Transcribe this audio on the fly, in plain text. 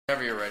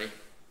Whenever you're ready.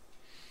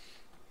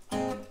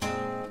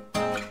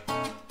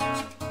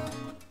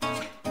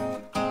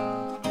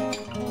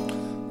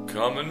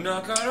 Come and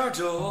knock on our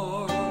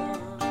door.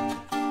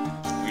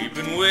 We've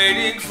been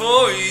waiting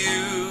for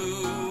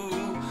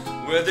you.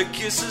 Where the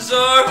kisses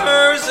are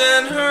hers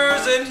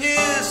and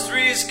his,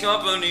 three's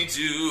company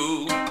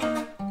too.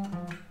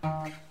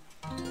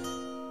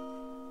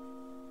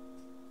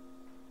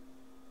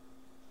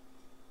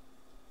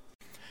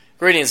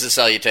 Greetings and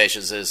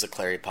salutations. This is the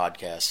Clary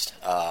Podcast.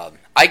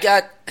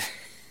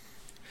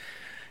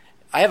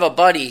 I have a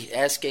buddy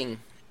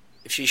asking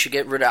if she should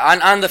get rid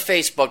of... On the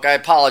Facebook, I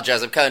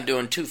apologize. I'm kind of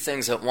doing two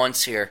things at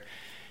once here.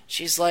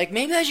 She's like,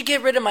 maybe I should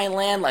get rid of my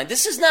landline.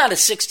 This is not a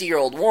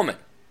 60-year-old woman.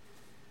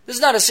 This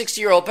is not a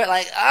 60-year-old pet.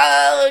 Like,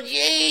 oh,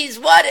 jeez,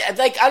 what?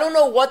 Like, I don't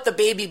know what the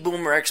baby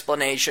boomer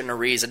explanation or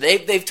reason.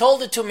 They've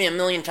told it to me a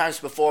million times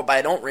before, but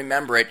I don't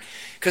remember it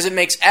because it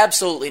makes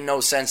absolutely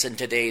no sense in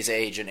today's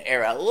age and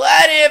era.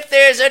 What if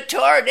there's a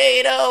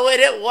tornado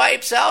and it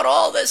wipes out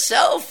all the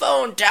cell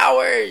phone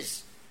towers?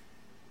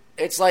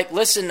 It's like,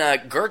 listen,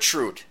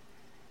 Gertrude,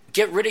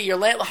 get rid of your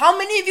land. How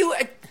many of you,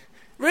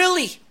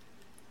 really,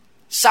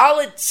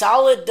 solid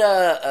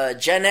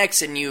Gen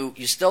X, and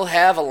you still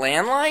have a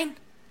landline?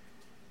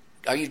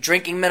 Are you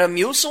drinking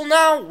Metamucil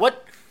now?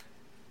 What?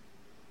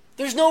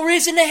 There's no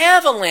reason to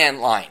have a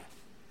landline.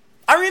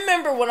 I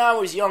remember when I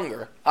was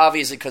younger,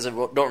 obviously because I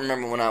don't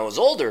remember when I was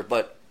older,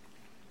 but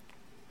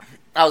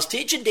I was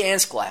teaching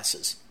dance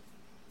classes,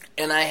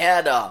 and I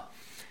had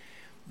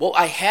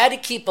I had to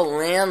keep a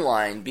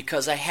landline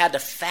because I had to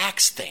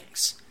fax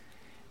things.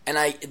 And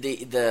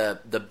the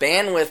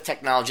bandwidth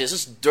technology, this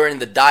is during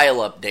the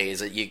dial-up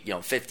days,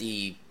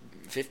 50K,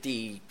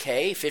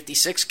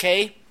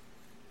 56K.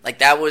 Like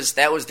that was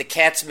the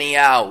cat's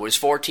meow. It was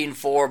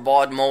 14.4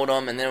 baud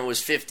modem, and then it was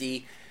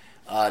 50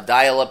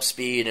 dial-up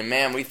speed. And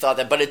man, we thought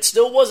that, but it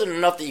still wasn't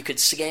enough that you could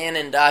scan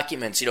in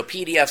documents,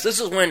 PDFs.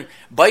 This is when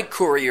bike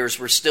couriers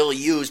were still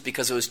used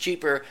because it was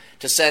cheaper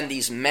to send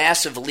these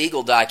massive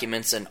legal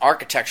documents and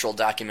architectural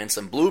documents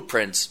and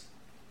blueprints.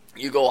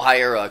 You go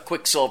hire a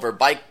Quicksilver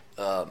bike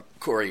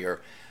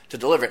courier to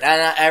deliver it.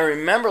 And I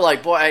remember,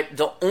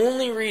 the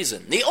only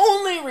reason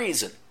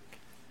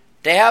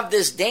to have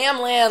this damn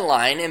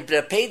landline and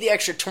to pay the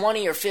extra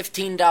 $20 or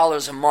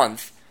 $15 a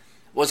month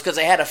was because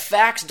I had to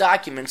fax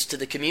documents to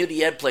the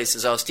community ed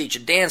places I was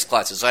teaching dance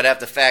classes. So I'd have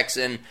to fax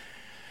in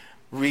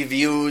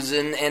reviews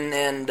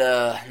and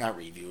not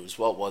reviews,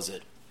 what was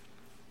it?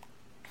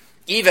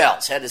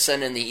 Evals. Had to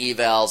send in the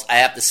evals. I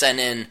have to send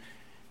in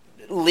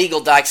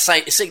legal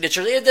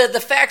signature.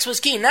 The fax was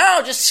key.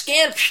 Now just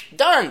scan,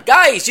 done.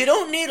 Guys, you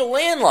don't need a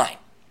landline.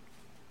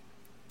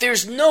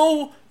 There's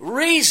no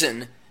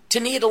reason to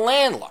need a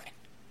landline.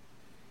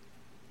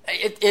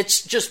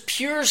 It's just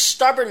pure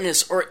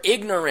stubbornness or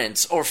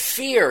ignorance or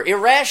fear,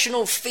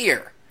 irrational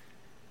fear.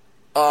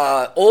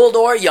 Old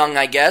or young,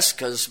 I guess,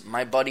 because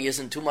my buddy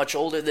isn't too much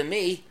older than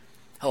me.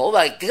 Oh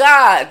my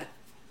God!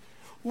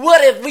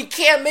 What if we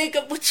can't make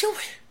up?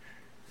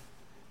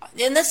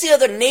 And that's the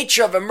other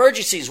nature of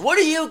emergencies. What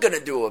are you going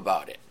to do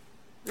about it?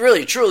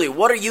 Really, truly,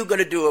 what are you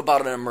going to do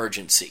about an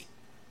emergency?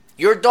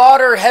 Your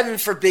daughter, heaven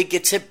forbid,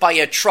 gets hit by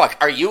a truck.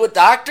 Are you a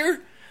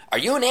doctor? Are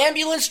you an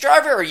ambulance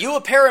driver? Are you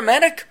a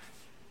paramedic?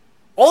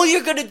 All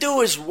you're going to do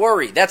is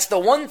worry. That's the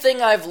one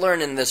thing I've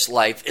learned in this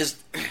life is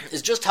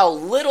just how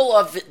little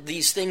of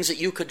these things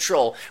that you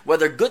control,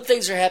 whether good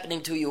things are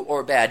happening to you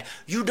or bad,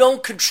 you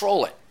don't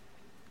control it.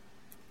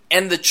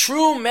 And the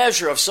true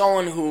measure of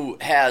someone who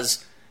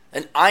has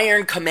an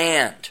iron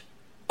command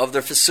of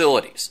their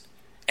facilities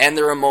and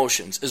their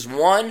emotions is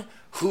one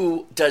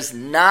who does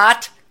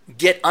not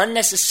get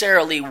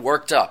unnecessarily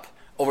worked up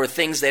over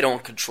things they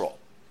don't control.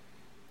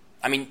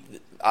 I mean,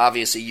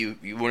 obviously you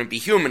wouldn't be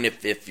human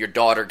if your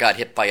daughter got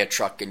hit by a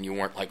truck and you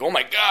weren't like, oh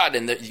my God,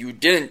 and you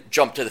didn't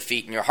jump to the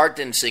feet and your heart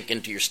didn't sink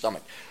into your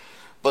stomach.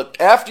 But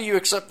after you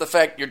accept the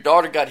fact your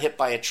daughter got hit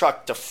by a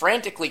truck, to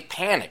frantically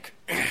panic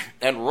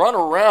and run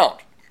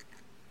around,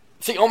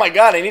 think, oh my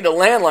God, I need a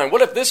landline.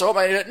 What if this? Oh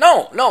my,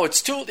 no,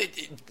 it's too.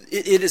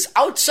 It is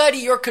outside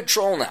of your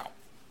control now.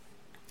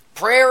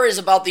 Prayer is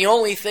about the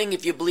only thing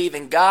if you believe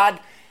in God.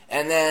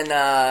 And then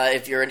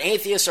if you're an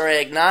atheist or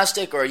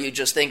agnostic, or you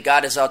just think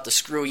God is out to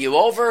screw you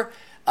over,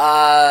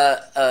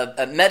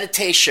 a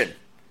meditation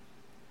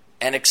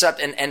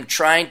and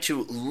trying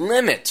to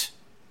limit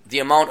the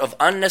amount of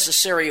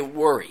unnecessary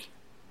worry.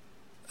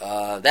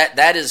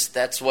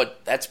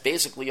 That's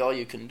basically all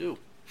you can do.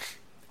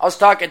 I was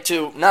talking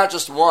to not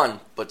just one,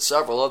 but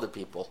several other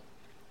people.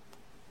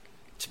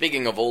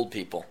 Speaking of old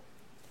people,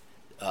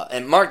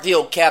 and mark the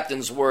old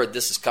captain's word,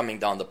 this is coming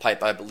down the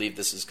pipe. I believe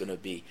this is going to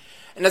be.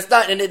 And it's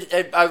not. And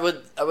I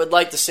would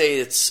like to say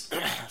it's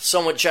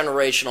somewhat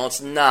generational.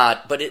 It's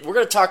not. But we're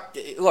going to talk.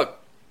 Look,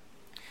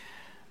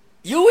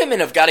 you women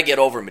have got to get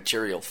over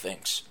material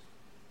things.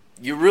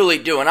 You really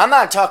do. And I'm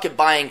not talking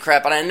buying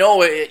crap. And I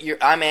know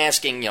I'm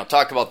asking.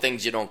 Talk about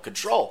things you don't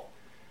control.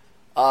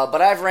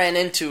 But I've ran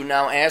into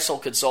now Asshole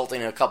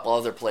Consulting and a couple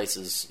other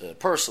places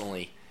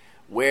personally,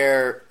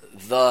 where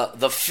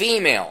the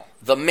female,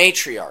 the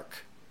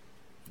matriarch,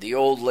 the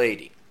old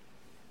lady.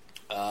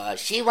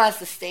 She wants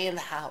to stay in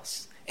the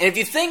house. And if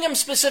you think I'm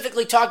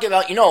specifically talking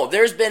about,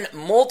 there's been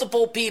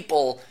multiple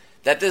people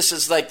that this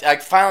is like, I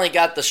finally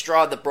got the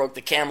straw that broke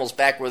the camel's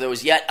back where there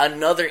was yet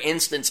another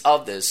instance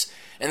of this.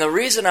 And the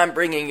reason I'm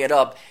bringing it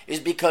up is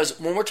because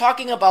when we're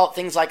talking about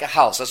things like a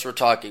house, that's what we're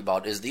talking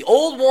about, is the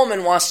old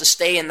woman wants to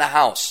stay in the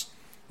house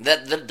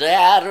that the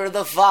dad or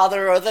the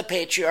father or the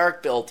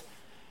patriarch built.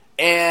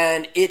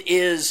 And it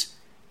is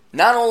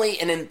not only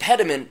an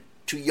impediment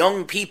to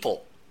young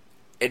people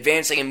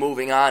advancing and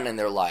moving on in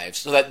their lives,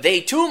 so that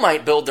they too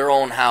might build their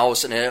own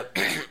house,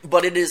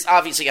 but it is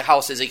obviously a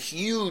house is a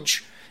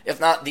huge, if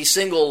not the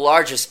single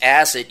largest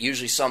asset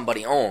usually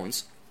somebody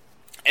owns.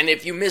 And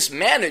if you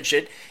mismanage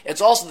it,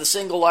 it's also the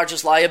single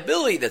largest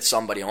liability that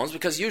somebody owns,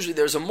 because usually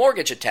there's a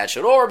mortgage attached to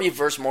it, or a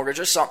reverse mortgage,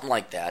 or something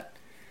like that.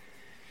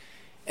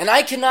 And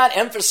I cannot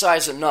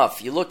emphasize enough,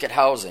 you look at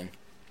housing,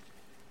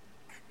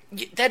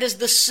 that is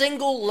the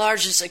single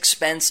largest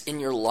expense in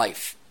your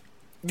life.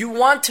 You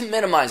want to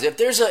minimize it.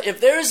 If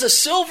there is a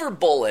silver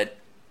bullet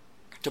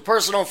to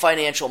personal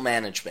financial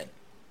management,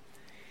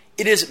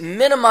 it is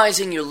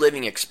minimizing your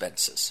living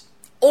expenses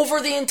over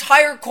the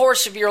entire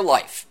course of your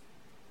life.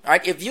 All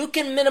right, if you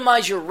can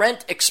minimize your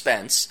rent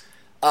expense,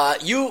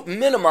 you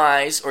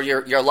minimize, or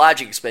your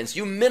lodging expense,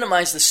 you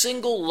minimize the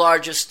single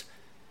largest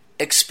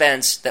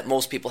expense that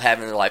most people have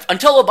in their life.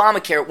 Until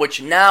Obamacare,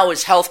 which now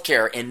is health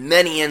care in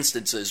many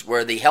instances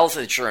where the health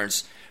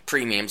insurance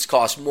premiums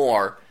cost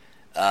more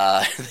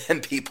than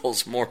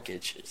people's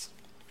mortgages.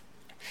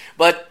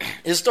 But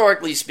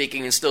historically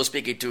speaking, and still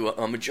speaking to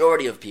a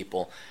majority of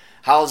people,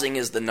 housing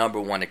is the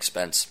number one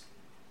expense.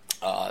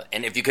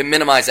 And if you can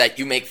minimize that,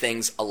 you make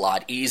things a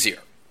lot easier.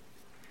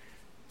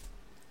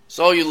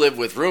 So you live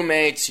with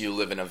roommates, you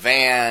live in a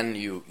van,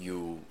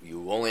 you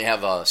only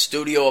have a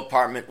studio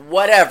apartment,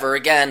 whatever.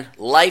 Again,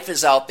 life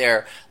is out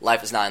there,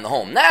 life is not in the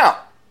home. Now,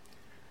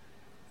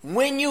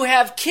 when you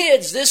have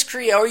kids,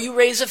 or you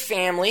raise a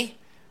family,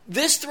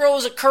 this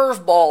throws a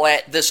curveball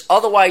at this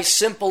otherwise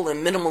simple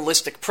and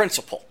minimalistic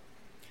principle.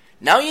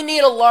 Now you need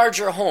a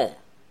larger home.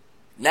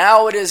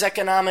 Now it is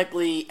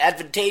economically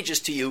advantageous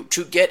to you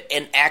to get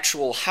an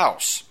actual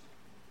house.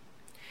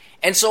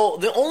 And so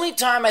the only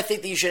time I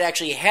think that you should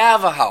actually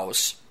have a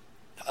house,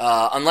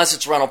 unless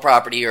it's rental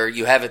property or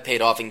you have it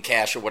paid off in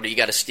cash or whatever, you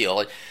got to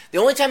steal it. The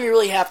only time you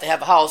really have to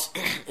have a house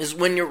is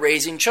when you're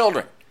raising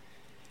children.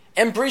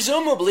 And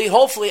presumably,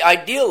 hopefully,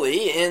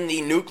 ideally, in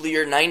the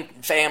nuclear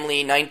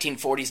family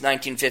 1940s,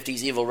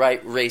 1950s, evil,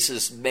 right,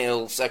 racist,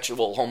 male,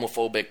 sexual,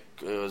 homophobic,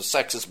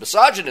 sexist,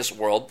 misogynist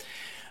world,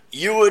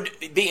 you would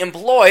be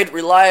employed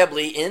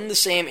reliably in the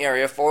same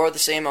area for the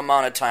same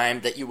amount of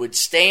time that you would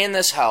stay in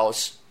this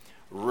house,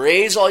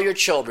 raise all your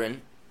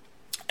children,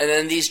 and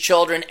then these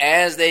children,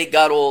 as they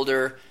got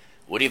older,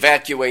 would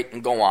evacuate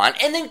and go on,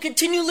 and then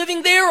continue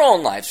living their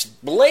own lives,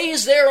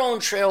 blaze their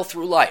own trail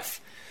through life.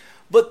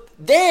 But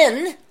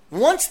then,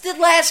 once the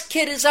last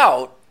kid is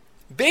out,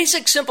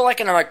 basic simple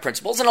economic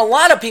principles, and a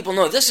lot of people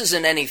know this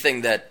isn't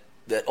anything that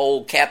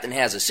old Captain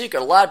has a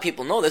secret, a lot of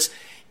people know this,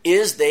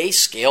 is they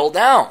scale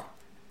down.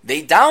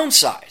 They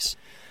downsize.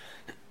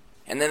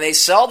 And then they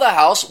sell the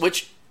house,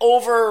 which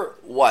over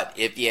what?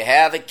 If you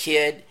have a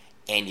kid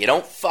and you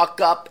don't fuck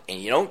up and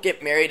you don't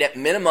get married at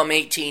minimum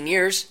 18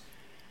 years,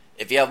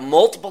 if you have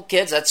multiple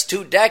kids, that's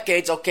 2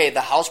 decades. Okay,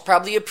 the house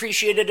probably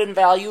appreciated in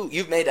value.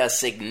 You've made a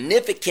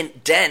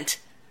significant dent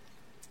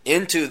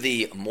into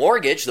the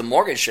mortgage. The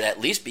mortgage should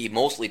at least be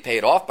mostly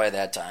paid off by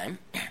that time.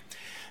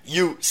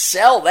 You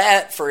sell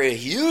that for a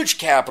huge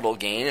capital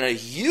gain and a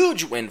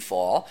huge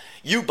windfall.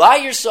 You buy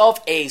yourself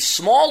a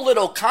small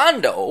little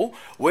condo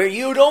where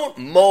you don't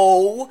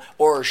mow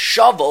or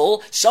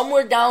shovel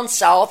somewhere down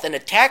south in a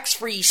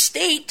tax-free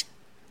state.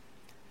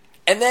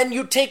 And then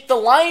you take the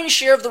lion's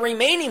share of the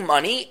remaining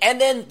money, and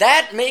then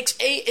that makes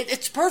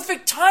it's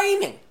perfect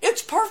timing.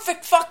 It's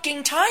perfect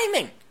fucking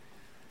timing.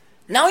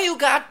 Now you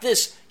got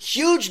this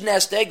huge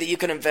nest egg that you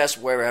can invest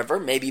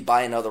wherever, maybe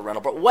buy another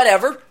rental, but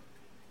whatever.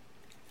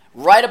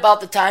 Right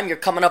about the time you're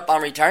coming up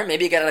on retirement,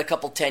 maybe you got it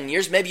a 10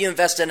 years, maybe you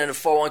invested in a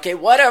 401k,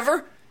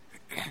 whatever.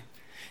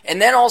 And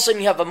then all of a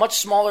sudden you have a much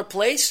smaller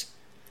place,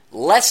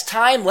 less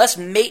time, less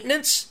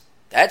maintenance.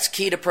 That's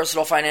key to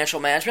personal financial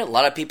management. A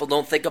lot of people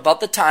don't think about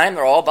the time.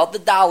 They're all about the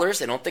dollars.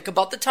 They don't think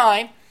about the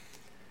time.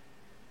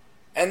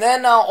 And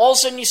then all of a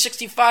sudden you're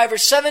 65 or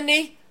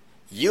 70.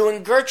 You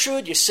and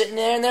Gertrude, you're sitting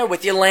there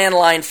with your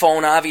landline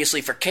phone,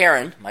 obviously for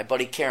Karen, my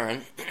buddy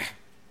Karen.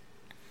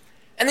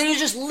 And then you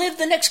just live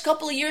the next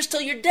couple of years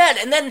till you're dead.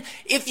 And then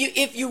if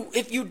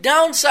you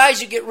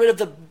downsize, you get rid of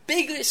the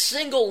biggest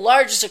single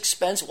largest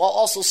expense while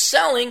also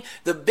selling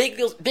the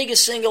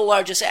biggest single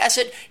largest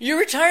asset. Your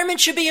retirement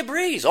should be a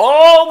breeze.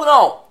 Oh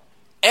no!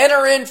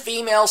 Enter in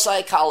female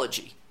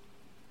psychology.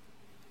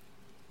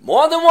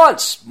 More than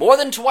once, more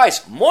than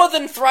twice, more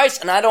than thrice,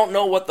 and I don't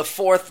know what the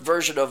fourth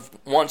version of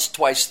once,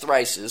 twice,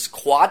 thrice is.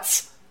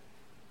 Quats.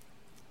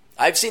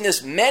 I've seen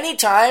this many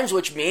times,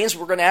 which means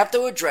we're going to have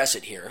to address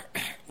it here,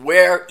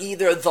 where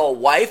either the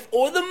wife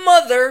or the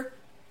mother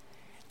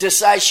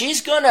decides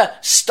she's going to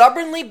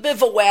stubbornly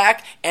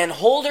bivouac and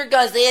hold her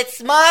guns.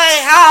 It's my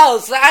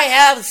house. I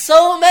have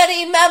so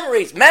many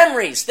memories.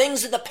 Memories,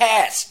 things of the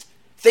past.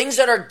 Things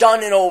that are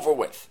done and over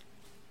with.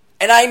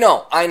 And I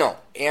know.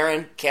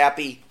 Aaron,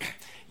 Cappy,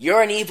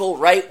 you're an evil,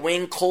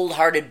 right-wing,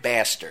 cold-hearted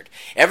bastard.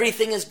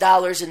 Everything is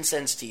dollars and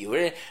cents to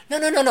you.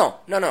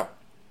 No.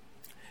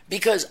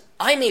 Because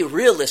I'm a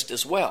realist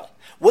as well.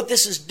 What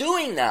this is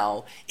doing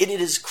now, it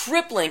is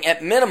crippling,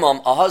 at minimum,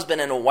 a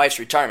husband and a wife's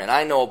retirement.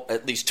 I know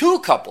at least 2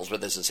 couples where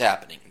this is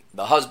happening.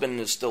 The husband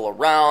is still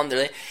around.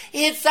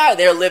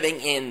 They're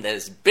living in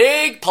this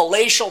big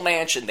palatial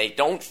mansion they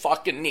don't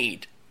fucking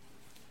need.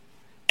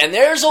 And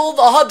there's old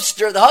the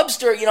hubster. The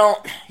hubster,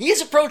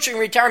 he's approaching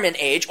retirement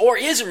age, or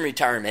is in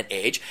retirement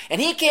age,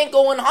 and he can't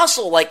go and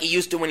hustle like he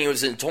used to when he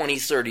was in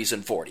 20s, 30s,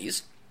 and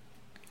 40s.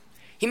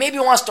 He maybe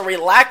wants to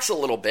relax a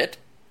little bit.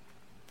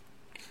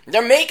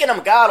 They're making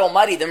him, God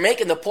almighty, they're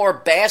making the poor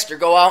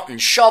bastard go out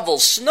and shovel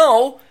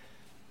snow.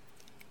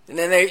 And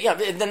then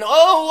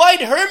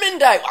White Herman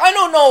died. I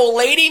don't know,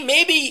 lady.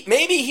 Maybe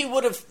he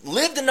would have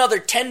lived another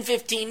 10,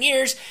 15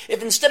 years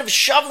if instead of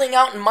shoveling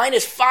out in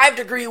minus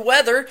 5-degree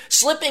weather,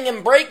 slipping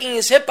and breaking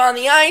his hip on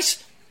the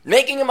ice,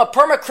 making him a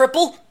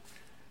perma-cripple,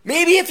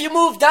 maybe if you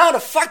moved down to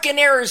fucking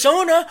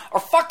Arizona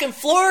or fucking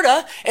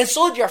Florida and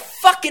sold your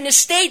fucking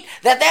estate,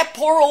 that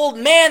poor old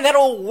man, that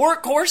old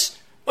workhorse,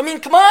 I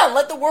mean, come on,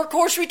 let the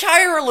workhorse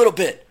retire a little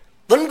bit.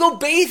 Let him go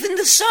bathe in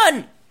the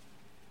sun.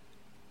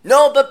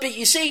 No, but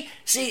you see,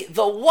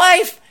 the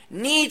wife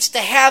needs to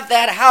have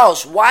that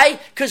house. Why?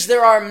 Because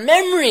there are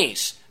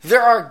memories.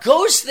 There are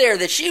ghosts there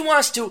that she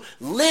wants to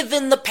live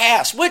in the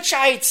past, which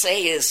I'd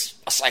say is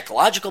a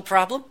psychological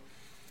problem.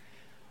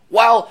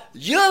 While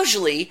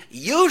usually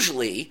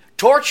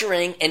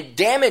torturing and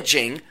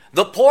damaging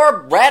the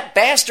poor rat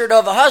bastard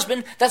of a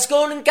husband that's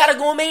got to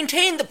go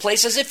maintain the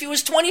place as if he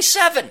was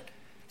 27.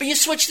 But you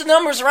switch the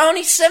numbers around,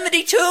 he's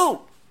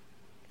 72.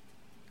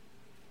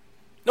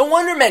 No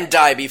wonder men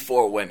die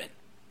before women.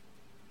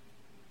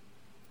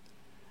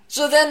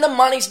 So then the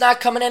money's not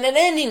coming in, and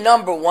any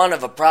number one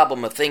of a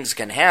problem of things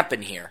can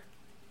happen here.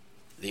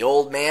 The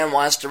old man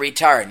wants to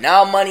retire.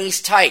 Now money's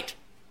tight.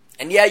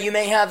 And yeah, you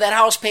may have that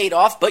house paid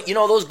off, but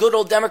those good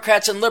old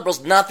Democrats and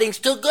liberals, nothing's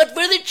too good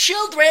for the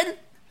children.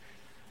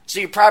 So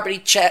your property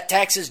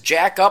taxes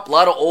jack up. A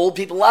lot of old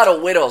people, a lot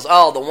of widows.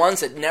 Oh, the ones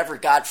that never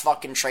got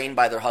fucking trained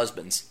by their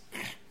husbands.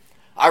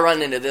 I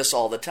run into this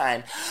all the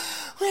time.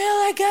 Well,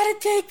 I gotta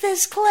take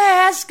this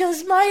class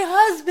because my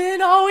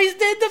husband always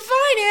did the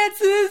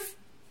finances.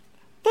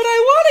 But I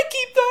want to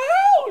keep the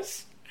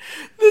house.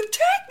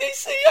 They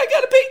say I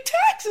gotta pay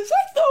taxes.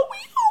 I thought we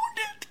owned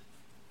it.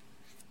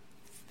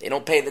 They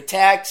don't pay the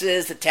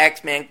taxes. The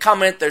tax man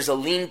cometh. There's a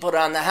lien put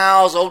on the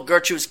house. Old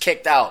Gertrude's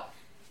kicked out.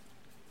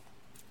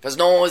 Because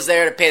no one was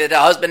there to pay the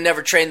husband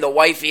never trained the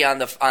wifey on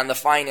the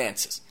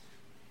finances.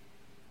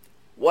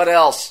 What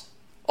else?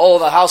 Oh,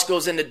 the house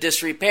goes into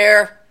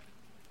disrepair.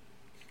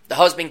 The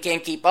husband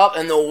can't keep up.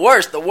 And the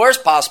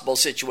worst possible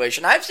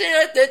situation, I've seen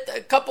it, a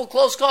couple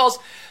close calls.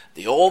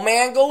 The old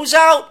man goes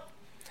out.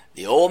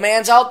 The old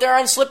man's out there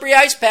on slippery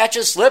ice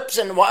patches, slips,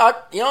 and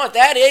what? At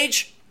that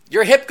age,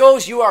 your hip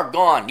goes, you are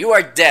gone. You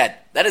are dead.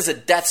 That is a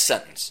death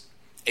sentence.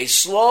 A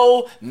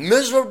slow,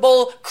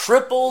 miserable,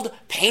 crippled,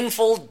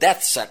 painful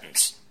death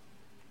sentence.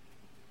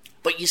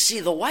 But you see,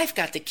 the wife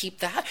got to keep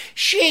the house.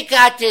 She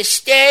got to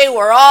stay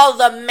where all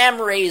the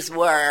memories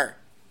were.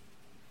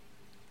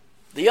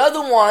 The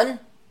other one,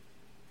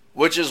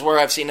 which is where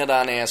I've seen it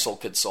on Asshole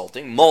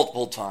Consulting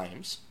multiple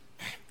times,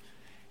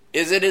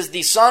 is it is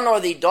the son or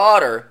the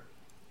daughter,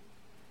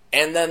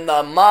 and then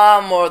the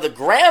mom or the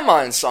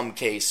grandma in some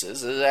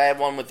cases. I had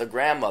one with the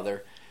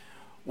grandmother,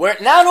 where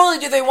not only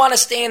do they want to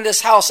stay in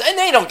this house, and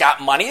they don't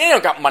got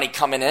money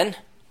coming in.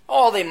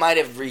 Oh, they might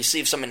have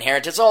received some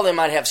inheritance. Oh, they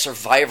might have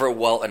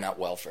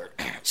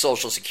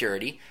Social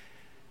Security.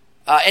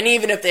 And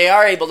even if they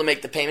are able to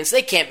make the payments,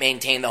 they can't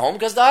maintain the home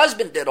because the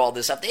husband did all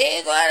this stuff. They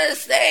ain't going to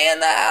stay in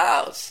the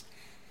house.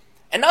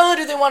 And not only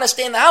do they want to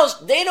stay in the house,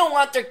 they don't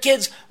want their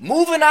kids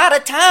moving out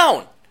of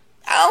town.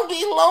 I'll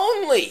be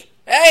lonely.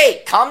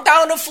 Hey, come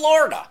down to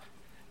Florida.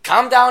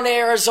 Come down to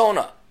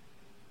Arizona.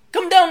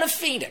 Come down to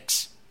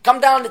Phoenix. Come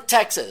down to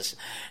Texas.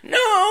 No,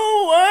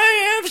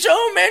 I have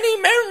so many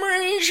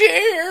memories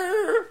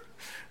here.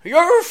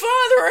 Your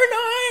father and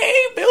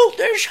I built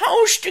this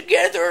house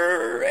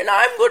together, and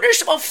I'm going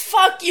to... Well,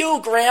 fuck you,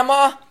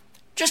 Grandma.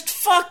 Just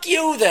fuck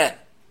you, then.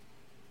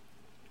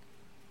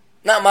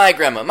 Not my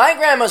grandma. My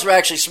grandmas were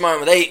actually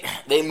smart.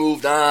 They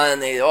moved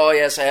on.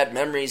 Yes, I had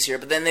memories here.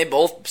 But then they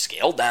both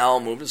scaled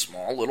down, moved to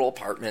small little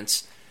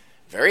apartments.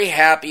 Very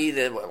happy.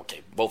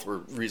 Both were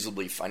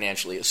reasonably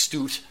financially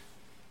astute.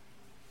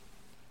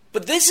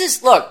 But this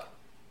is, look,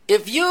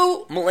 if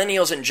you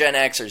millennials and Gen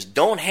Xers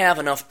don't have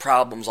enough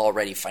problems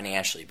already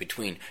financially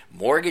between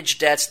mortgage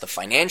debts, the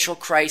financial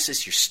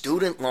crisis, your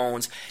student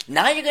loans,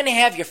 now you're going to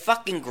have your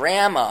fucking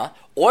grandma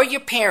or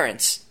your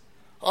parents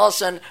all of a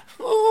sudden,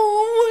 I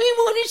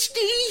want to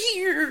stay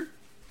here.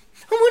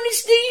 I want to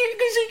stay here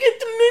because I get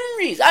the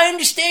memories. I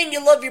understand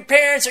you love your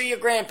parents or your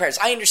grandparents.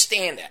 I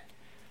understand that.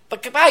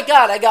 But by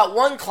God, I got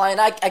one client,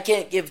 I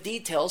can't give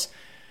details.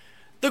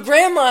 The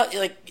grandma,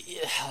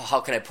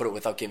 how can I put it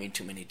without giving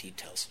too many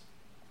details?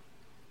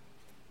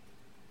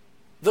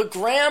 The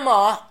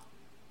grandma,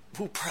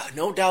 who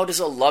no doubt is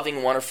a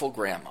loving, wonderful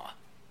grandma,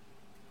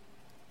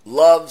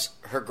 loves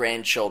her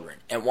grandchildren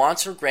and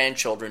wants her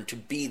grandchildren to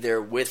be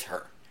there with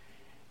her.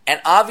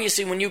 And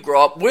obviously when you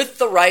grow up with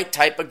the right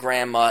type of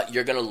grandma,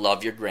 you're going to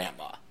love your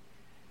grandma.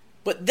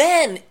 But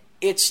then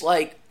it's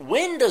like,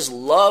 when does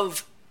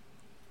love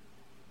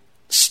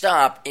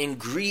stop and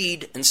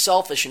greed and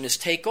selfishness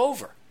take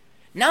over?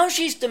 Now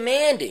she's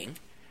demanding,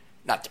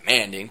 not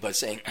demanding, but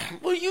saying,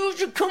 well, you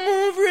should come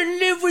over and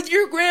live with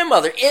your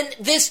grandmother in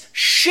this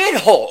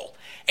shithole,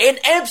 an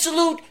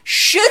absolute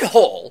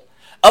shithole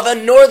of a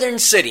northern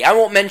city. I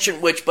won't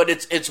mention which, but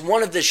it's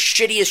one of the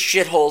shittiest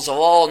shitholes of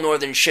all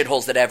northern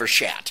shitholes that ever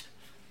shat.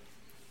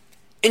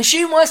 And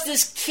she wants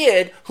this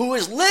kid who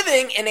is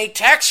living in a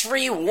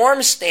tax-free,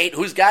 warm state,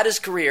 who's got his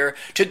career,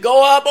 to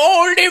go up,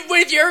 oh, live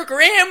with your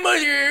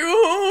grandmother.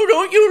 Oh,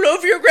 don't you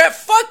love your grandma?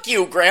 Fuck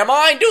you, grandma.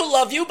 I do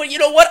love you, but you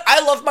know what?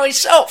 I love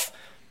myself.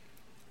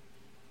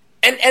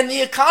 And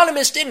the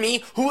economist in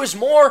me, who is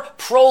more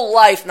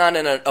pro-life, not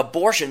in an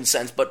abortion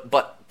sense,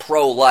 but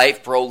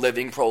pro-life,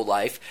 pro-living,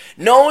 pro-life,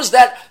 knows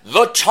that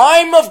the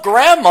time of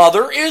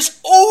grandmother is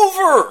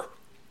over.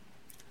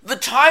 The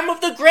time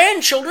of the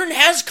grandchildren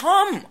has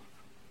come.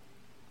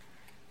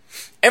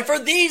 And for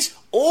these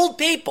old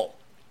people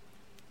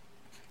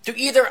to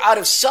either out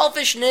of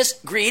selfishness,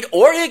 greed,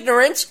 or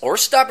ignorance, or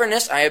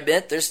stubbornness, I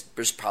admit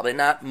there's probably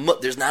not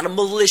a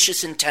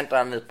malicious intent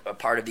on the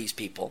part of these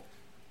people,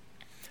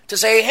 to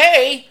say,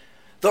 hey,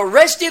 the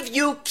rest of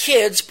you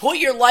kids put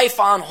your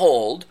life on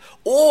hold,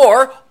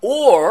 or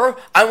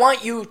I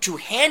want you to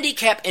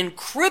handicap and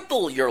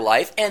cripple your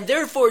life and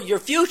therefore your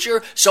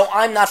future so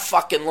I'm not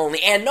fucking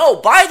lonely. And no,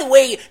 by the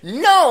way,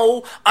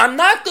 no, I'm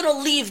not going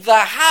to leave the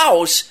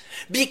house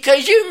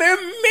because of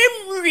my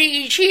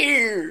memories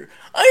here.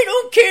 I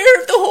don't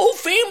care if the whole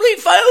family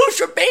files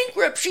for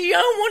bankruptcy. I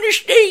want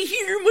to stay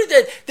here with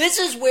it. This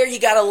is where you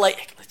got to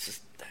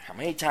how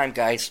many times,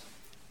 guys?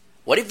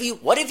 What have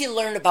you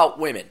learned about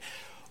women?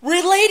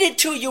 Related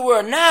to you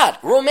or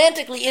not,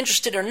 romantically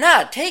interested or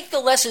not, take the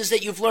lessons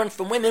that you've learned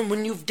from women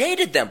when you've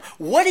dated them.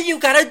 What do you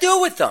got to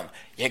do with them?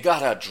 You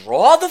got to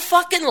draw the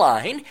fucking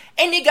line,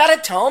 and you got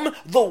to tell them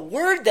the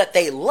word that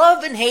they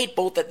love and hate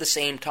both at the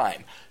same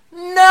time.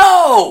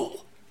 No!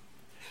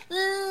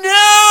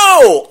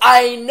 No!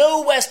 I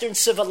know Western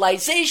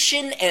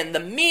civilization and the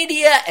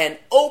media and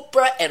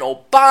Oprah and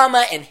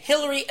Obama and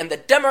Hillary and the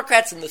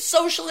Democrats and the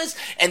socialists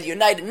and the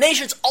United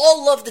Nations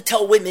all love to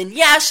tell women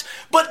yes,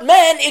 but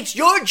man, it's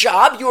your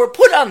job. You were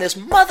put on this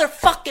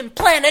motherfucking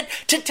planet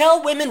to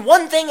tell women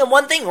one thing and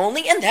one thing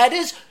only, and that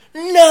is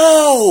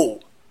no!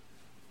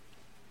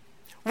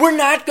 We're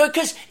not good,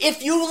 because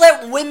if you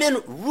let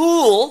women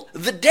rule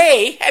the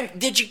day,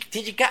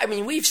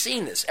 we've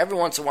seen this. Every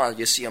once in a while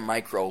you see a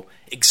micro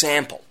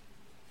example.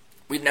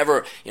 We've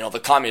never,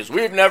 the communists,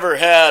 we've never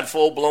had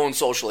full-blown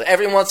socialism.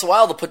 Every once in a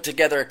while they'll put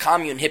together a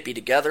commune hippie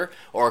together,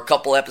 or a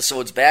couple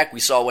episodes back we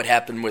saw what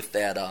happened with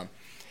that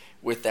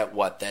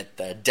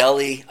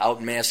deli out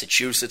in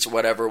Massachusetts or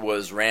whatever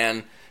was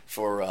ran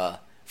for a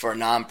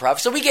nonprofit.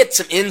 So we get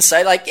some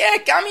insight, like, yeah,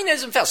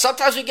 communism fell.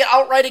 Sometimes we get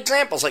outright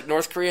examples, like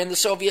North Korea and the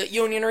Soviet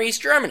Union or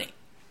East Germany.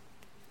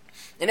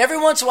 And every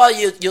once in a while,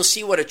 you'll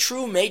see what a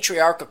true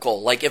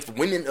matriarchal, like if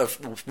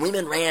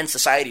women ran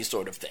society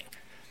sort of thing.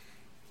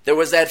 There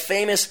was that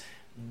famous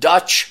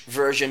Dutch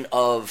version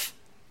of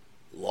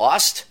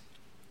Lost,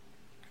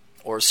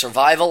 or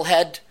Survival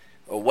Head,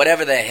 or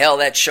whatever the hell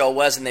that show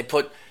was, and they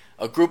put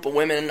a group of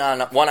women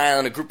on one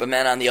island, a group of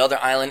men on the other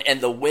island,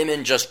 and the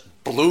women just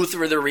blew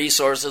through the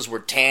resources, were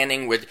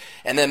tanning,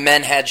 and the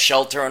men had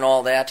shelter and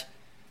all that.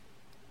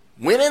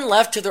 Women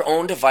left to their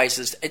own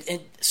devices.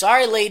 And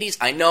sorry, ladies,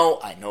 I know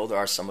there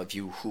are some of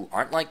you who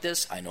aren't like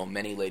this. I know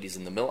many ladies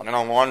in the middle. I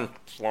know one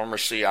former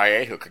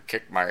CIA who could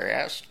kick my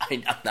ass.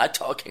 I'm not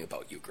talking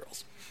about you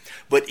girls.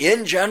 But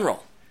in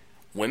general,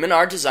 women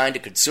are designed to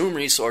consume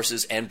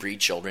resources and breed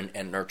children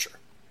and nurture.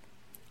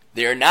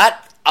 They are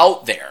not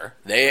out there.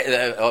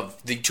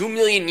 Of the 2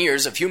 million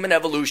years of human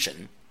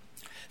evolution,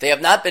 they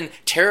have not been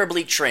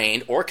terribly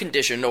trained or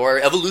conditioned or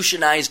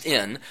evolutionized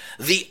in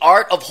the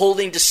art of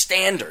holding to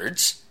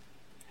standards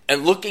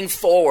and looking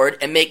forward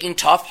and making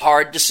tough,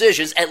 hard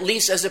decisions, at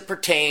least as it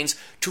pertains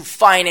to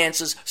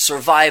finances,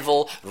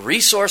 survival,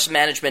 resource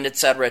management,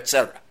 etc.,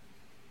 etc.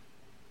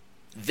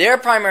 Their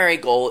primary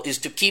goal is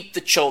to keep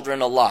the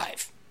children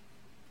alive.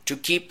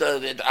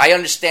 I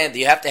understand that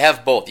you have to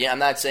have both. Yeah, I'm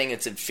not saying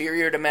it's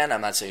inferior to men.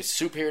 I'm not saying it's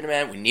superior to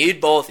men. We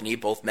need both. We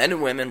need both men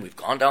and women. We've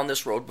gone down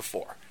this road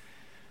before.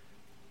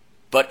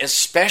 But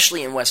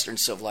especially in Western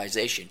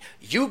civilization,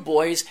 you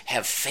boys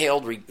have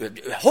failed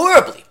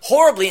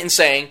horribly in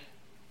saying,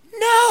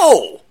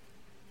 no,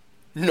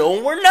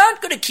 we're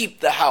not going to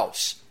keep the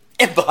house.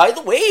 And by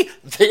the way,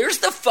 there's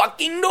the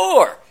fucking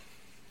door.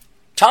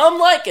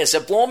 Tom Leykis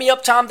at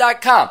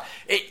blowmeuptom.com.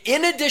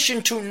 In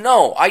addition to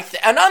no,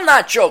 and I'm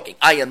not joking.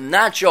 I am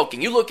not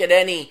joking. You look at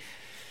any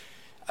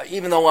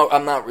even though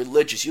I'm not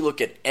religious, you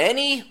look at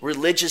any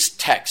religious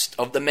text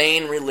of the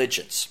main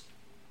religions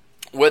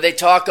where they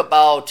talk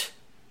about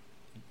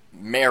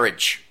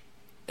marriage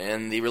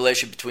and the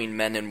relationship between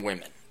men and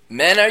women.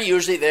 Men are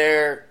usually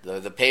there,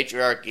 the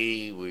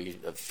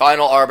patriarchy, the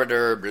final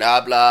arbiter,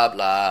 blah, blah,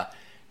 blah,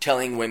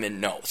 telling women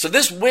no. So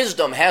this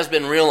wisdom has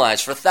been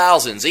realized for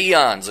thousands,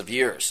 eons of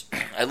years,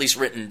 at least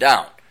written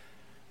down.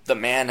 The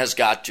man has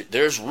got to,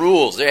 there's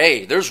rules.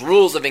 Hey, there's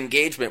rules of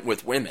engagement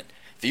with women.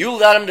 If you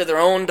let them to their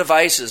own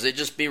devices, they'd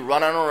just be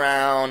running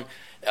around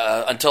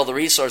until the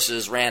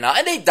resources ran out.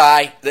 And they'd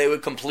die. They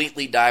would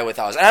completely die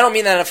without us. And I don't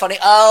mean that in a funny,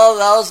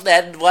 those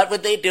men, what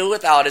would they do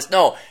without us?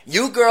 No,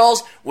 you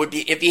girls would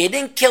be, if you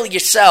didn't kill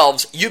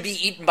yourselves, you'd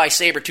be eaten by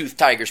saber-toothed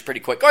tigers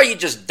pretty quick. Or you'd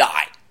just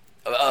die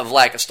of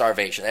lack of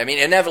starvation. I mean,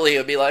 inevitably it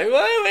would be like,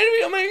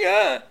 oh my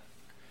God.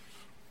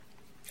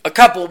 A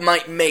couple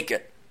might make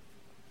it.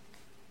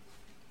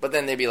 But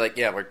then they'd be like,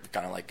 yeah, we're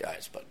kind of like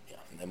guys. But yeah.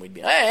 And then we'd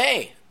be,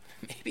 hey,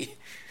 maybe.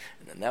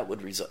 And then that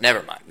would result.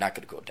 Never mind. Not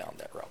going to go down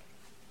that road.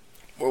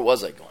 Where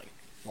was I going?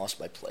 Lost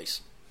my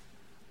place.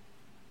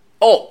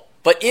 Oh,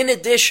 but in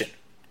addition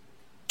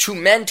to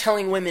men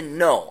telling women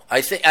no, I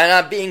think, and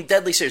I'm being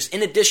deadly serious,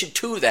 in addition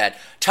to that,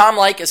 Tom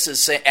Leykis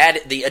has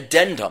added the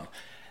addendum,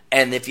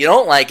 and if you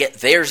don't like it,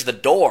 there's the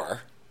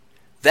door.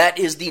 That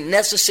is the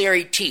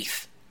necessary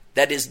teeth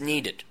that is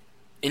needed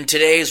in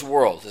today's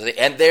world,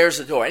 and there's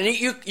the door. And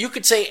you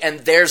could say, and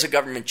there's a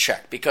government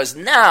check, because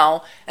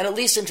now, and at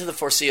least into the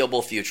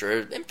foreseeable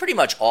future, in pretty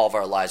much all of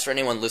our lives, for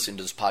anyone listening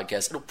to this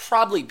podcast, it'll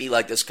probably be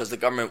like this because the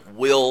government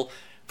will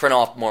print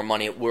off more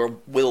money. It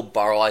will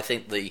borrow. I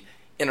think the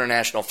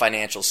international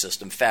financial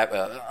system,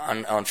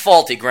 on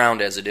faulty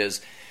ground as it is,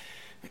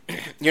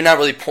 you're not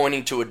really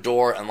pointing to a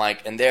door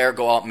and there,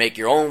 go out and make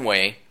your own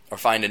way or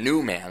find a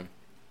new man.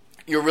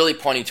 You're really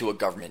pointing to a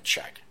government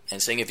check.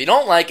 And saying, if you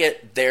don't like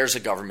it, there's a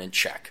government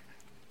check.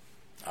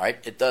 All right?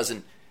 It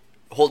doesn't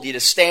hold you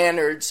to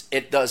standards.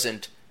 It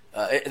doesn't,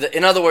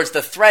 in other words,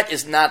 the threat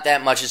is not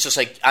that much. It's just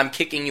like, I'm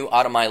kicking you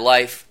out of my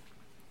life.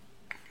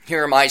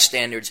 Here are my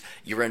standards.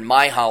 You're in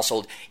my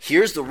household.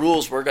 Here's the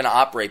rules we're going to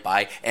operate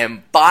by.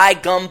 And by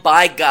gum,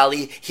 by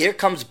golly, here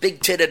comes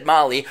big-titted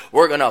Molly.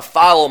 We're going to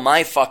follow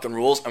my fucking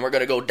rules, and we're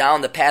going to go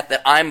down the path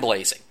that I'm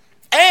blazing.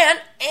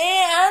 And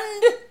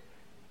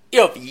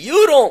if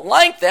you don't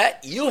like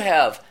that, you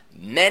have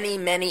many,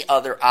 many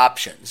other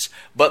options,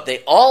 but they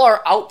all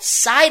are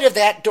outside of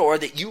that door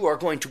that you are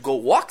going to go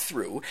walk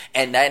through,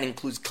 and that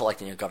includes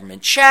collecting a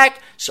government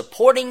check,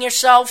 supporting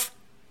yourself,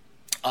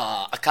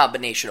 a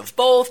combination of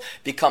both,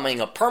 becoming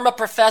a perma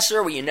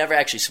professor where you never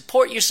actually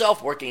support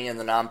yourself, working in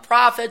the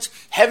nonprofits.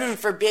 Heaven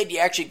forbid you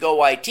actually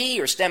go IT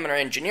or STEM or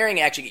engineering,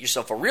 actually get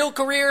yourself a real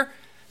career.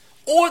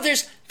 Or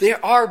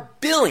there are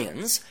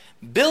billions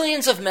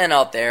of men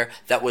out there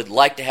that would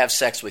like to have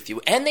sex with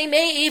you, and they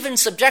may even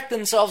subject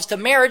themselves to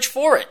marriage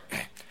for it.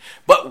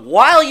 But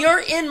while you're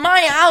in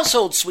my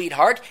household,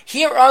 sweetheart,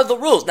 here are the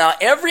rules. Now,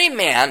 every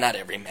man, not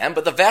every man,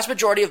 but the vast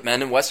majority of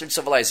men in Western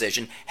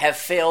civilization have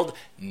failed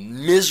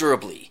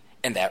miserably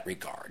in that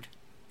regard.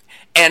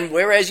 And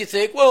whereas you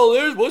think,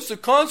 well, what's the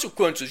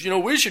consequences?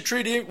 We should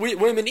treat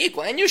women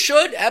equal. And you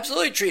should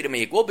absolutely treat them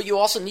equal, but you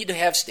also need to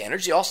have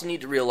standards. You also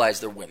need to realize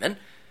they're women.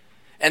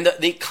 And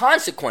the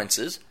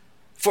consequences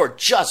for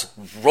just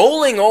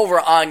rolling over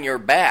on your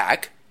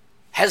back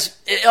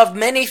of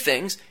many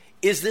things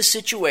is this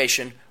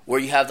situation where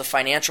you have the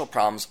financial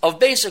problems of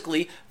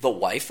basically the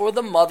wife or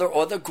the mother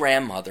or the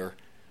grandmother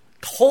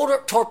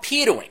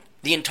torpedoing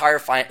the entire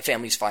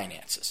family's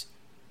finances.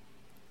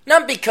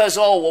 Not because,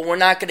 we're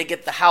not going to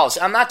get the house.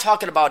 I'm not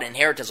talking about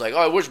inheritance like,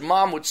 I wish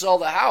mom would sell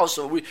the house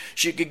so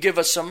she could give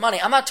us some money.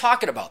 I'm not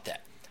talking about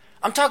that.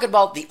 I'm talking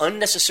about the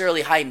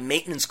unnecessarily high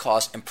maintenance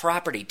costs and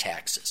property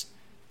taxes.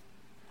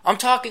 I'm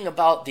talking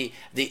about the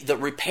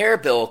repair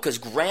bill because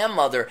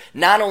grandmother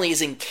not only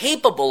is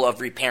incapable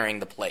of repairing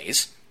the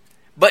place,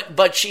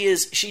 but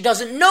she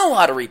doesn't know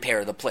how to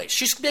repair the place.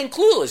 She's been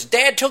clueless.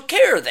 Dad took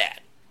care of that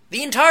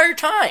the entire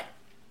time.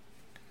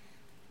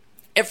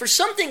 And for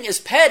something as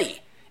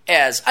petty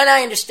as, and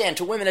I understand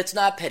to women it's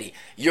not petty,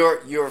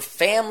 your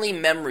family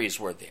memories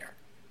were there.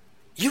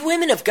 You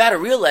women have got to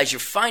realize you're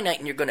finite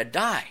and you're going to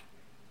die.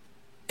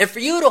 And for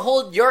you to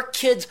hold your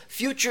kids'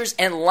 futures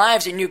and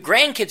lives and your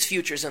grandkids'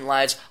 futures and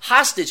lives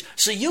hostage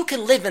so you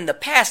can live in the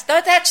past,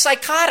 that's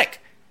psychotic.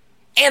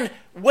 And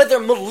whether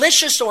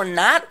malicious or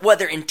not,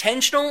 whether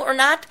intentional or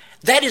not,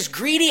 that is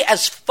greedy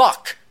as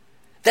fuck.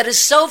 That is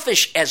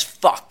selfish as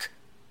fuck.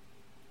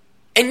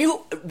 And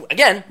you,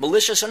 again,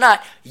 malicious or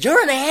not,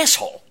 you're an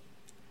asshole.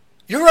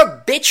 You're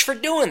a bitch for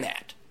doing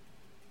that.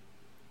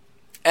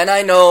 And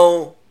I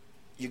know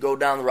you go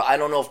down the road. I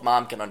don't know if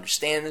mom can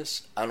understand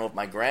this. I don't know if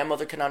my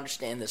grandmother can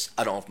understand this.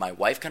 I don't know if my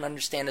wife can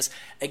understand this.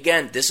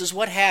 Again, this is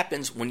what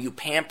happens when you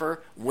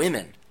pamper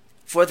women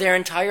for their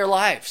entire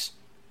lives.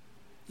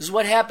 This is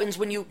what happens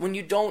when you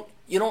don't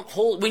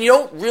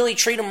really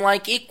treat them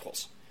like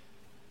equals.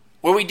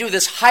 Where we do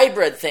this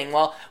hybrid thing.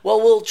 Well,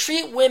 we'll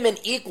treat women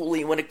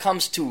equally when it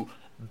comes to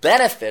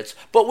benefits,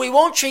 but we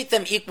won't treat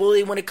them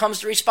equally when it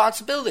comes to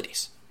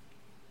responsibilities.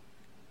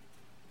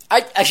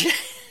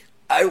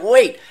 I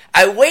wait.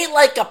 I wait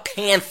like a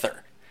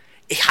panther,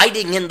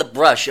 hiding in the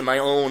brush in my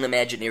own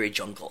imaginary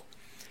jungle.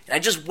 And I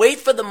just wait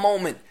for the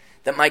moment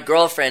that my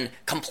girlfriend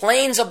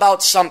complains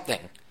about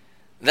something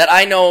that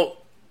I know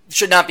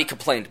should not be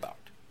complained about.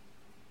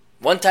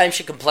 One time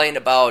she complained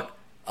about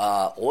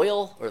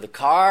oil or the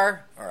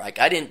car, or like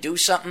I didn't do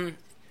something.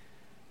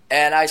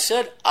 And I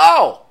said,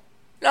 oh,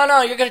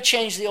 no, you're going to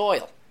change the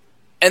oil.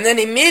 And then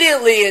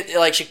immediately,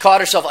 she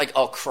caught herself like,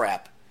 oh,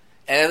 crap.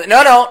 And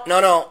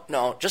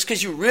no. Just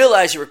because you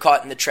realize you were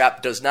caught in the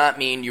trap does not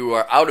mean you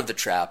are out of the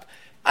trap.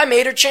 I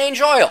made her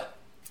change oil.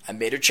 I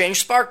made her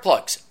change spark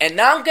plugs. And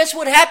now guess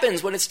what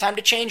happens when it's time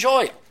to change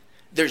oil?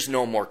 There's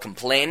no more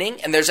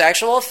complaining, and there's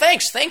actual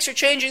thanks. Thanks for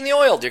changing the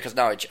oil, dear, because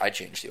now I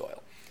changed the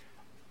oil.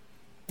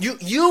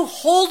 You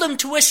hold them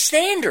to a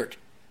standard.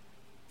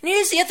 And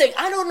here's the other thing.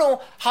 I don't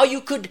know how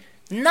you could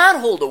not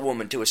hold a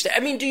woman to a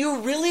standard. I mean, do you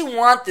really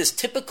want this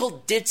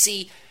typical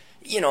ditzy,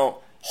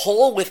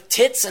 hole with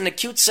tits and a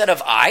cute set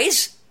of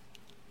eyes?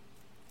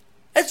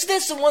 That's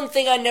the one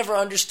thing I never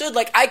understood.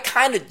 Like, I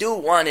kind of do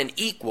want an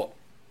equal.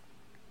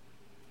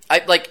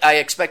 I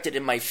expect it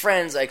in my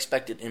friends, I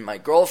expect it in my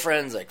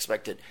girlfriends, I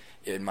expect it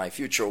in my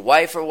future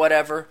wife or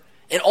whatever.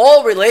 In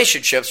all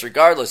relationships,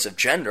 regardless of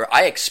gender,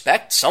 I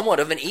expect somewhat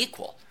of an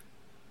equal.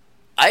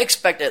 I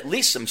expect at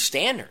least some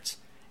standards.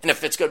 And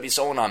if it's going to be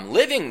someone I'm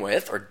living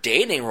with or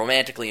dating,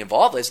 romantically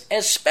involved with,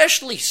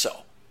 especially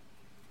so.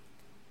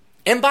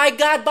 And by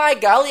God, by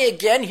golly,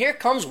 again, here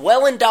comes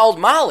well-endowed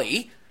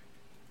Molly.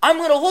 I'm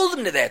going to hold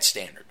them to that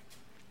standard.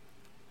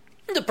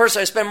 I'm the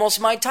person I spend most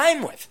of my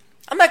time with.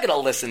 I'm not going to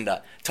listen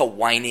to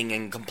whining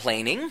and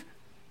complaining,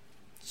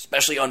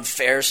 especially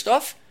unfair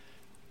stuff.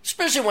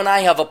 Especially when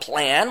I have a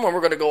plan, when we're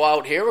going to go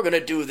out here, we're going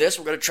to do this,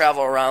 we're going to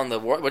travel around the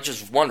world, which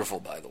is wonderful,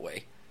 by the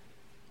way.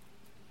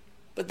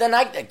 But then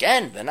I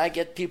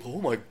get people,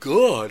 oh my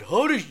God,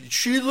 how did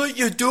she let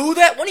you do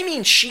that? What do you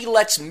mean she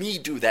lets me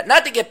do that?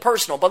 Not to get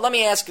personal, but let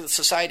me ask the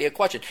society a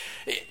question.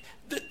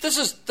 This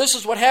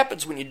is what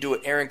happens when you do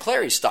it Aaron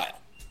Clarey style.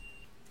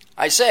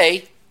 I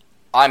say,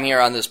 I'm here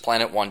on this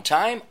planet one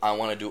time. I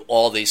want to do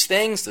all these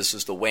things. This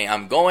is the way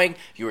I'm going.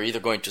 You are either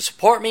going to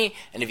support me,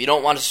 and if you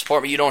don't want to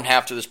support me, you don't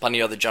have to. There's plenty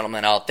of other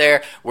gentlemen out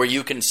there where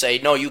you can say,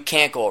 no, you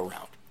can't go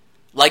around.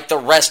 Like the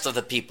rest of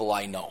the people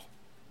I know.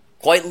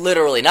 Quite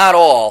literally, not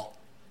all,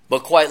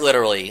 but quite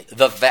literally.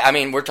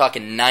 We're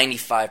talking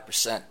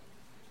 95%.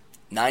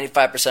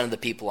 95% of the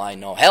people I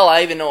know. Hell,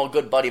 I even know a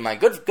good buddy of mine,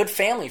 good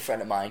family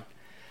friend of mine.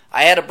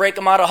 I had to break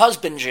him out of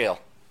husband jail.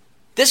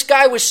 This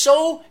guy was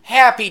so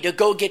happy to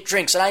go get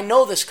drinks, and I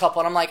know this couple,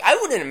 and I'm like, I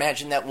wouldn't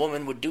imagine that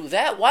woman would do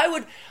that. Why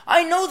would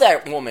I know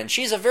that woman?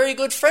 She's a very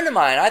good friend of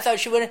mine. I thought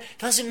she wouldn't.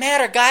 Doesn't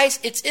matter, guys.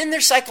 It's in their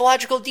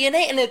psychological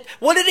DNA. And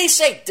what did he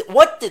say?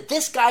 What did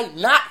this guy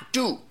not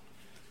do?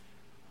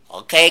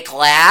 Okay,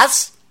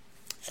 class.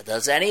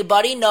 Does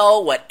anybody know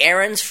what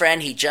Aaron's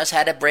friend he just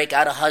had to break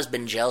out of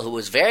husband jail, who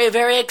was very,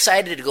 very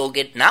excited to go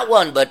get not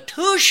one but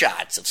 2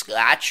 shots of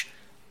scotch?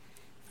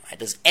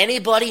 Does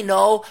anybody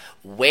know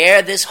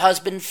where this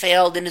husband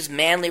failed in his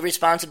manly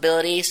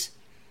responsibilities?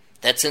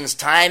 That since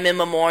time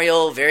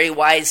immemorial, very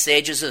wise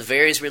sages of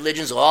various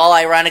religions all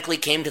ironically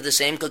came to the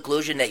same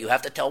conclusion that you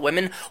have to tell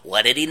women,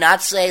 what did he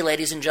not say,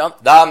 ladies and gentlemen?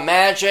 The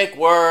magic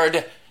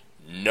word,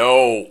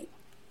 no.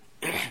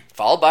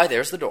 Followed by,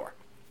 there's the door.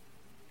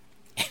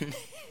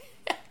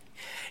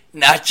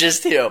 Not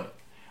just him,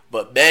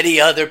 but many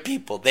other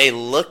people. They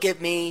look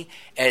at me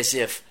as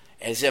if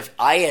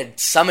I had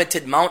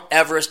summited Mount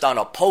Everest on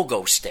a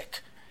pogo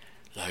stick.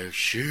 Like,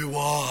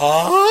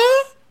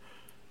 huh?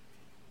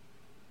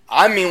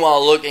 I'm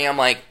meanwhile looking, I'm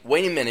like,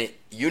 wait a minute,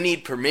 you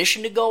need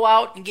permission to go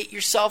out and get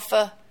yourself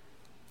a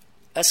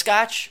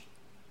scotch?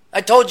 I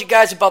told you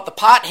guys about the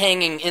pot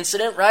hanging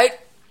incident, right?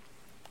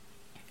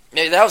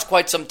 Maybe that was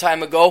quite some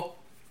time ago.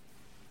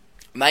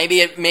 Maybe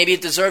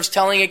it deserves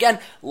telling again.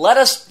 Let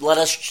us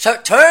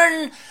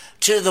turn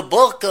to the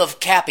book of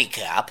Cappy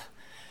Cap.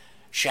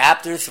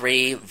 Chapter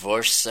 3,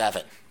 verse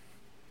 7.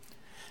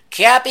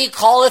 Cappy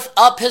calleth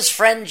up his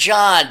friend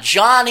John.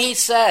 John, he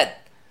said,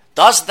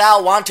 dost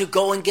thou want to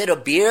go and get a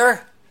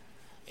beer?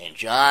 And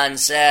John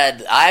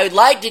said, I would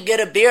like to get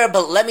a beer,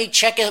 but let me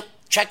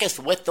checketh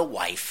with the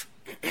wife.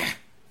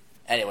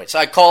 Anyway, so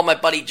I called my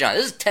buddy John.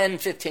 This is 10,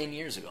 15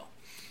 years ago.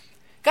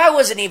 Guy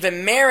wasn't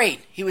even married.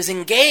 He was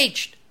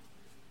engaged.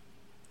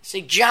 I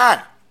say,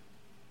 John,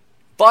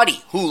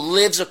 buddy who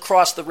lives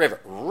across the river,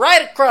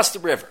 right across the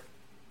river.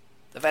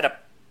 I've had a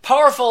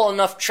powerful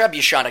enough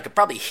trebuchet I could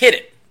probably hit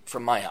it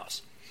from my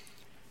house.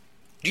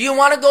 Do you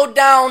want to go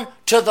down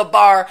to the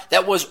bar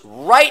that was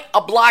right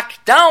a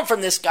block down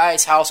from this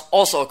guy's house,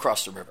 also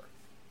across the river?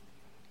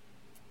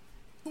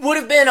 Would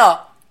have been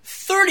a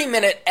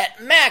 30-minute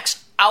at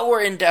max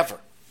hour endeavor.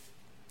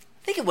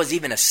 I think it was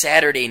even a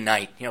Saturday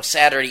night,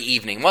 Saturday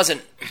evening.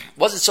 Wasn't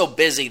so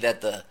busy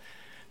that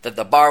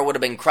the bar would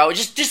have been crowded.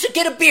 Just to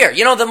get a beer,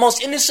 the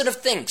most innocent of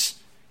things.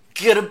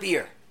 Get a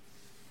beer.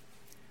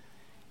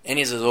 And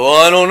he says,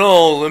 I don't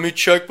know, let me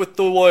check with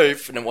the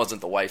wife. And it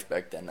wasn't the wife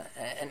back then.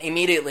 And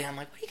immediately I'm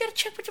like, well, you got to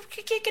check with your,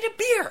 get a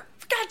beer,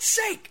 for God's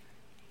sake.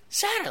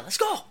 Saturday, let's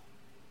go.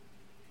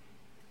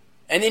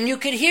 And then you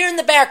could hear in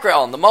the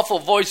background the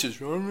muffled voices.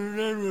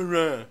 And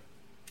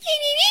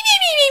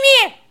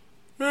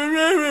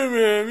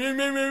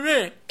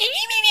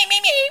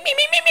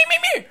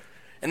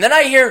then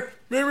I hear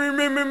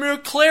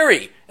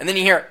Clary. And then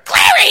you hear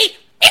Clary.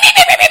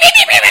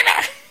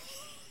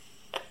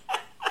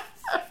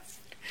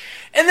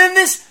 And then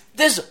this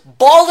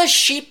ballless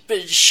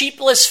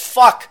sheepless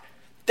fuck,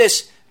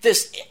 this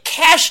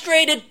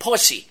castrated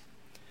pussy,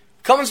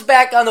 comes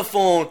back on the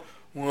phone.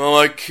 Well,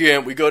 I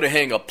can't. We got to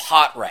hang a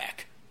pot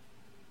rack.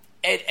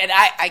 And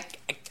I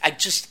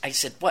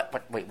said, what?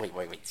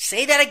 Wait.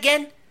 Say that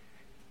again?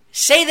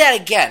 Say that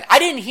again. I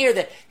didn't hear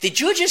that. Did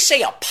you just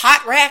say a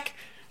pot rack?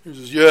 He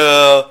says,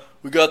 yeah,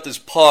 we got this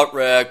pot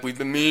rack. We've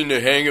been meaning to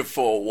hang it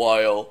for a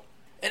while.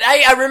 And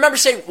I remember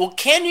saying, well,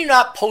 can you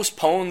not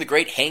postpone the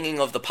great hanging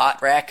of the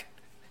pot rack?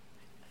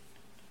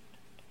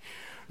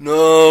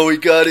 No, we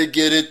got to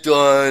get it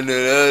done.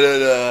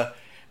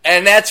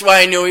 And that's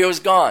why I knew he was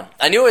gone.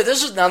 I knew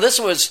this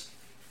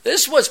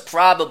was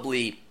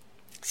probably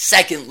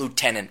Second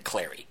Lieutenant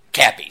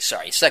Cappy.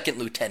 Second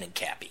Lieutenant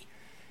Cappy.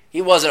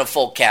 He wasn't a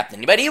full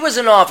captain, but he was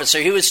an officer.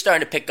 He was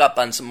starting to pick up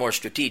on some more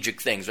strategic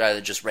things rather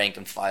than just rank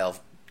and file,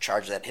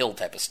 charge that hill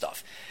type of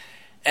stuff.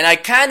 And I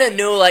kind of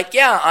knew, like,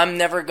 yeah, I'm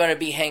never going to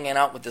be hanging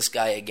out with this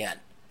guy again.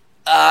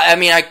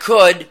 I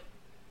could,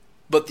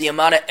 but the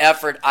amount of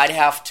effort I'd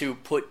have to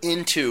put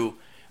into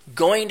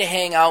going to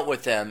hang out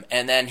with him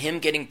and then him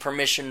getting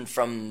permission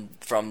from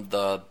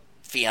the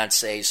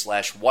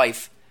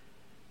fiancé/wife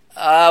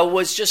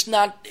was just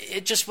not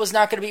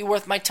going to be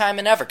worth my time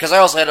and effort. Because I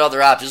also had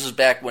other options. This was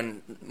back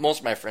when most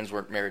of my friends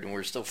weren't married and we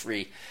were still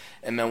free,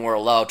 and men were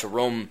allowed to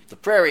roam the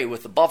prairie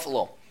with the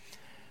buffalo.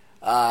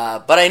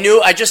 But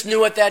I just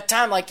knew at that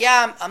time, like,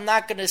 yeah, I'm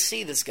not going to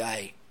see this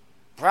guy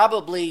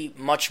probably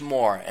much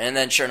more. And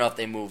then sure enough,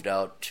 they moved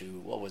out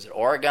to,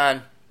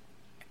 Oregon.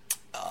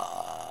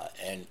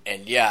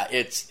 And yeah,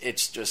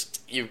 it's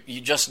just,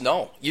 you just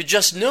know. You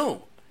just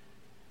knew.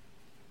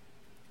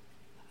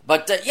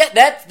 But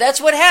that's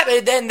what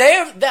happened. Then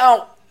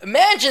now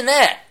imagine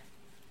that.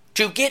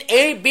 To get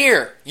a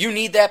beer, you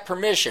need that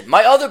permission.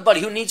 My other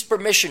buddy who needs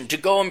permission to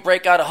go and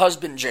break out of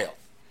husband jail.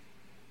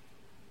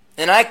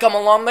 And I come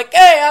along like,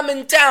 hey, I'm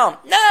in town.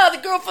 No,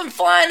 the girlfriend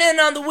flying in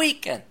on the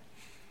weekend.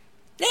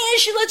 Yeah,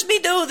 she lets me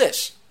do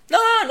this. No,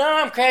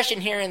 I'm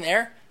crashing here and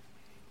there.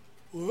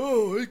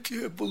 Oh, I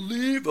can't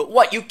believe it.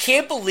 What, you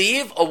can't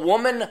believe a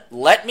woman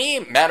let me?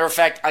 Matter of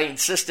fact, I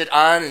insisted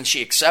on and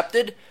she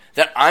accepted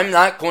that I'm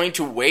not going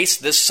to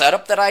waste this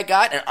setup that I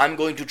got, and I'm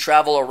going to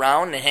travel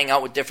around and hang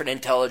out with different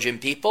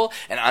intelligent people,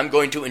 and I'm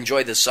going to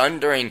enjoy the sun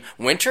during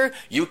winter?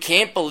 You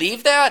can't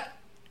believe that?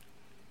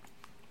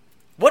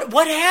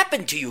 What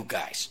happened to you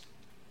guys?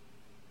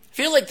 I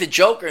feel like the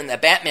Joker in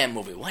that Batman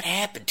movie. What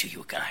happened to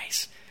you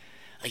guys?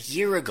 A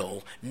year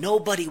ago,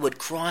 nobody would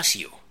cross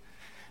you.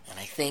 And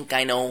I think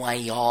I know why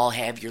y'all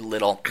have your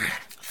little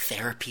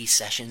therapy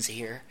sessions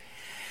here.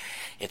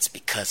 It's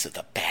because of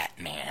the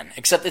Batman.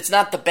 Except it's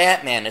not the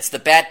Batman, it's the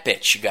Bat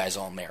Bitch you guys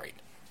all married.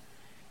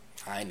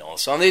 I know.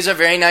 Some of these are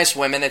very nice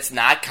women. It's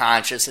not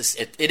conscious.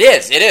 It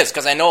is,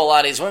 because I know a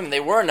lot of these women, they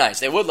were nice.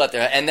 They would let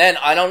their... And then,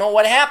 I don't know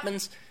what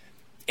happens.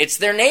 It's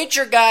their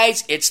nature,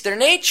 guys. It's their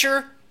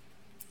nature.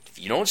 If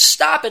you don't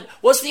stop it,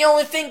 what's the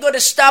only thing going to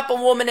stop a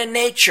woman in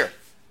nature?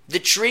 The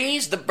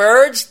trees, the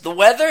birds, the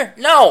weather?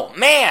 No,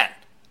 man.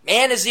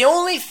 Man is the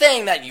only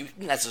thing that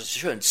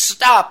shouldn't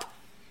stop,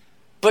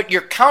 but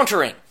you're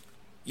countering.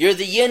 You're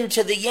the yin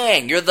to the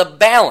yang. You're the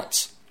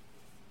balance.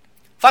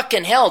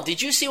 Fucking hell,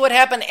 did you see what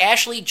happened to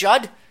Ashley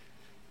Judd?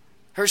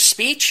 Her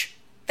speech?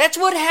 That's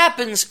what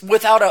happens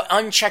without an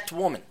unchecked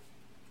woman.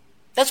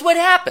 That's what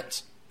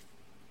happens.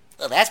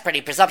 Well, that's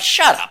pretty presumptuous.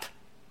 Shut up.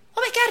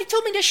 Oh my God, he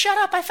told me to shut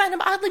up. I find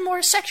him oddly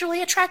more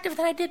sexually attractive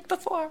than I did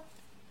before.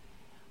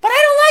 But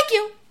I don't like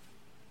you.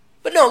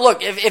 But no,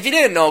 look, if you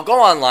didn't know,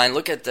 go online,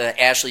 look at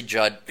Ashley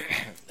Judd.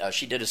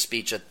 She did a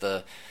speech at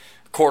the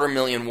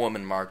 250,000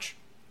 Woman March.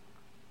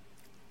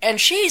 And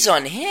she's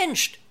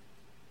unhinged.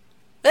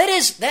 That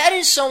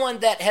is someone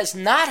that has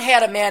not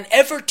had a man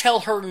ever tell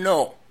her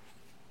no.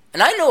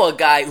 And I know a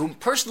guy who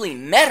personally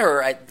met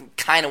her. I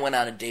kind of went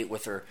on a date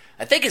with her.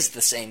 I think it's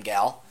the same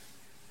gal.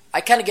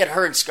 I kind of get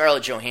her and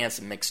Scarlett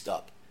Johansson mixed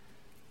up.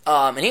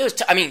 And he was,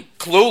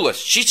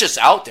 clueless. She's just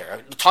out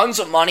there. Tons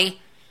of money.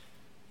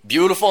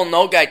 Beautiful.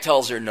 No guy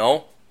tells her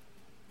no.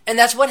 And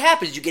that's what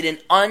happens. You get an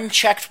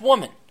unchecked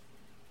woman.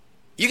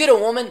 You get a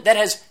woman that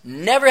has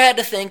never had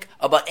to think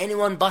about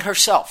anyone but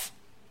herself.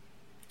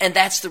 And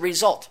that's the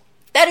result.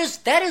 That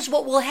is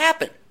what will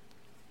happen.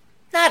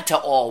 Not to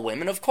all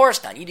women, of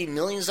course not. You need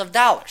millions of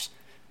dollars.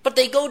 But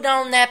they go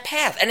down that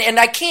path. And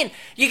I can't,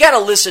 you got to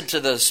listen to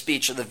the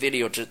speech or the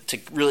video to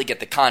really get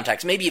the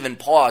context. Maybe even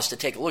pause to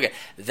take a look at it.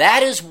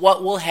 That is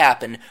what will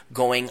happen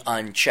going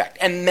unchecked.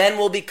 And men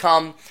will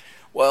become,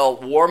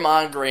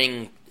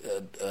 warmongering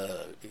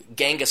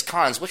Genghis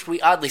Khans, which we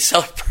oddly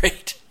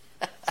celebrate.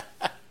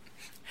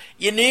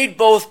 You need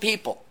both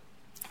people.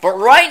 But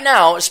right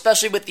now,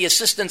 especially with the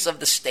assistance of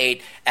the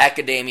state,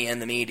 academia,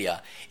 and the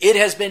media, it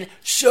has been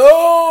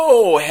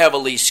so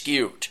heavily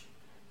skewed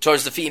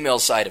towards the female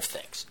side of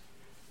things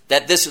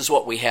that this is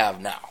what we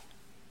have now.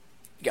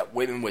 You got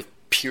women with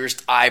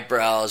pierced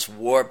eyebrows,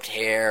 warped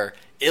hair,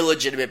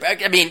 illegitimate...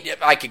 I mean,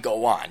 I could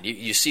go on.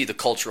 You see the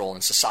cultural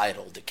and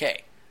societal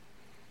decay.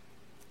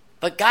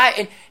 But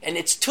and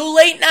it's too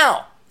late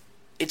now.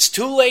 It's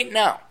too late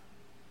now.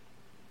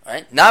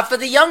 Right? Not for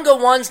the younger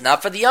ones,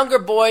 not for the younger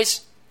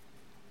boys.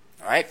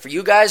 All right, for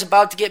you guys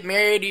about to get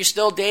married, you're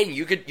still dating,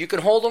 you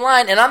can hold the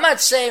line. And I'm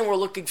not saying we're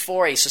looking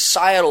for a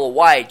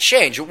societal-wide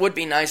change. It would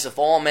be nice if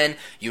all men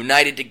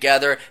united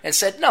together and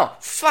said, no,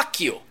 fuck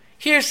you.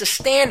 Here's the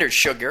standard,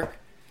 sugar.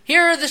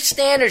 Here are the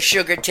standard,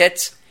 sugar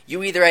tits.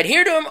 You either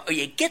adhere to them or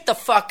you get the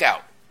fuck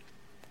out.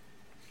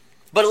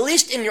 But at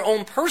least in your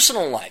own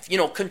personal life,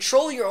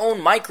 control your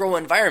own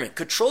micro-environment.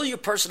 Control your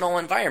personal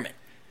environment.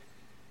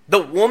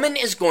 The woman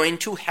is going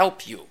to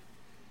help you.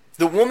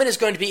 The woman is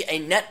going to be a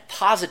net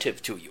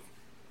positive to you.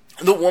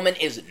 The woman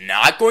is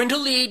not going to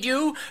lead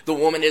you. The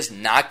woman is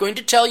not going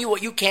to tell you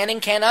what you can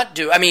and cannot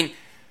do. I mean,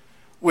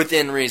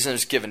 within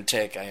reasons, give and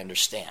take, I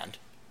understand.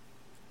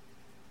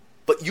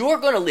 But you're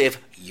going to live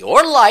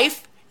your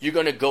life. You're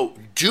going to go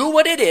do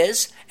what it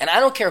is. And I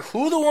don't care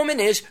who the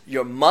woman is,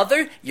 your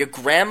mother, your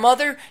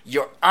grandmother,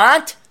 your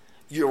aunt,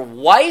 your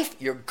wife,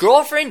 your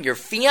girlfriend, your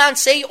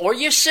fiance, or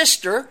your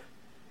sister.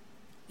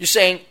 You're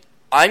saying,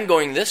 I'm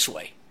going this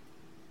way.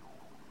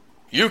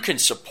 You can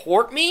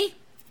support me.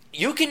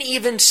 You can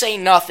even say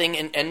nothing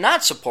and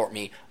not support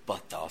me.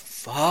 But the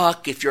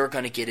fuck if you're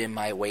going to get in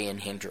my way and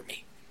hinder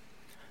me.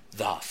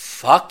 The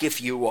fuck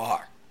if you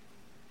are.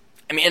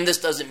 I mean, and this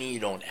doesn't mean you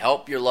don't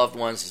help your loved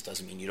ones. This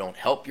doesn't mean you don't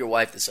help your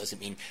wife. This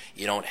doesn't mean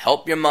you don't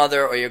help your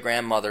mother or your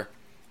grandmother.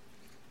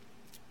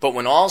 But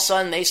when all of a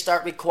sudden they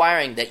start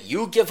requiring that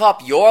you give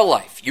up your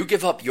life, you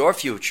give up your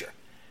future,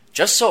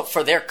 just so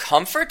for their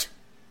comfort,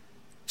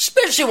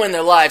 especially when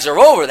their lives are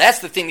over. That's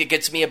the thing that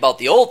gets me about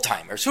the old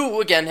timers, who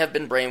again have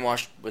been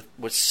brainwashed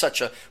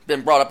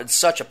been brought up in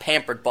such a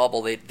pampered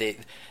bubble.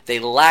 They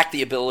lack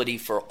the ability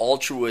for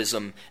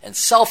altruism and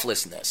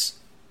selflessness.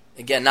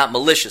 Again, not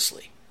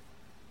maliciously.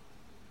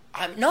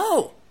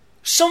 No,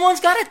 someone's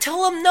got to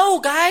tell them no,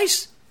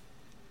 guys.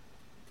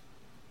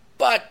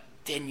 But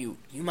then you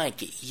might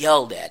get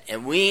yelled at,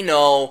 and we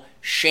know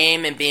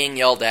shame in being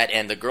yelled at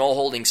and the girl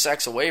holding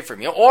sex away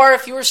from you. Or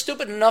if you were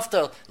stupid enough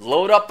to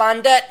load up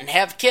on debt and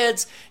have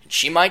kids, and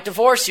she might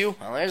divorce you.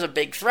 Well, there's a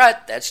big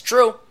threat. That's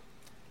true.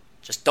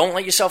 Just don't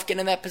let yourself get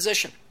in that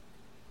position.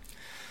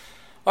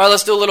 All right,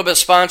 let's do a little bit of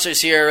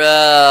sponsors here.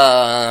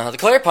 The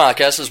Claire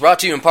Podcast is brought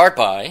to you in part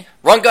by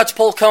Run Guts,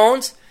 Pull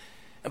Cones,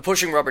 and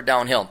Pushing Rubber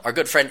Downhill. Our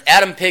good friend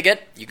Adam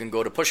Piggott, you can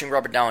go to Pushing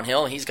Rubber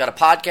Downhill. He's got a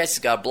podcast, he's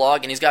got a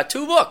blog, and he's got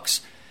 2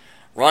 books.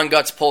 Run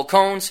Guts, Pull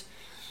Cones,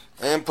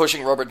 and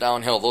Pushing Rubber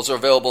Downhill. Those are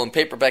available in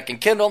paperback and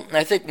Kindle, and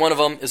I think one of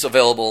them is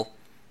available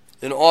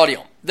in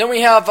audio. Then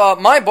we have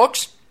my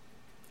books.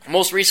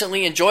 Most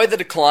recently, Enjoy the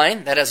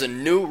Decline. That has a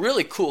new,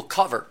 really cool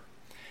cover.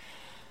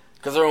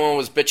 Because everyone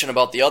was bitching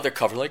about the other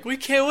cover. Like, we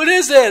can't, what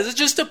is that? Is it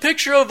just a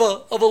picture of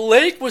a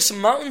lake with some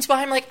mountains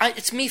behind? Like,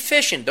 it's me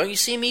fishing. Don't you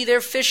see me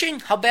there fishing?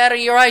 How bad are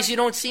your eyes you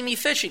don't see me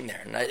fishing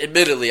there? And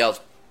admittedly, I was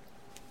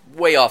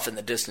way off in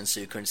the distance so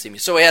you couldn't see me.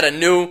 So we had a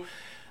new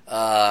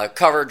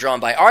cover drawn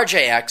by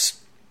RJX.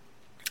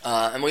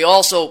 And we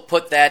also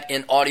put that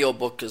in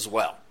audiobook as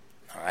well.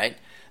 All right?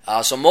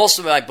 So most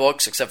of my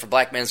books, except for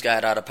Black Man's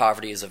Guide Out of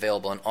Poverty, is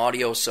available in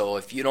audio. So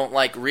if you don't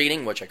like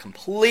reading, which I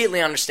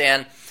completely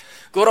understand,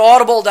 go to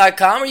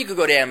audible.com or you could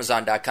go to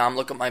amazon.com,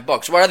 look at my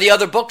books. What are the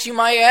other books, you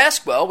might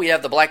ask? Well, we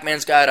have The Black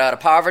Man's Guide Out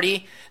of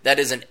Poverty. That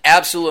is an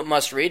absolute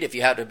must-read if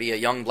you happen to be a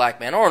young black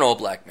man or an old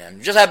black man.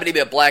 You just happen to be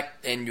a black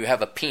and you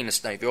have a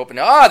penis. Now, if you open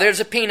it, there's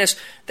a penis.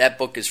 That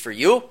book is for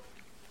you.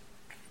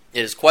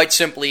 It is quite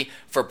simply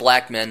for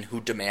black men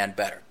who demand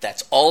better.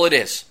 That's all it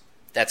is.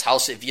 That's how,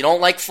 if you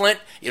don't like Flint,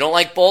 you don't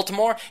like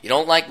Baltimore, you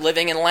don't like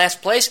living in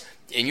last place,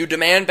 and you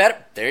demand better,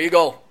 there you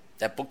go.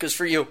 That book is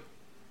for you.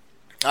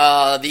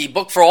 The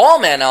book for all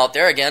men out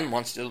there, again,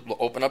 wants to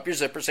open up your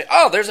zipper, say,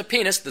 there's a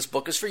penis, this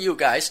book is for you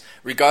guys,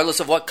 regardless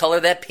of what color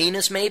that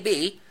penis may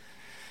be.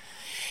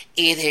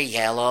 Either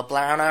yellow,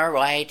 brown, or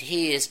white,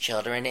 he is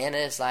children in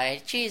his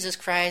light. Jesus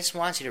Christ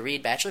wants you to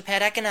read Bachelor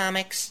Pad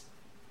Economics.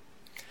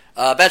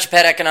 Bachelor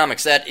Pad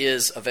Economics, that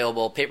is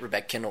available,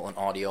 paperback, Kindle, and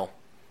audio.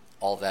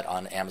 All of that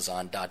on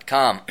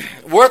Amazon.com.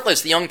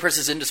 Worthless, the young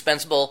person's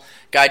indispensable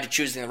guide to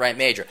choosing the right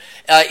major.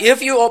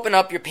 If you open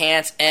up your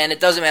pants, and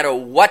it doesn't matter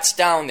what's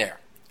down there,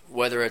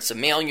 whether it's a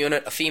male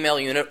unit, a female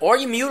unit, or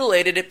you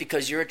mutilated it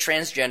because you're a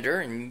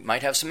transgender and you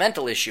might have some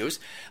mental issues,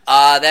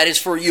 that is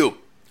for you.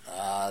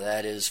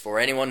 That is for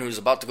anyone who's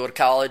about to go to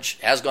college,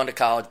 has gone to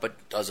college,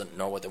 but doesn't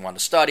know what they want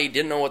to study,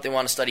 didn't know what they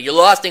want to study. You're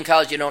lost in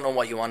college, you don't know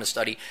what you want to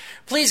study.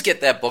 Please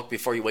get that book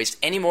before you waste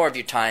any more of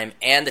your time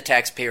and the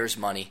taxpayers'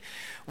 money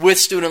with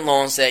student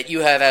loans that you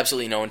have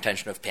absolutely no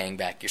intention of paying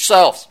back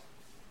yourselves.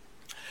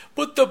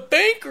 But the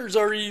bankers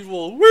are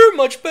evil. We're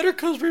much better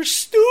because we're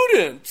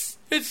students.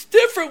 It's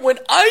different when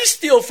I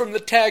steal from the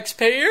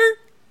taxpayer.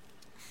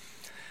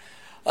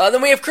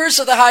 Then we have Curse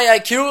of the High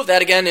IQ.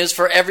 That, again, is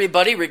for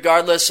everybody,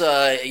 regardless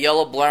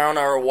yellow, brown,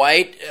 or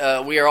white.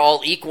 We are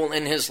all equal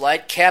in his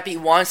light. Cappy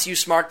wants you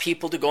smart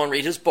people to go and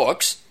read his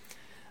books.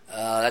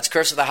 That's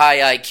Curse of the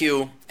High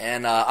IQ.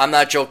 And I'm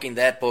not joking.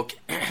 That book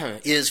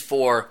is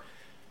for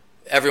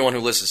everyone who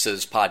listens to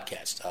this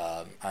podcast.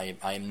 I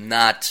am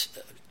not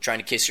trying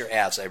to kiss your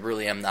ass. I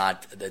really am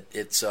not.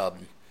 It's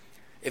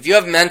if you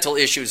have mental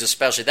issues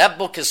especially, that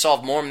book has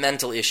solved more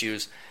mental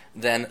issues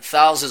than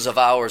thousands of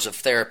hours of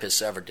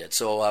therapists ever did.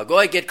 So go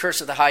ahead, get Curse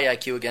of the High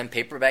IQ again,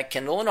 paperback,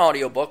 Kindle, and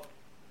audiobook.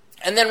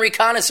 And then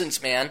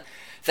Reconnaissance Man.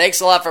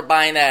 Thanks a lot for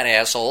buying that,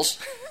 assholes.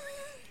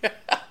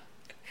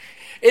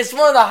 It's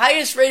one of the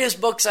highest rated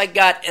books I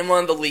got and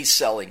one of the least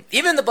selling.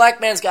 Even The Black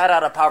Man's Guide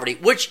Out of Poverty,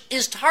 which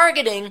is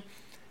targeting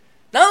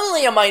not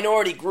only a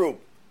minority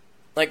group,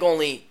 like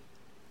only,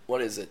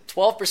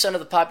 12% of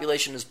the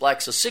population is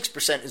black, so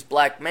 6% is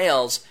black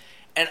males,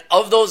 and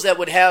of those that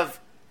would have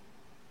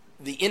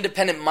the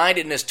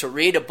independent-mindedness to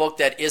read a book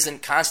that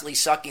isn't constantly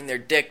sucking their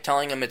dick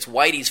telling them it's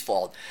Whitey's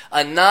fault.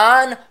 A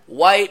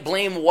non-white,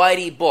 blame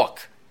Whitey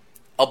book.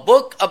 A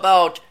book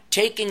about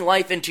taking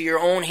life into your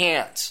own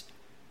hands.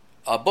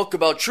 A book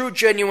about true,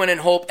 genuine,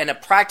 and hope and a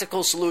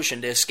practical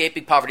solution to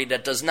escaping poverty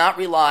that does not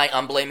rely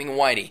on blaming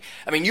Whitey.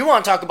 I mean, you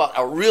want to talk about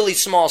a really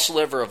small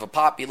sliver of a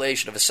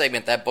population, of a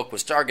segment that book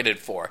was targeted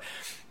for.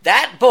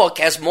 That book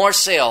has more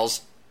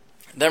sales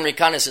than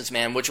Reconnaissance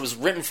Man, which was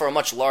written for a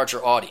much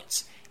larger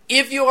audience.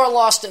 If you are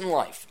lost in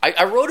life,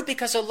 I wrote it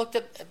because I looked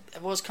at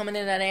what was coming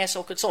in at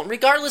Asshole Consultant.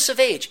 Regardless of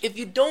age, if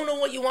you don't know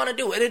what you want to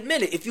do, and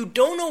admit it, if you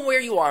don't know where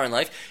you are in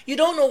life, you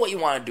don't know what you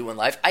want to do in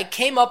life, I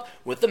came up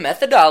with the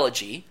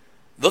methodology,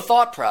 the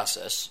thought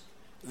process,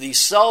 the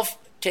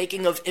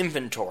self-taking of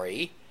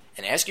inventory,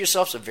 and ask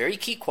yourself some very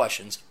key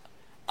questions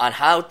on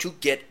how to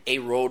get a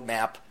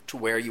roadmap to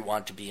where you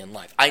want to be in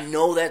life. I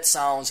know that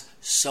sounds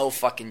so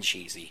fucking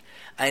cheesy.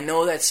 I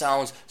know that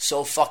sounds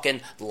so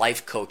fucking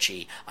life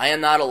coachy. I am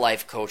not a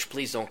life coach.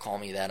 Please don't call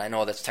me that. I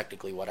know that's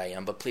technically what I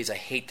am, but please, I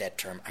hate that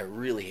term. I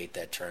really hate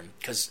that term.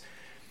 Because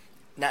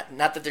not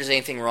that there's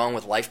anything wrong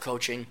with life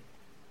coaching,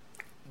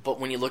 but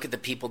when you look at the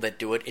people that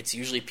do it, it's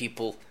usually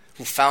people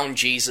who found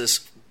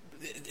Jesus.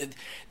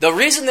 The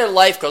reason they're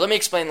life coaches, let me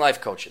explain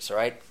life coaches, all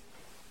right?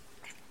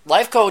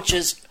 Life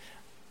coaches,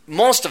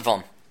 most of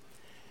them,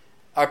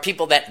 are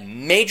people that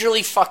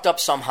majorly fucked up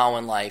somehow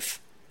in life,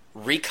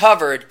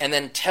 recovered, and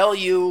then tell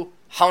you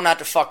how not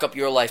to fuck up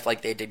your life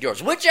like they did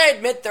yours. Which I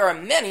admit there are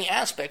many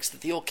aspects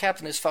that the old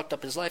captain has fucked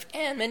up his life,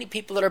 and many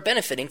people that are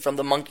benefiting from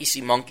the monkey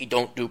see, monkey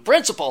don't do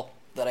principle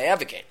that I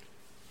advocate.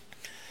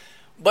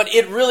 But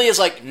it really is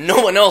like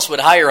no one else would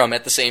hire him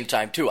at the same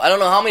time, too. I don't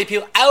know how many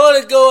people, I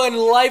want to go and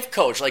life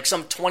coach, like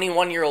some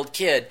 21-year-old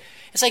kid.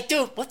 It's like,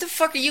 dude, what the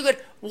fuck are you going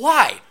to,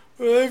 why?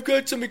 I've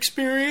got some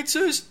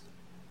experiences.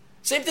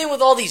 Same thing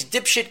with all these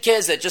dipshit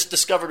kids that just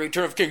discovered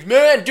Return of Kings.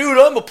 Man, dude,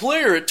 I'm a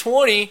player at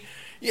 20.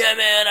 Yeah,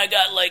 man, I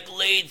got,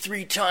 laid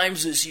 3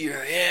 times this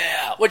year.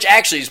 Yeah. Which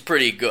actually is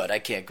pretty good. I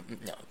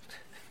can't, no.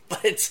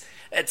 But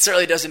it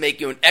certainly doesn't make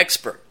you an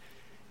expert.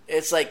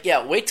 It's like,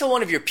 yeah, wait till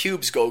one of your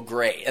pubes go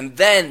gray, and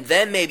then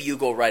maybe you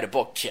go write a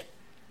book, kid.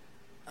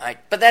 All right,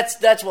 but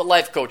that's what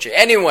life coaching.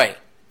 Anyway,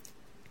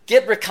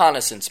 get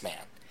Reconnaissance Man.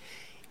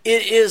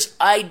 It is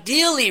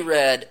ideally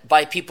read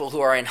by people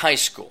who are in high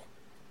school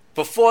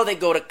before they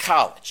go to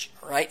college,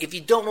 right? If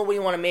you don't know where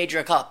you want to major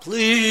in college,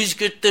 please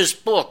get this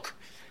book.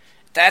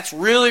 That's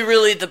really,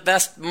 really the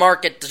best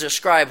market to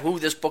describe who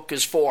this book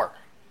is for,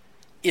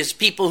 is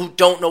people who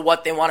don't know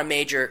what they want to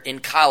major in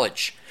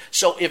college.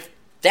 So if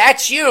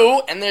that's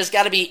you, and there's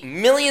got to be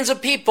millions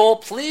of people,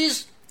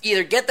 please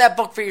either get that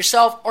book for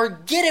yourself or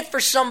get it for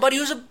somebody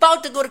who's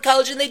about to go to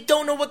college and they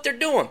don't know what they're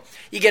doing.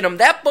 You get them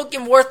that book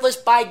and Worthless,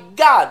 by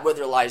God, would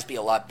their lives be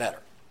a lot better.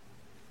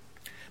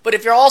 But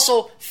if you're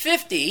also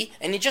 50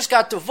 and you just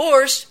got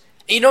divorced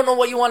and you don't know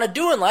what you want to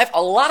do in life,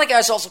 a lot of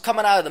guys also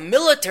coming out of the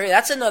military,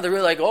 that's another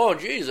really oh,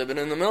 geez, I've been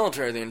in the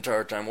military the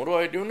entire time. What do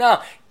I do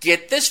now?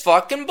 Get this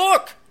fucking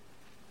book.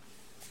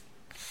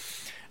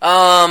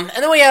 And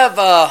then we have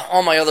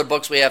all my other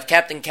books. We have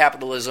Captain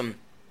Capitalism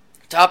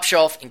Top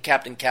Shelf and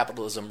Captain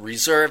Capitalism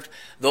Reserved.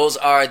 Those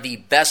are the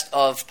best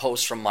of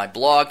posts from my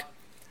blog.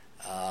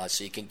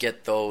 So you can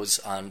get those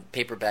on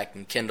paperback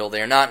and Kindle.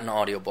 They are not an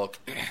audiobook.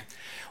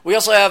 We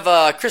also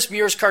have Chris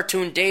Muir's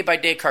cartoon,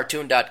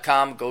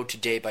 daybydaycartoon.com. Go to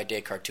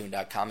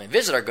daybydaycartoon.com and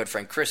visit our good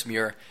friend Chris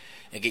Muir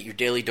and get your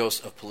daily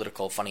dose of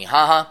political funny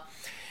haha.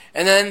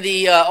 And then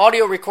the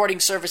audio recording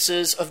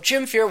services of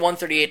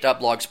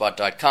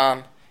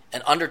jimfear138.blogspot.com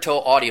and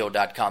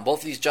undertowaudio.com. Both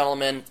of these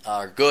gentlemen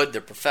are good,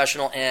 they're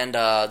professional, and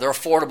they're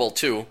affordable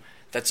too.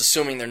 That's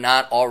assuming they're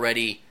not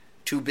already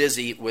too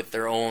busy with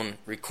their own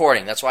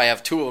recording. That's why I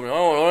have 2 of them.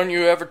 Oh, don't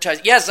you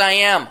advertise? Yes, I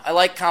am. I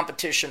like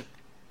competition.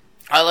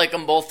 I like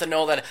them both to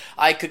know that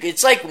I could.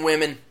 It's like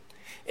women.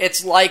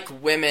 It's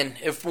like women.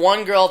 If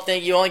one girl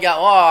think you only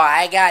got,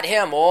 I got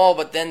him. Oh,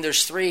 but then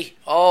there's 3.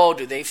 Oh,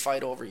 do they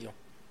fight over you?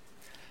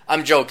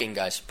 I'm joking,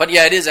 guys. But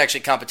yeah, it is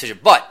actually competition.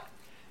 But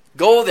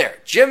go there,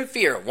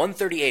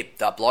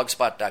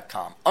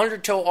 jimfear138.blogspot.com,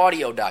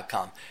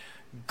 undertowaudio.com.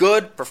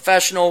 good,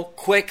 professional,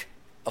 quick,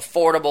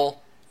 affordable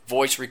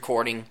voice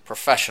recording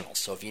professionals.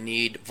 So if you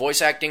need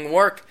voice acting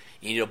work,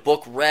 you need a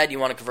book read, you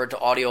want to convert to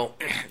audio,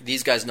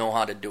 these guys know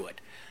how to do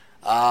it.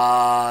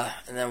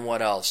 And then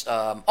what else?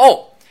 And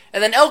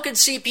then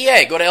Elkins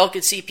CPA. Go to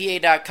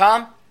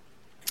elkinscpa.com.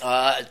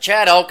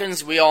 Chad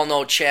Elkins, we all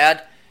know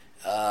Chad.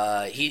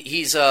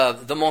 He's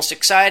the most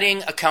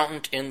exciting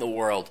accountant in the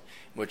world,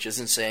 which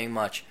isn't saying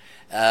much.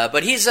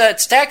 But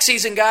it's tax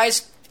season,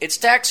 guys. It's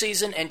tax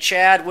season, and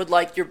Chad would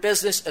like your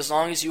business as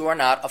long as you are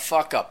not a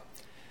fuck-up.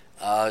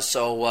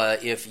 So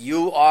if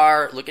you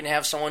are looking to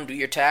have someone do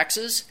your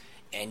taxes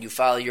and you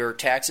file your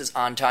taxes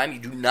on time, you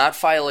do not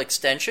file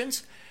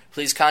extensions,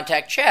 please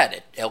contact Chad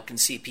at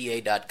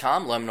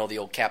elkinscpa.com. Let him know the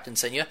old captain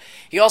sent you.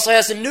 He also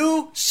has a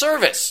new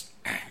service.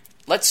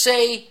 Let's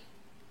say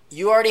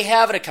you already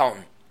have an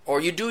accountant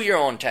or you do your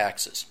own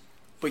taxes,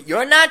 but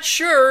you're not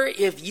sure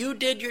if you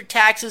did your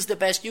taxes the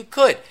best you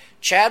could.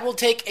 Chad will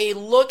take a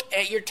look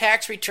at your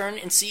tax return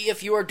and see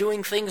if you are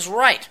doing things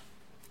right.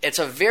 It's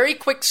a very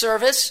quick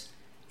service.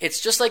 It's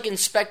just like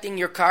inspecting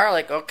your car,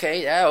 like,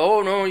 okay,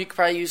 oh no, you could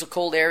probably use a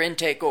cold air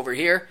intake over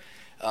here.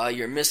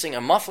 You're missing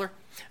a muffler.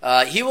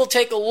 He will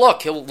take a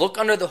look. He'll look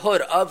under the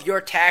hood of your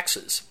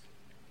taxes.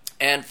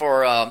 And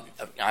for, I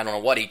don't know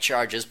what he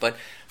charges, but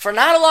for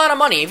not a lot of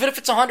money, even if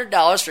it's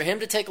 $100 for him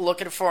to take a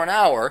look at it for an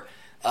hour,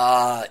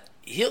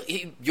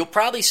 you'll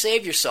probably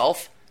save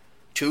yourself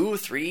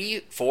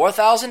 $2,000, $3,000,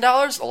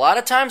 $4,000. A lot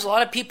of times, a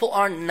lot of people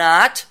are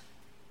not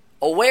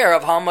aware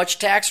of how much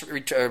tax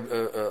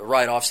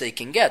write-offs they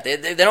can get.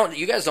 They don't.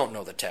 You guys don't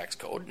know the tax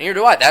code. Neither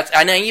do I.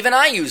 Even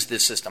I use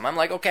this system. I'm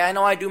like, okay, I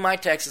know I do my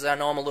taxes. I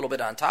know I'm a little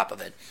bit on top of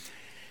it.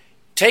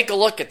 Take a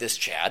look at this,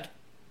 Chad.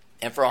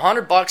 And for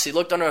 $100, he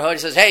looked under the hood. He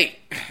says, hey,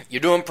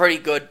 you're doing pretty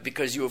good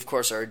because you, of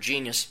course, are a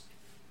genius.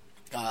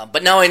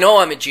 But now I know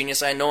I'm a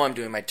genius. I know I'm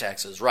doing my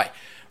taxes right.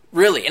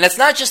 Really. And it's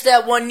not just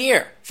that 1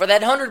 year. For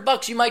that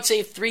 $100, you might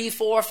save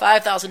 $3,000,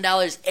 $4,000,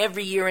 $5,000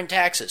 every year in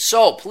taxes.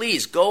 So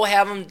please go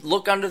have him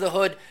look under the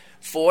hood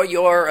for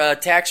your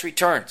tax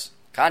returns.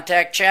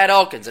 Contact Chad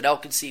Elkins at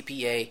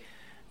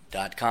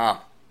elkinscpa.com.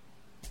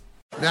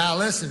 Now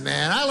listen,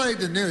 man, I like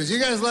the news. You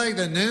guys like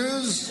the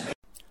news?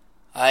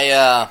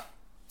 I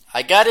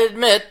gotta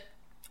admit,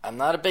 I'm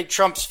not a big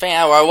Trump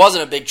fan. Well, I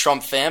wasn't a big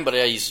Trump fan, but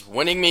he's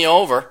winning me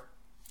over.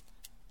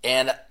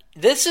 And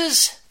this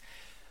is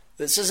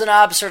an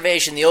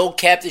observation the old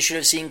captain should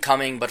have seen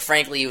coming, but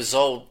frankly, he was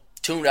so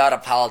tuned out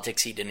of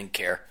politics he didn't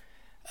care.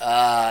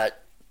 The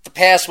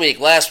past week,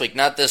 last week,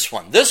 not this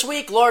one. This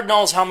week, Lord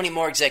knows how many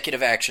more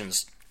executive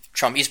actions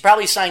Trump. He's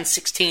probably signed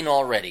 16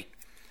 already.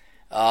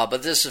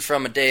 But this is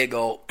from a day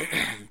ago.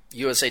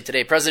 USA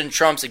Today. President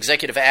Trump's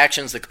executive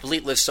actions, the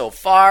complete list so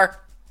far.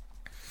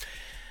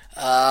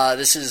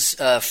 This is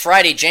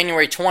Friday,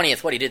 January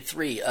 20th. What, he did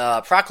 3.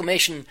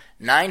 Proclamation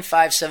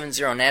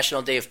 9570,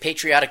 National Day of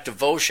Patriotic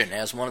Devotion.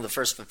 As one of the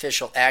first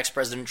official acts,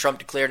 President Trump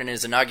declared in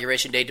his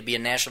inauguration day to be a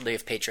National Day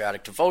of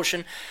Patriotic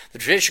Devotion. The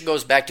tradition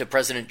goes back to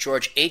President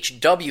George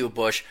H.W.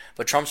 Bush,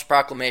 but Trump's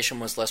proclamation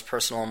was less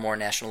personal and more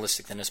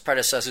nationalistic than his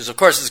predecessors. Of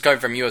course, this is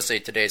coming from USA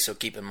Today, so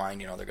keep in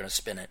mind, they're going to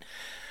spin it.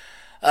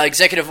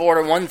 Executive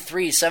Order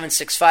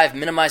 13765,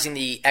 minimizing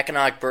the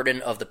economic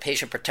burden of the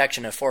Patient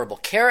Protection and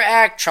Affordable Care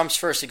Act. Trump's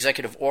first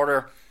executive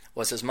order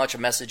was as much a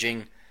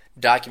messaging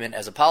document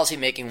as a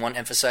policy-making one,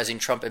 emphasizing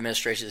Trump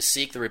administration to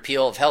seek the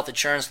repeal of health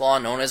insurance law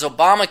known as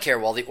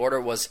Obamacare, while the order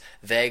was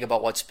vague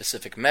about what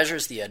specific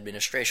measures the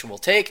administration will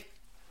take.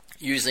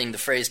 Using the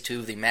phrase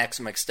to the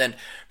maximum extent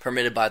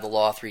permitted by the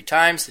law 3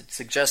 times, it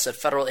suggests that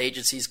federal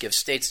agencies give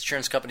states,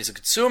 insurance companies, and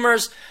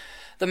consumers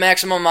the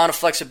maximum amount of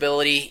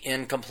flexibility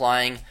in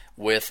complying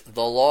with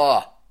the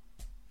law.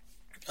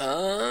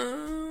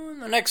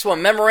 The next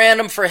one,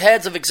 memorandum for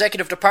heads of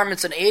executive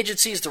departments and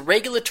agencies. The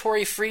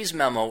regulatory freeze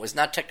memo is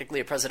not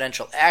technically a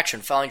presidential action.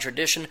 Following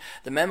tradition,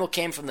 the memo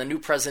came from the new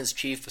president's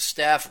chief of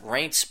staff,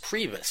 Reince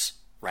Priebus.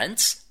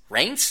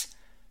 Reince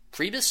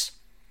Priebus?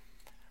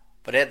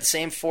 But it had the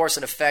same force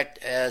and effect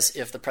as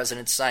if the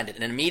president signed it.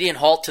 An immediate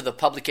halt to the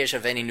publication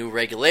of any new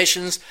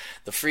regulations.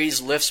 The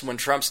freeze lifts when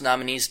Trump's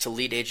nominees to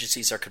lead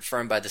agencies are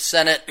confirmed by the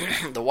Senate.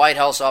 The White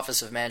House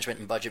Office of Management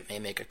and Budget may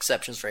make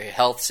exceptions for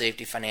health,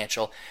 safety,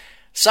 financial.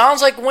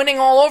 Sounds like winning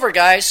all over,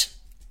 guys.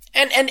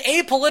 And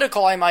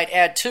apolitical, I might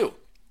add, too.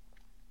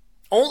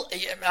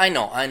 I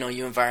know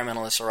you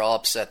environmentalists are all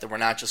upset that we're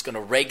not just going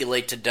to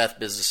regulate to death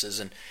businesses,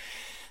 and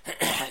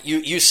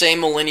you say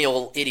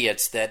millennial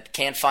idiots that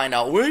can't find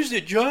out where's the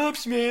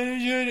jobs,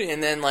 man,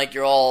 and then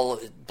you're all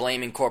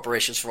blaming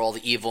corporations for all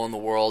the evil in the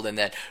world, and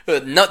that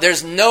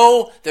there's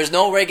no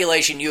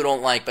regulation you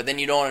don't like, but then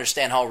you don't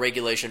understand how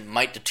regulation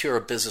might deter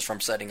a business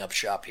from setting up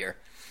shop here.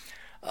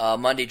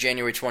 Monday,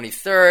 January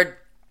 23rd,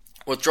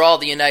 withdrawal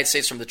of the United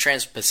States from the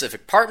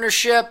Trans-Pacific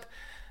Partnership.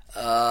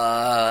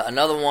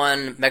 Another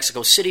one,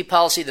 Mexico City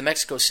policy. The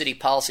Mexico City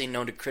policy,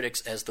 known to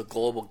critics as the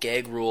global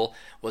gag rule,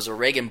 was a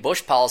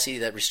Reagan-Bush policy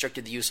that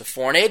restricted the use of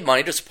foreign aid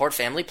money to support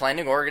family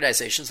planning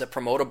organizations that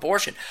promote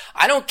abortion.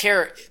 I don't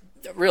care,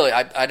 really,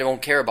 I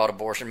don't care about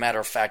abortion. Matter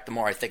of fact, the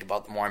more I think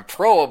about it, the more I'm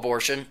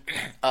pro-abortion.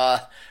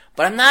 But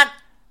I'm not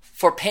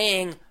for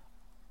paying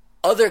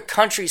other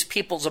countries'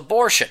 people's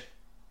abortion.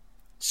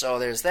 So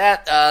there's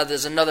that.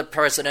 There's another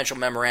presidential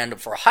memorandum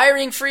for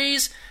hiring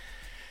freeze.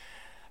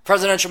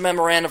 Presidential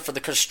memorandum for the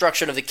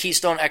construction of the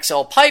Keystone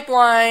XL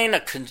pipeline.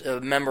 A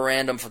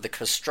memorandum for the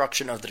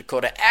construction of the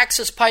Dakota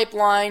Access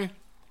Pipeline.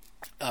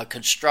 A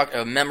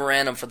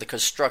memorandum for the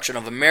construction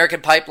of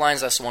American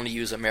pipelines. That's the one to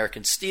use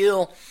American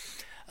steel.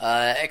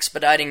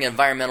 Expediting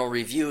environmental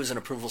reviews and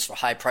approvals for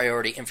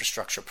high-priority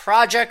infrastructure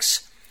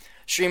projects.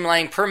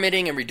 Streamlining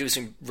permitting and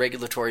reducing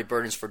regulatory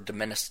burdens for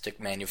domestic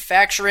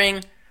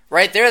manufacturing.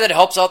 Right there, that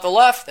helps out the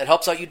left. That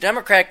helps out you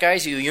Democrat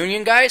guys, you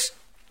union guys.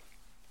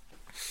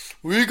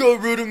 We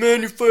got rid of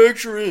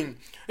manufacturing.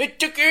 It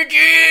took your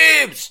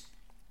jobs.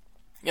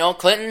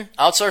 Clinton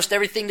outsourced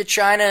everything to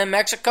China and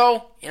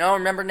Mexico.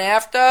 Remember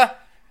NAFTA?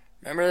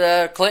 Remember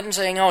the Clinton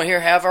saying, "Oh, here,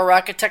 have our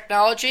rocket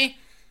technology."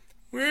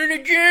 We're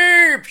the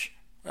jobs.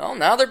 Well,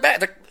 now they're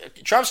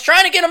back. Trump's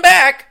trying to get them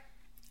back,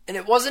 and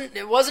it wasn't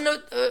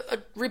a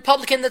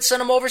Republican that sent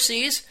them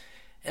overseas,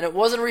 and it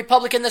wasn't a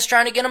Republican that's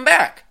trying to get them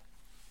back.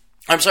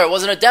 I'm sorry, it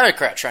wasn't a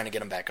Democrat trying to get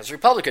them back. It was a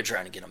Republican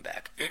trying to get them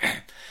back.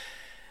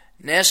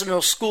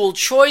 National School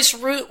Choice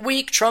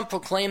Week. Trump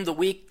proclaimed the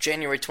week,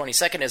 January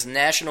 22nd, as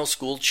National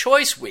School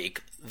Choice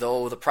Week.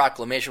 Though the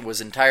proclamation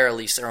was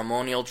entirely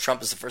ceremonial,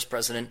 Trump is the first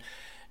president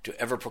to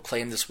ever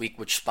proclaim this week,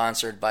 which is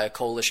sponsored by a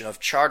coalition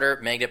of charter,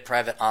 magnet,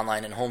 private,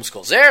 online, and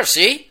homeschools. There,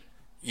 see?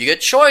 You get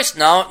choice.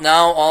 Now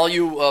all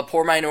you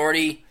poor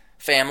minority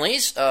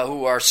families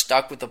who are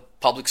stuck with the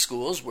public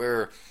schools,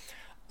 where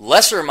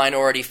lesser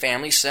minority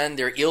families send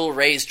their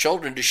ill-raised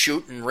children to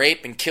shoot and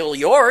rape and kill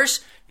yours,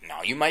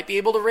 now you might be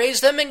able to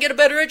raise them and get a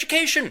better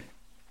education.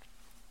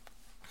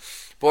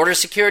 Border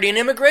security and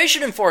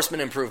immigration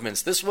enforcement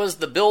improvements. This was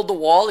the Build the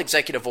Wall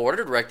executive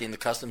order directing the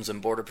Customs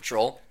and Border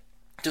Patrol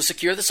to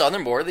secure the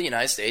southern border of the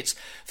United States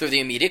through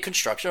the immediate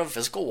construction of a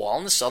physical wall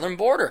on the southern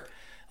border.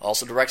 It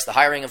also directs the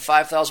hiring of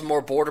 5,000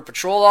 more Border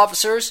Patrol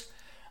officers.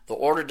 The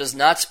order does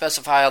not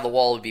specify how the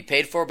wall would be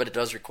paid for, but it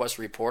does request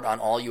a report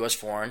on all U.S.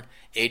 foreign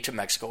aid to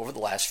Mexico over the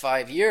last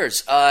 5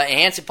 years.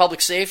 Enhancing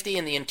public safety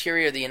in the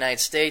interior of the United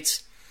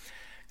States.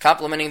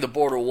 Complementing the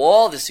border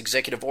wall, this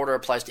executive order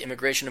applies to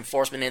immigration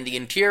enforcement in the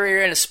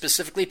interior and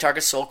specifically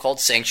targets so-called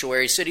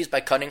sanctuary cities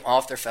by cutting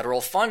off their federal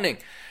funding.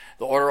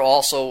 The order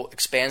also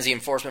expands the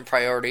enforcement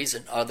priorities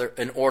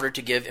in order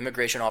to give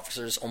immigration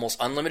officers almost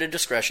unlimited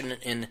discretion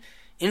in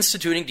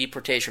instituting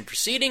deportation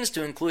proceedings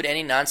to include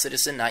any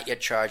non-citizen not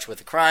yet charged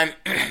with a crime,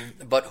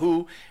 but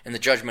who, in the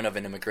judgment of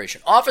an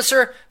immigration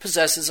officer,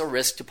 possesses a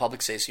risk to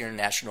public safety or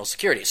national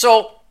security.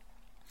 So,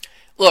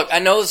 look, I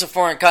know this is a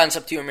foreign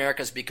concept to you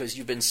Americans because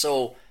you've been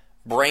so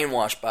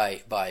brainwashed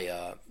by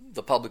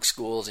the public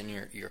schools and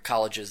your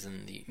colleges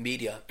and the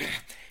media.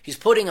 He's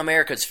putting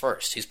Americans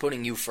first. He's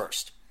putting you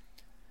first.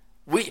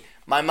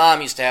 My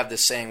mom used to have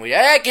this saying,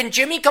 "Hey, can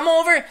Jimmy come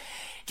over?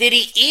 Did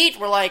he eat?"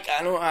 We're like,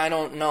 I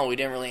don't know. We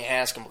didn't really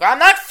ask him. I'm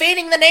not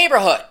feeding the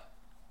neighborhood.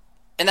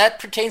 And that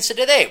pertains to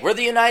today. We're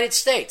the United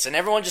States, and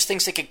everyone just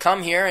thinks they can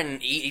come here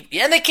and eat.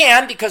 And they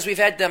can, because we've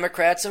had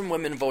Democrats and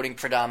women voting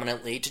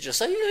predominantly to just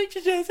say,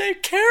 they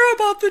care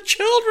about the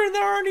children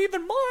that aren't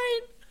even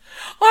mine.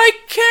 I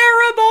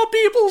care about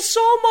people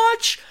so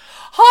much.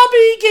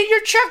 Hobby, get your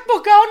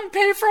checkbook out and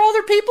pay for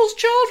other people's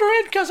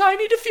children, because I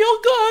need to feel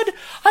good.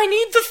 I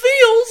need the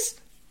feels.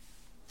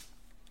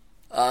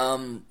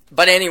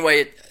 But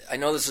anyway, I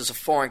know this is a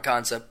foreign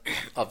concept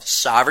of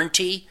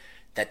sovereignty,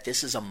 that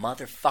this is a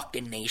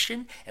motherfucking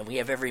nation, and we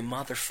have every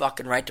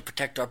motherfucking right to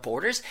protect our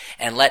borders,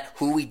 and let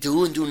who we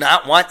do and do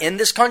not want in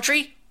this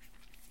country.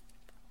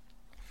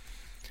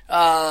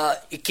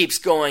 It keeps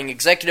going.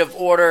 Executive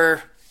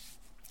order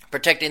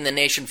protecting the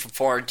nation from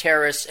foreign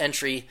terrorists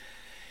entry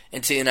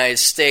into the United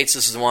States.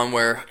 This is the one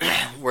where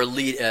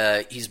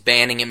he's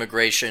banning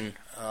immigration.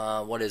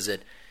 What is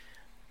it?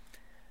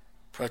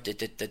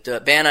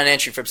 Ban on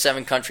entry from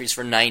 7 countries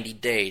for 90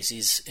 days.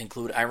 These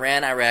include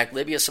Iran, Iraq,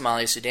 Libya,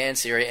 Somalia, Sudan,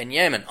 Syria, and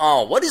Yemen.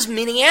 Oh, what is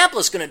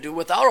Minneapolis going to do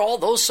without all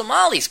those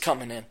Somalis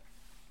coming in?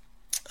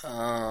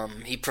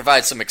 He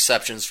provides some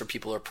exceptions for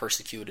people who are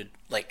persecuted,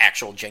 like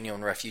actual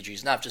genuine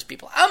refugees, not just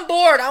people, I'm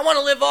bored, I want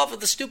to live off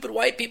of the stupid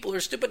white people who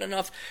are stupid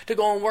enough to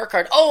go and work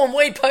hard. Oh, and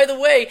wait, by the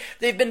way,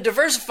 they've been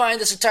diversifying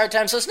this entire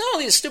time, so it's not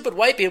only the stupid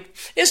white people,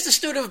 it's the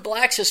stupid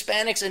blacks,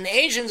 Hispanics, and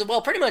Asians,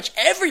 well, pretty much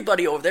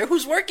everybody over there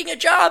who's working a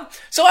job,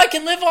 so I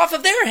can live off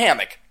of their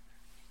hammock.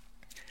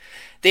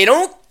 They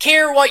don't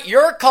care what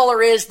your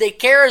color is, they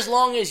care as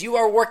long as you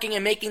are working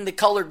and making the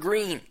color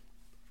green.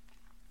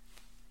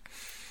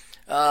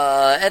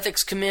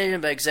 Ethics Committee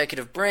by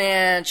Executive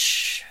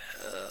Branch,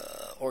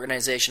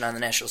 Organization on the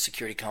National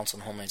Security Council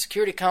and Homeland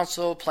Security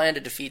Council, plan to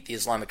defeat the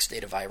Islamic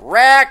State of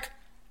Iraq.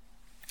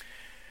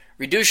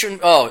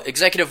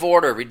 Executive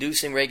order,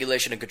 reducing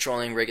regulation and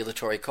controlling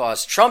regulatory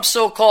costs. Trump's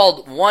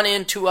so-called 1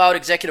 in, 2 out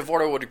executive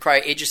order would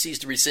require agencies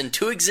to rescind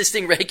 2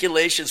 existing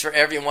regulations for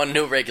every 1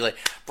 new regulation.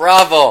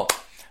 Bravo.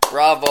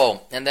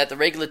 And that the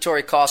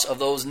regulatory costs of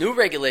those new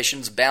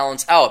regulations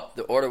balance out.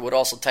 The order would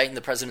also tighten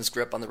the president's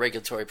grip on the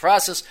regulatory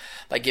process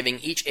by giving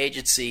each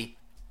agency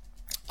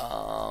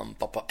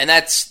And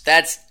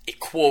that's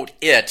quote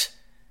it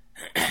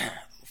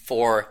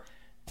for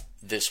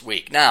this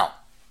week. Now,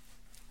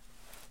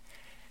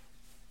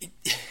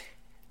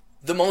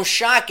 the most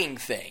shocking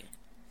thing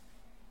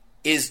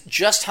is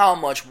just how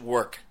much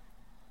work.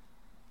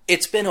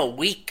 It's been a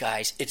week,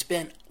 guys. It's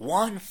been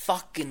one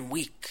fucking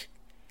week.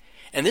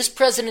 And this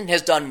president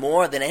has done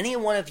more than any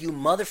one of you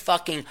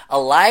motherfucking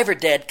alive or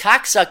dead,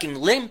 cocksucking,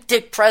 limp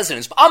dick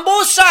presidents. On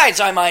both sides,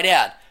 I might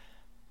add.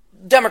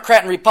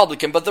 Democrat and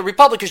Republican, but the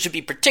Republicans should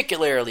be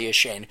particularly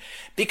ashamed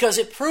because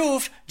it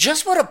proved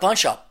just what a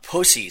bunch of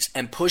pussies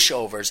and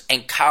pushovers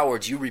and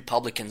cowards you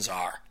Republicans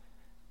are.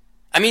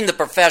 I mean the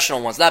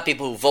professional ones, not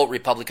people who vote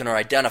Republican or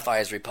identify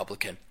as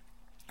Republican.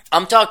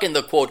 I'm talking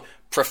the, quote,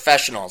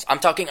 professionals. I'm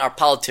talking our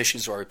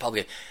politicians who are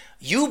Republican.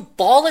 You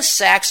ball of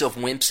sacks of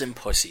wimps and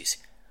pussies.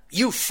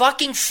 You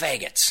fucking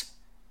faggots.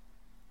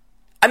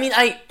 I mean,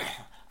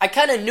 I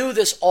kind of knew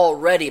this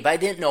already, but I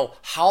didn't know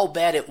how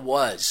bad it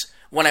was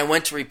when I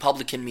went to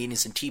Republican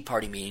meetings and Tea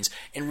Party meetings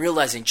and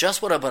realizing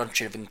just what a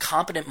bunch of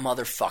incompetent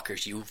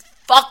motherfuckers you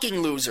fucking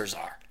losers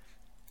are.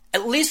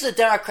 At least the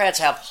Democrats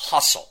have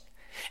hustle.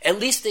 At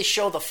least they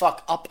show the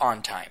fuck up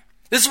on time.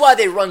 This is why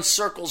they run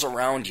circles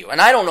around you.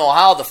 And I don't know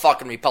how the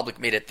fucking Republic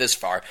made it this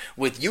far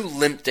with you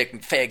limp dick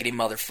and faggoty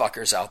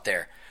motherfuckers out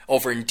there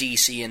over in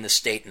D.C. and the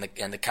state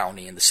and the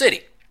county and the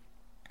city.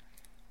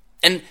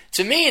 And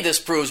to me, this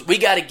proves we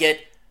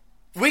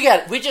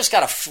just got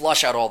to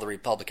flush out all the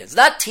Republicans.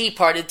 Not Tea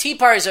Party. The Tea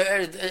Parties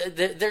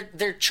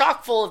they're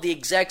chock full of the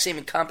exact same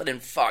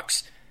incompetent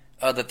fucks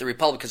that the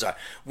Republicans are.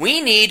 We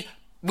need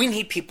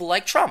people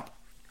like Trump.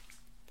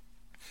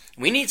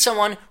 We need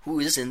someone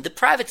who is in the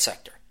private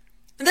sector.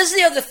 And this is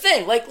the other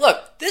thing. Like,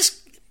 look,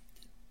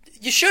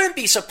 you shouldn't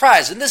be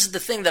surprised. And this is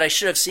the thing that I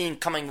should have seen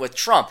coming with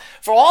Trump.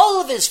 For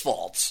all of his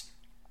faults,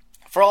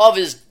 for all of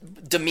his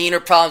demeanor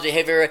problems,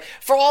 behavior,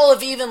 for all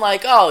of even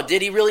like, oh,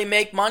 did he really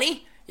make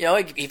money? You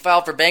know, he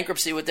filed for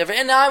bankruptcy with different,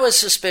 and I was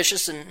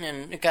suspicious and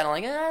kind of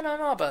like, I don't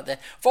know about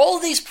that. For all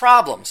of these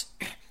problems,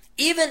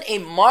 even a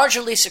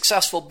marginally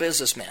successful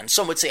businessman,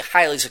 some would say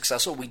highly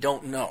successful, we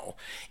don't know,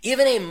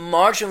 even a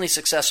marginally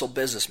successful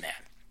businessman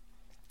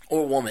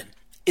or woman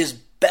is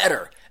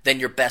better than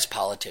your best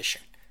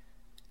politician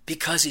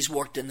because he's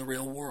worked in the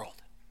real world.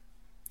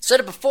 Said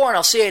it before and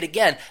I'll say it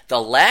again.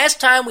 The last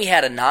time we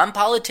had a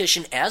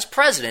non-politician as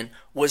president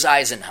was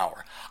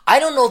Eisenhower. I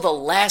don't know the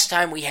last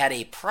time we had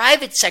a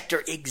private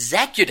sector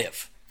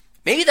executive.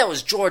 Maybe that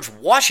was George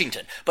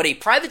Washington, but a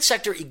private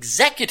sector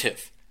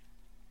executive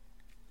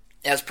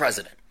as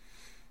president.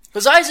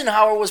 Because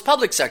Eisenhower was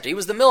public sector. He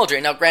was the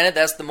military. Now, granted,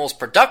 that's the most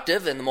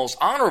productive and the most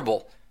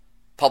honorable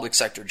public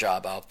sector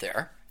job out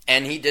there,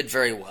 and he did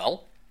very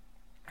well.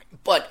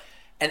 But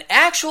an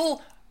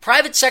actual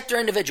private sector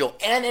individual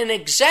and an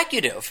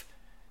executive,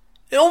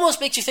 it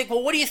almost makes you think,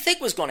 well, what do you think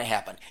was going to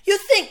happen? You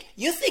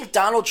think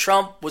Donald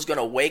Trump was going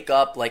to wake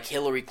up like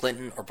Hillary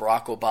Clinton or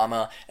Barack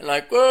Obama and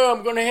like, oh,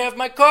 I'm going to have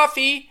my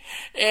coffee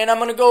and I'm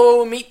going to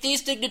go meet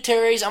these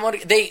dignitaries.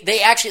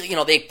 They actually,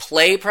 they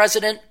play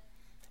president.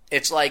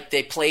 It's like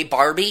they play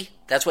Barbie.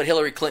 That's what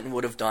Hillary Clinton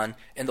would have done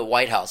in the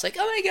White House. Like,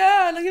 oh my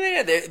God, look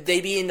at that.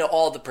 They'd be into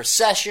all the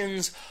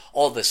processions,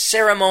 all the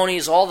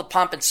ceremonies, all the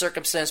pomp and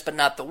circumstance, but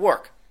not the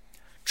work.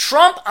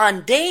 Trump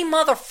on day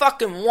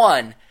motherfucking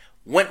one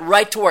went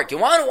right to work. You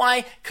want to know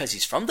why? Because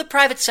he's from the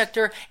private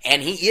sector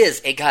and he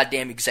is a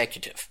goddamn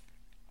executive.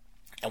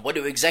 And what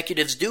do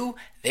executives do?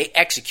 They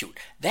execute.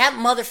 That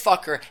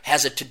motherfucker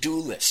has a to-do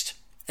list.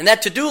 And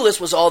that to-do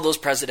list was all those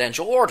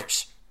presidential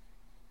orders.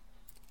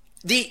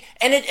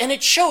 And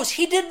it shows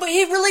he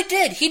really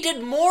did. He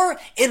did more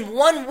in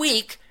 1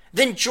 week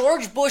than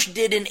George Bush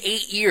did in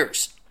 8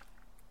 years.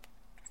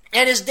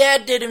 And his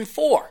dad did in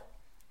 4.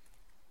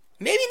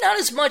 Maybe not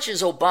as much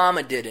as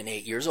Obama did in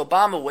 8 years.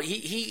 Obama,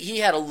 he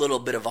had a little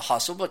bit of a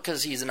hustle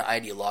because he's an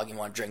ideologue. You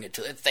want to drag it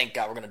to it. Thank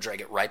God we're going to drag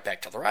it right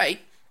back to the right.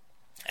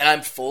 And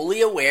I'm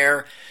fully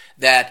aware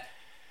that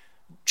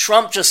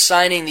Trump just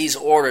signing these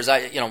orders,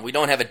 we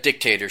don't have a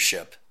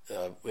dictatorship.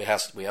 We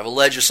have a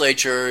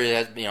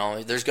legislature.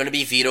 There's going to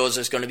be vetoes.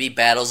 There's going to be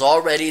battles.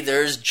 Already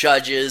there's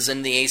judges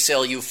and the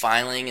ACLU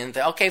filing. And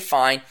okay,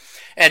 fine.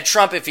 And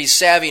Trump, if he's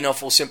savvy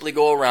enough, will simply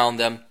go around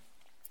them.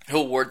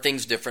 He'll word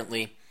things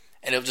differently.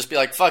 And it'll just be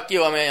like, fuck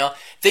you.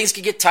 Things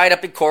can get tied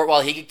up in court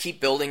while he can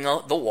keep building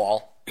the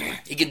wall.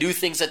 He can do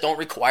things that don't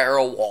require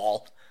a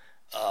wall.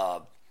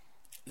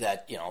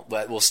 That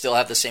will still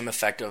have the same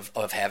effect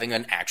of having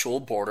an actual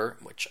border,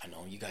 which I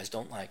know you guys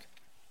don't like.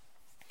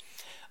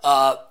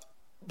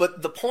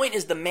 But the point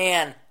is the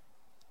man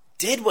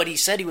did what he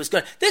said he was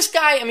going to. This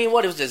guy,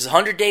 what was this,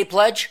 100-day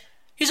pledge?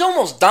 He's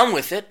almost done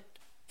with it.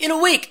 In a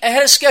week,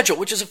 ahead of schedule,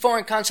 which is a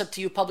foreign concept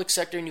to you public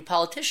sector and you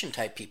politician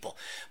type people.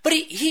 But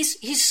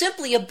he's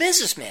simply a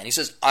businessman. He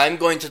says, I'm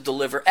going to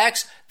deliver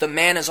X. The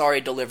man has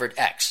already delivered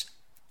X.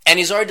 And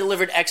he's already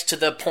delivered X to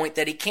the point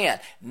that he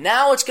can.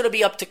 Now it's going to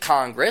be up to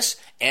Congress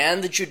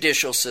and the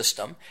judicial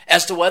system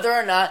as to whether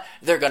or not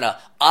they're going to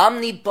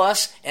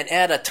omnibus and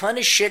add a ton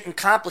of shit and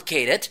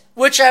complicate it,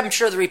 which I'm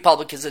sure the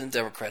Republicans and the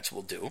Democrats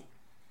will do.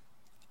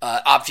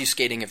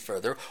 obfuscating it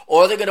further,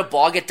 or they're going to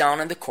bog it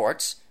down in the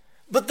courts.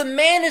 But the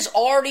man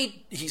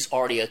he's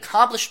already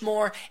accomplished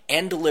more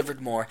and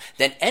delivered more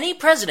than any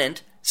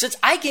president since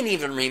I can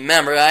even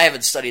remember. I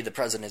haven't studied the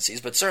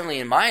presidencies, but certainly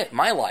in my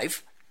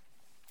life,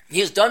 he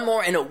has done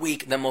more in a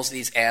week than most of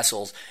these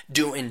assholes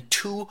do in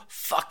 2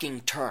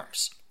 fucking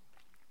terms.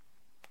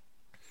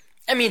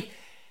 I mean,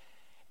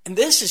 and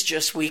this is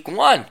just week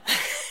 1.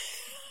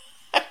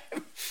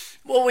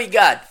 What we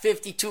got?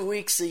 52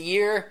 weeks a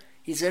year.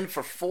 He's in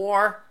for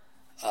 4.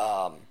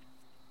 Was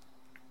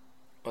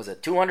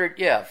it 200?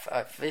 Yeah,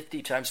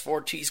 50 times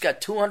 4. He's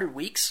got 200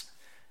 weeks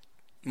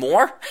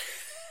more.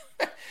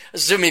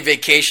 Assuming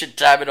vacation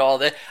time and all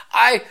that.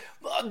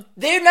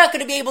 They're not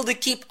going to be able to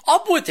keep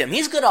up with him.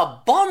 He's going to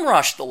bum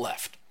rush the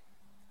left.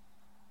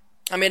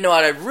 I mean, no,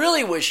 what I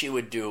really wish he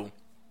would do,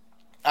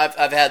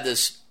 I've had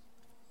this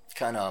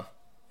kind of,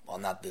 well,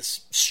 not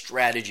this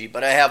strategy,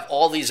 but I have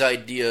all these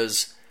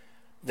ideas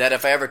that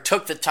if I ever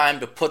took the time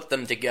to put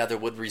them together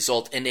would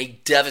result in a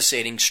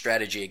devastating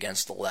strategy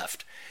against the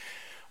left,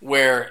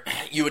 where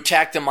you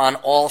attack them on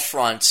all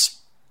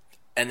fronts,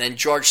 and then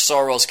George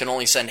Soros can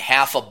only send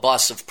half a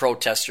bus of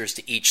protesters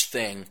to each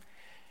thing,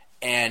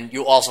 and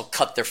you also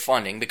cut their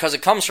funding, because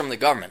it comes from the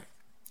government.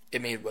 I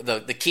mean,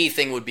 the key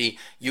thing would be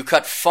you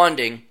cut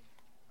funding,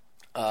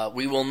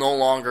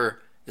 the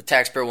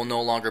taxpayer will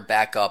no longer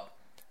back up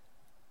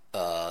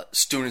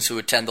students who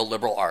attend the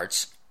liberal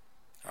arts.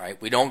 All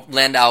right, we don't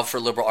lend out for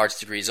liberal arts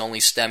degrees,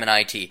 only STEM and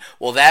IT.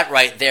 Well, that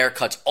right there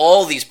cuts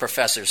all these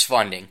professors'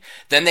 funding.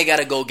 Then they got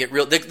to go get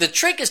real. The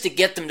trick is to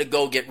get them to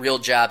go get real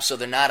jobs so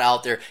they're not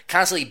out there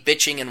constantly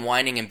bitching and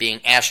whining and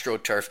being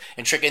astroturf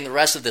and tricking the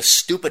rest of the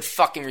stupid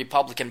fucking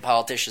Republican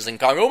politicians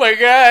and calling, oh my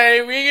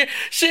God, we're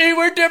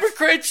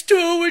Democrats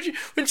too.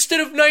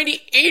 Instead of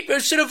 98,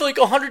 instead of like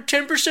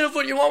 110% of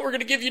what you want, we're going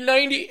to give you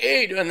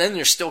 98. And then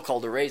they're still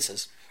called the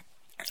racist.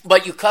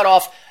 But you cut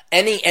off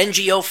any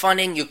NGO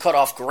funding, you cut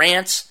off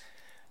grants,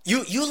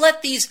 you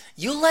let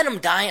them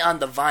die on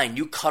the vine.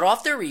 You cut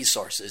off their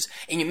resources,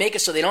 and you make it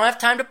so they don't have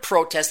time to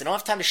protest, they don't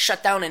have time to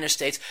shut down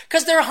interstates,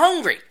 because they're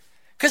hungry,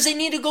 because they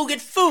need to go get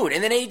food,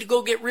 and they need to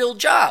go get real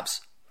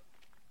jobs.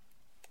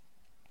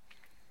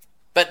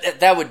 But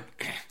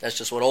that's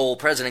just what old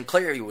President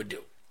Cleary would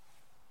do.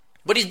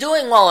 But he's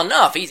doing well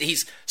enough.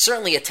 He's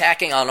certainly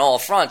attacking on all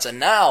fronts, and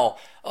now,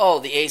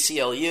 the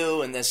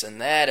ACLU and this and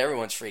that,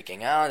 everyone's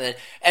freaking out.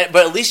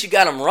 But at least you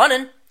got them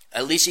running.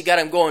 At least you got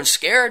them going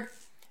scared.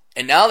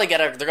 And now they're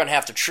going to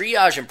have to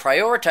triage and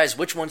prioritize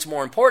which one's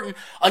more important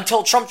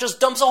until Trump just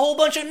dumps a whole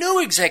bunch of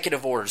new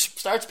executive orders,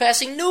 starts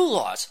passing new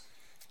laws.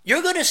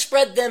 You're going to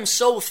spread them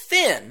so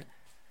thin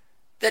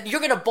that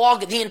you're going to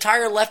bog the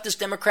entire leftist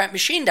Democrat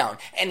machine down.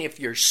 And if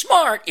you're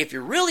smart, if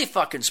you're really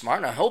fucking smart,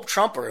 and I hope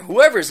Trump or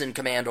whoever's in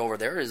command over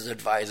there, his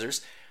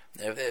advisors,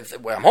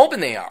 what I'm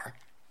hoping they are,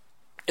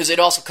 is they'd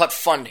also cut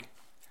funding.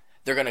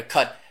 They're going to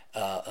cut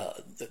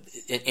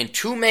in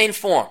 2 main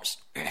forms.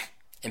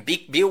 And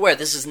be aware,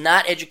 this is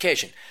not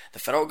education. The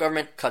federal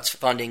government cuts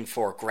funding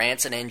for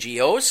grants and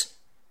NGOs,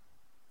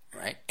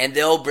 right? And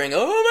they'll bring,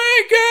 oh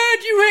my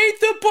God, you hate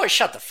the Bush.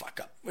 Shut the fuck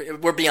up.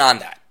 We're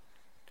beyond that.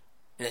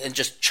 And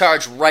just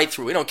charge right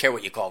through. We don't care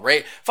what you call it.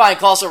 Right? Fine,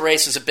 call us a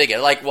racist, a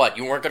bigot. Like what?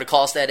 You weren't going to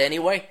call us that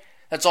anyway?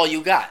 That's all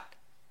you got.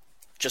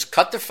 Just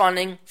cut the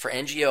funding for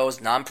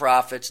NGOs,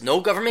 nonprofits,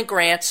 no government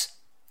grants,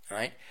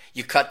 right?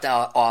 You cut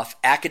off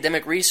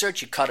academic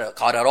research. You cut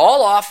it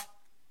all off.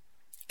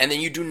 And then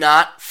you do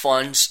not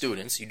fund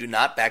students. You do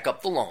not back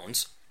up the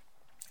loans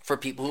for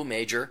people who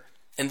major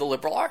in the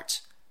liberal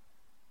arts.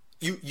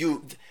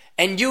 You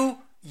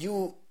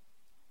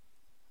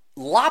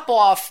lop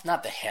off,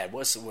 not the head,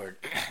 what's the word?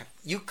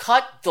 You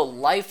cut the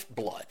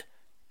lifeblood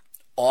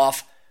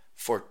off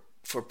for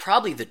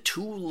probably the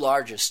 2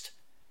 largest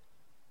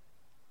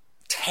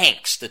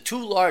tanks, the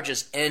 2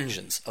 largest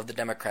engines of the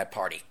Democrat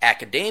Party,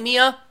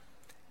 academia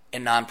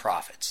and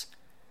nonprofits.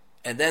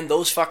 And then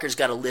those fuckers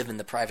got to live in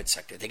the private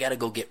sector. They got to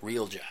go get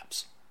real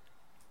jobs.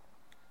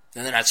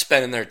 And they're not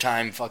spending their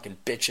time fucking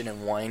bitching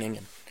and whining.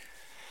 And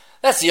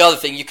that's the other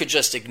thing. You could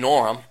just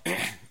ignore them.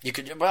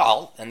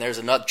 And there's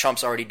another.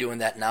 Trump's already doing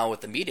that now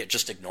with the media.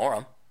 Just ignore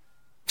them.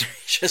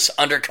 Just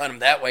undercut them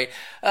that way.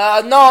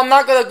 No, I'm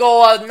not going to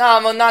go.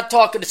 No, I'm not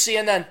talking to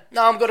CNN.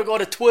 No, I'm going to go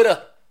to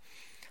Twitter.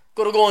 I'm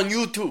going to go on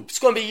YouTube. It's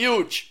going to be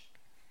huge.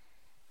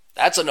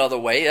 That's another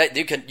way.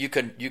 You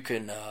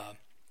can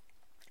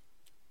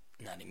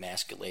not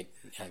emasculate,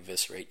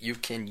 eviscerate. You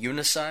can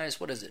unicize.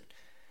 What is it?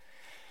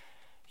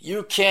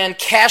 You can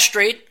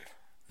castrate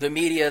the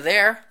media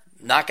there,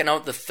 knocking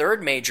out the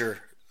 3rd major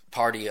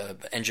party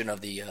engine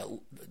of the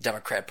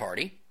Democrat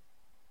Party.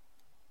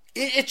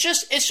 It's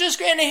just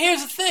great. And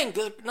here's the thing.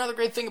 Another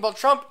great thing about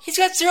Trump, he's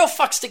got 0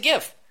 fucks to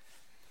give.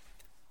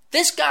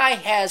 This guy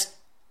has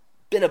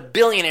been a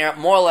billionaire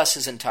more or less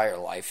his entire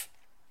life.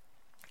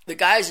 The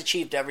guy's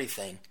achieved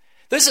everything.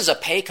 This is a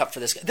pay cut for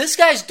this guy. This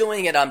guy's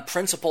doing it on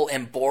principle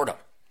and boredom,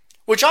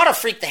 which ought to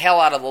freak the hell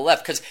out of the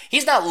left because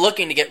he's not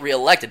looking to get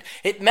reelected.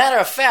 Matter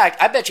of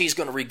fact, I bet you he's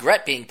going to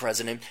regret being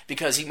president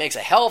because he makes a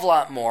hell of a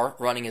lot more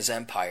running his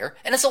empire,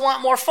 and it's a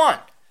lot more fun.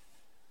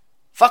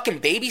 Fucking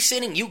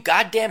babysitting you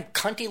goddamn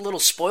cunty little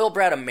spoiled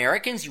brat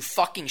Americans, you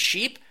fucking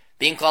sheep.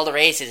 Being called a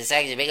racist is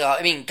actually big.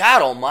 I mean,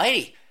 God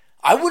almighty.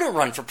 I wouldn't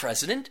run for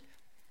president.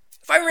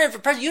 If I ran for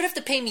president, you'd have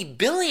to pay me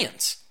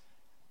billions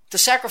to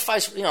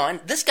sacrifice,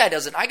 and this guy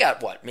doesn't. I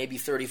got, maybe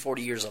 30,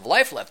 40 years of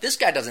life left. This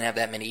guy doesn't have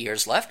that many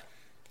years left.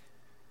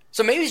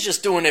 So maybe he's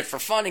just doing it for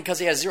fun and because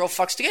he has zero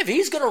fucks to give.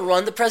 He's going to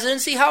run the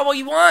presidency how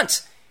he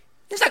wants.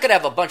 He's not going to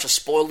have a bunch of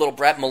spoiled little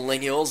brat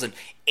millennials and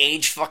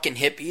age fucking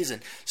hippies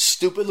and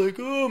stupid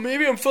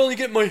maybe I'm finally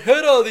getting my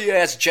head out of the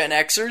ass Gen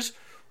Xers.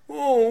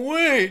 Oh,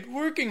 wait,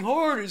 working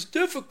hard is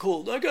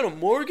difficult. I got a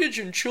mortgage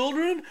and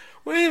children.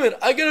 Wait a minute,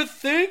 I got to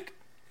think.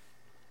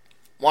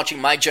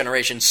 Watching my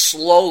generation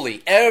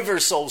slowly, ever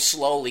so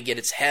slowly, get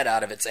its head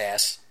out of its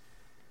ass.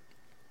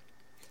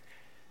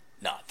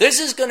 No, this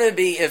is going to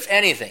be, if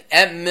anything,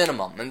 at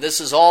minimum, and this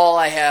is all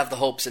I have the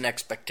hopes and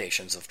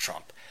expectations of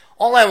Trump.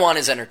 All I want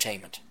is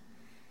entertainment.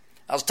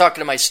 I was talking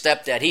to my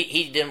stepdad.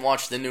 He didn't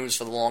watch the news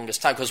for the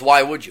longest time, because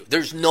why would you?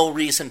 There's no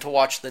reason to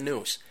watch the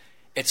news.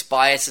 It's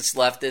biased, it's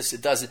leftist,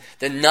 it doesn't,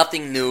 there's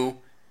nothing new.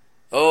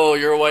 Oh,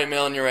 you're a white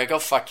male and you're right. Go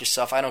fuck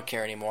yourself, I don't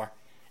care anymore.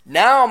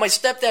 Now, my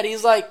stepdad,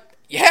 he's like,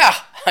 yeah,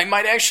 I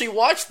might actually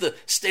watch the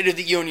State of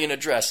the Union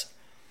address.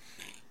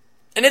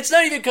 And it's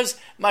not even because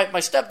my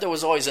stepdad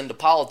was always into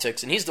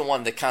politics, and he's the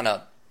one that kind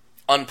of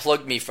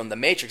unplugged me from the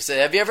matrix. He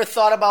said, have you ever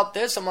thought about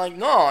this? I'm like,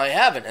 no, I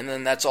haven't. And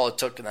then that's all it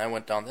took, and I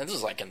went down. This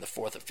was like in the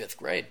 4th or 5th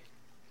grade.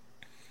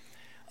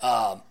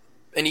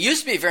 And he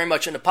used to be very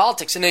much into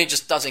politics, and then he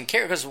just doesn't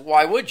care, because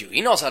why would you? He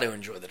knows how to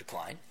enjoy the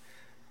decline.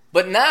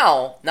 But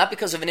now, not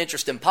because of an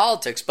interest in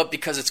politics, but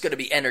because it's going to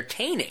be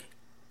entertaining.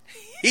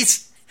 He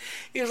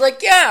was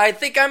like, yeah, I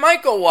think I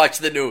might go watch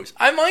the news.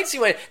 I might see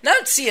what...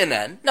 Not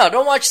CNN. No,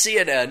 don't watch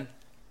CNN.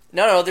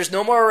 No, there's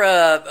no more...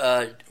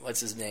 what's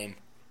his name?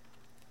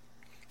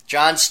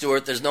 Jon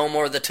Stewart. There's no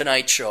more The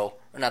Tonight Show.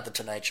 Or not The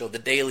Tonight Show, The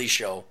Daily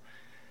Show.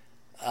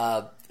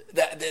 No,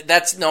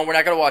 we're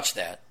not going to watch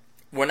that.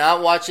 We're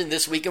not watching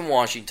This Week in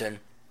Washington.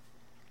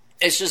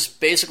 It's just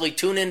basically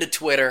tune into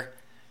Twitter,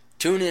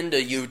 tune into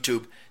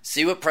YouTube,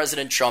 see what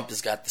President Trump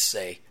has got to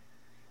say.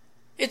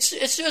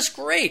 It's just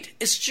great.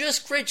 It's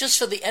just great just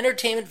for the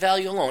entertainment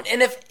value alone.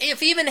 And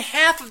if even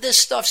half of this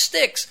stuff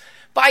sticks,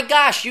 by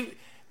gosh,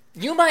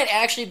 you might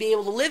actually be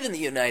able to live in the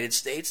United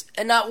States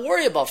and not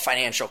worry about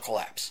financial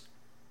collapse.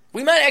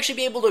 We might actually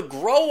be able to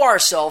grow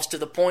ourselves to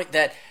the point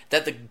that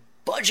the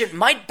budget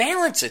might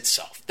balance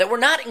itself, that we're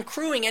not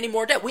accruing any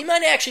more debt. We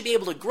might actually be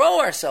able to grow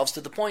ourselves to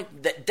the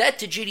point that debt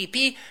to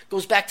GDP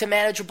goes back to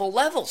manageable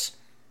levels.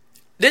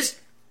 Listen,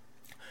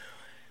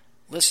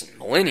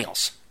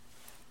 millennials,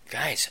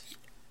 guys,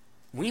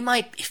 we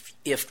might,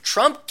 if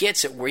Trump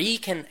gets it where he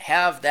can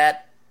have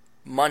that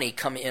money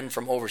come in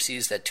from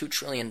overseas, that $2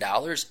 trillion,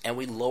 and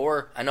we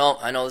lower, I know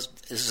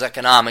this is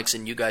economics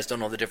and you guys don't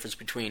know the difference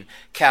between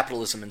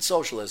capitalism and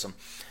socialism,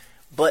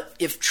 but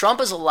if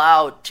Trump is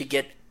allowed to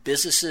get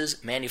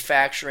businesses,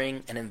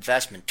 manufacturing, and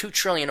investment, $2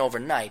 trillion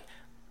overnight,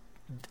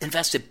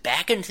 invested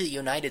back into the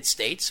United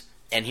States,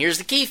 and here's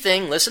the key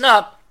thing, listen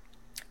up,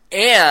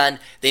 and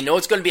they know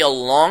it's going to be a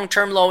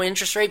long-term low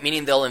interest rate,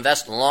 meaning they'll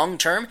invest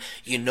long-term.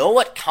 You know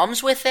what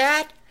comes with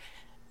that?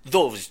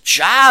 Those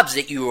jobs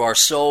that you are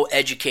so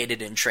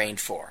educated and trained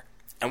for.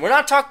 And we're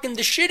not talking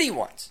the shitty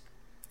ones.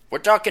 We're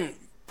talking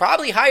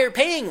probably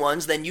higher-paying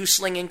ones than you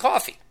slinging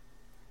coffee.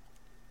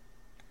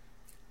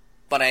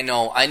 But I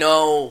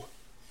know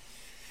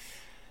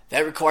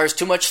that requires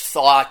too much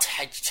thought.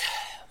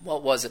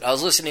 What was it? I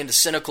was listening to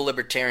Cynical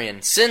Libertarian.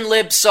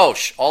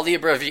 SynLibSoc. All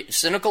the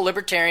Cynical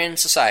Libertarian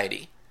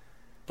Society,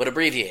 but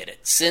abbreviated.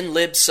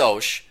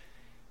 SynLibSoc.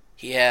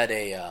 He had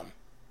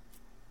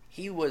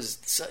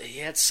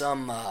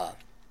some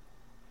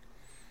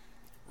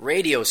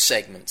radio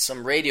segment,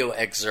 some radio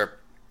excerpt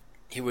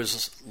he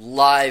was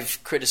live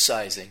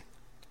criticizing,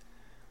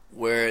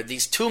 where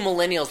these two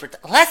millennials were,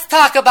 let's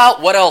talk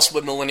about, what else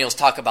would millennials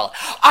talk about?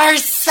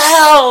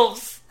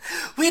 Ourselves!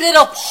 We did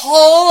a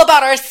poll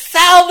about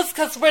ourselves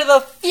because we're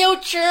the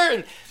future!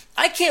 And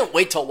I can't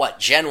wait till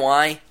Gen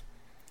Y,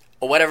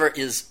 or whatever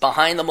is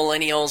behind the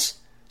millennials,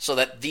 so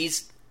that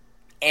these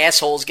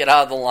assholes get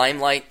out of the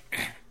limelight.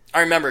 I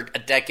remember a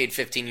decade,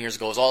 15 years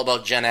ago, it was all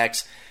about Gen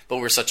X, but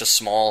we're such a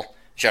small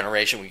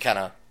generation, we kind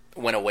of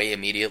went away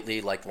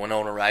immediately, like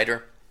Winona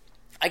Ryder.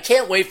 I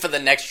can't wait for the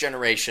next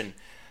generation,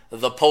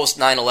 the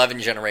post-9/11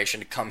 generation,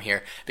 to come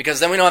here, because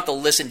then we don't have to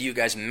listen to you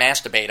guys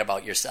masturbate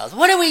about yourselves.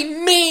 What do we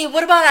mean?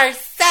 What about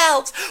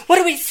ourselves? What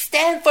do we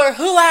stand for?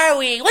 Who are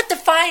we? What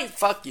defines?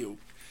 Fuck you.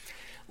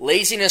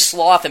 Laziness,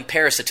 sloth, and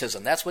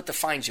parasitism. That's what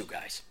defines you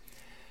guys.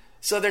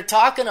 So they're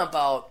talking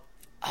about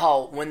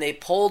how when they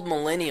polled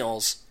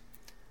millennials,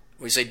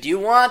 we say, do you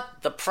want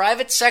the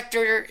private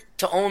sector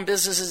to own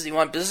businesses? Do you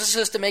want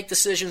businesses to make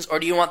decisions? Or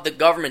do you want the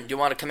government? Do you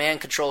want a command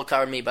control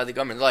economy by the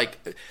government?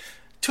 Like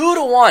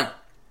 2-1.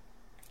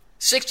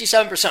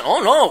 67%.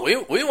 Oh no,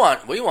 we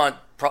want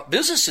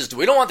businesses.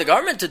 We don't want the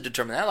government to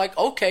determine that. Like,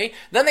 okay.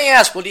 Then they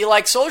ask, well, do you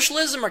like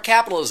socialism or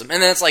capitalism?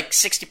 And then it's like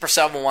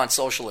 60% of them want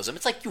socialism.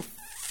 It's like, you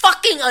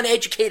fucking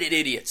uneducated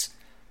idiots.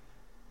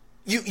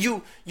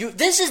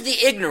 This is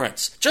the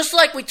ignorance. Just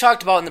like we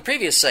talked about in the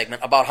previous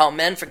segment about how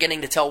men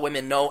forgetting to tell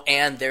women no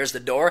and there's the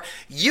door.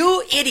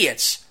 You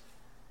idiots,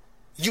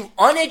 you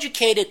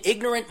uneducated,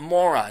 ignorant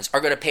morons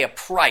are going to pay a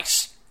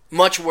price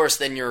much worse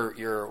than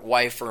your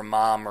wife or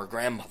mom or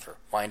grandmother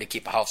wanting to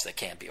keep a house that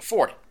can't be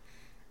afforded.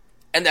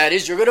 And that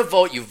is, you're going to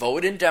vote. You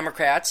vote in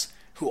Democrats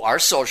who are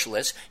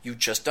socialists. You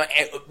just don't,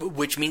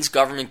 which means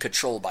government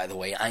control, by the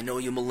way. I know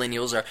you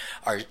millennials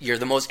you're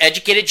the most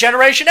educated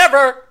generation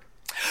ever.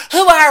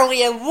 Who are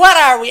we and what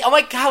are we? Oh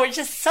my God, we're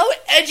just so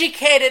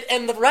educated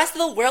and the rest of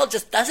the world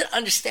just doesn't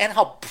understand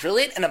how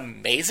brilliant and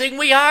amazing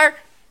we are.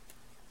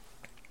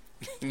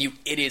 You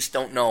idiots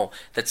don't know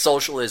that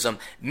socialism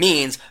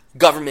means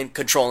government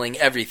controlling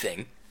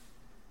everything.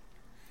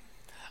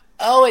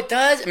 Oh, it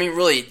does? I mean,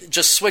 really,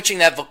 just switching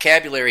that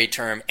vocabulary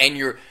term and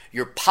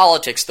your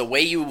politics, the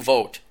way you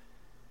vote.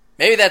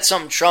 Maybe that's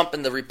something Trump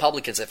and the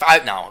Republicans, if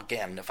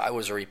I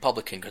was a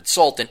Republican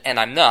consultant, and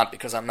I'm not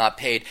because I'm not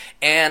paid,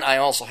 and I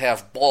also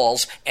have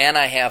balls, and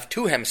I have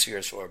 2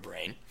 hemispheres for a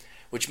brain,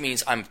 which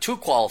means I'm too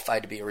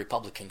qualified to be a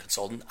Republican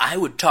consultant, I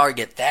would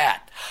target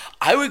that.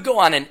 I would go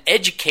on an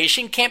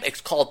education camp.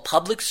 It's called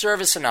public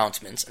service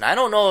announcements, and I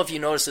don't know if you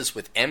notice this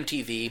with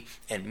MTV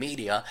and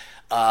media.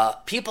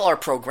 People are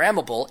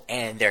programmable,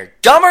 and they're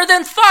dumber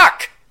than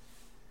fuck.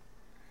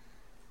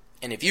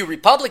 And if you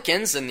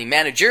Republicans and the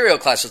managerial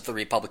class of the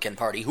Republican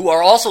Party, who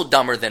are also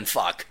dumber than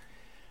fuck,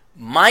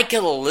 might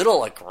get a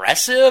little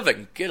aggressive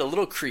and get a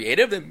little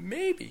creative, then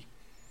maybe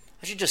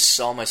I should just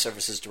sell my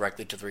services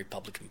directly to the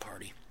Republican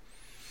Party.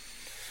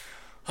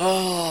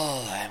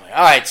 Oh, anyway.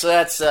 All right, so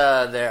that's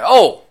there.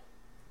 Oh,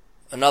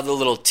 another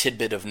little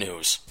tidbit of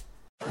news.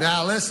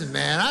 Now listen,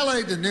 man, I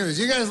like the news.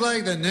 You guys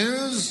like the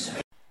news?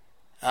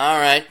 All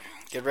right,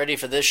 get ready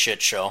for this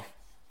shit show.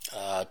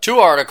 2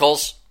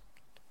 articles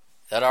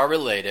that are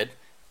related.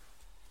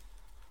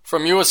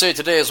 From USA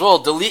Today as well,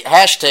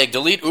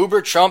 delete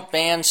Uber, Trump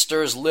ban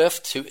stirs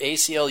lift to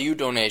ACLU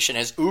donation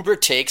as Uber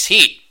takes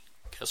heat.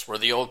 Guess where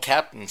the old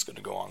captain's going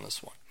to go on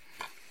this one.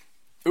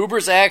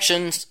 Uber's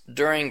actions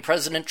during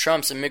President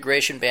Trump's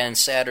immigration ban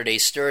Saturday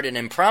stirred an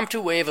impromptu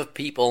wave of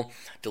people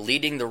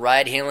deleting the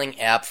ride-hailing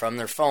app from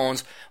their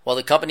phones, while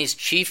the company's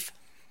chief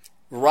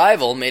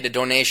rival made a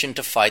donation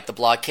to fight the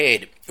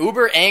blockade.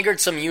 Uber angered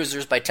some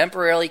users by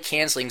temporarily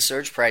canceling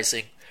surge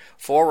pricing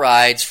for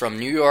rides from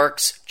New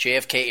York's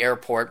JFK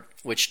Airport,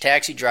 which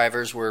taxi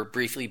drivers were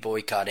briefly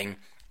boycotting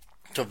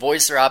to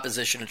voice their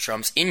opposition to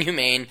Trump's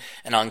inhumane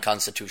and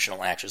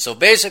unconstitutional actions. So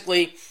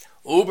basically,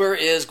 Uber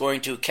is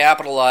going to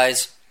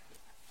capitalize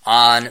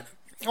on,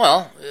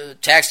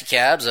 taxi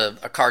cabs, a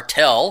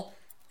cartel,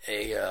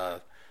 a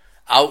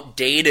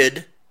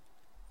outdated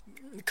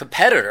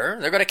competitor.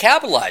 They're going to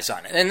capitalize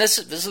on it. And this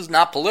is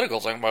not political.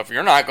 It's like, well, if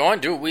you're not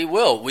going to, we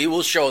will. We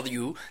will show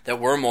you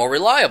that we're more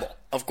reliable.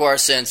 Of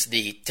course, since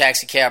the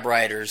taxi cab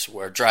drivers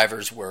were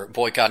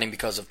boycotting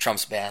because of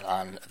Trump's ban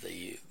on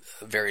the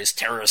various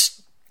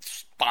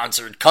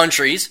terrorist-sponsored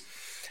countries,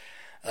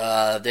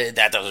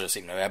 that doesn't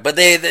seem to matter. But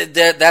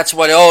that's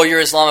what,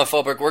 you're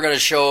Islamophobic, we're going to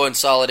show in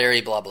solidarity,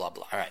 blah, blah,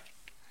 blah. All right.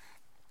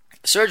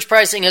 Surge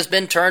pricing has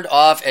been turned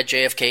off at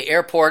JFK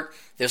Airport.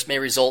 This may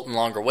result in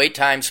longer wait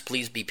times.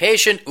 Please be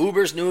patient.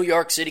 Uber's New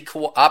York City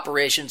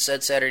operation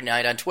said Saturday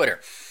night on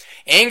Twitter.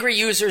 Angry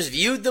users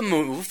viewed the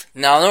move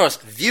as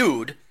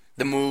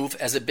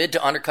a bid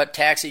to undercut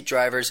taxi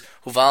drivers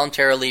who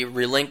voluntarily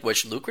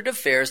relinquished lucrative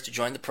fares to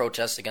join the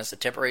protests against the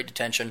temporary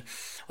detention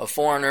of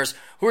foreigners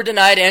who were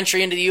denied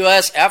entry into the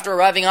U.S. after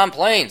arriving on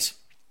planes.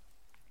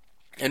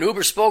 An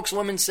Uber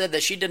spokeswoman said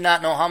that she did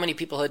not know how many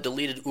people had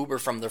deleted Uber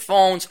from their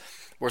phones.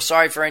 We're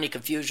sorry for any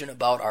confusion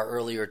about our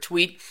earlier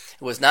tweet.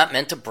 It was not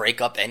meant to break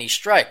up any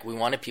strike. We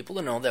wanted people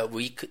to know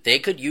that they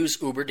could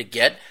use Uber to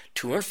get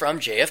to and from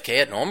JFK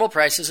at normal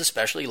prices,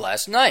 especially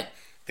last night,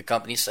 the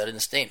company said in a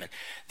statement.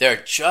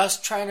 They're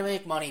just trying to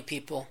make money,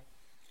 people.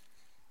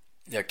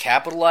 They're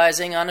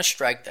capitalizing on a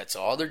strike. That's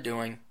all they're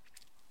doing.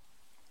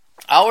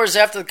 Hours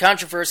after the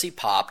controversy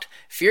popped,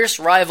 fierce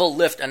rival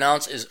Lyft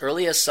announced as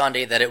early as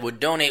Sunday that it would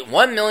donate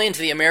 $1 million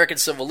to the American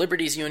Civil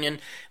Liberties Union,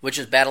 which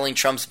is battling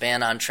Trump's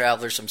ban on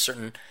travelers from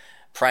certain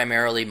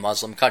primarily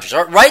Muslim countries.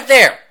 Right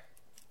there.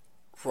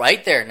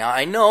 Now,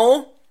 I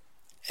know,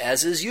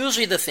 as is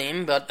usually the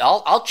theme, but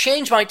I'll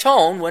change my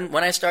tone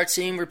when I start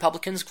seeing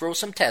Republicans grow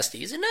some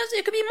testes. And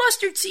it could be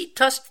mustard seed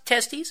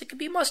testes. It could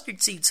be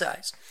mustard seed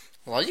size.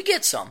 Well, you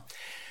get some.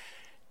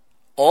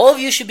 All of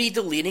you should be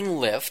deleting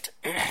Lyft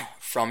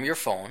from your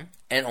phone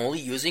and only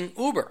using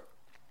Uber.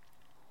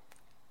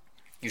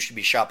 You should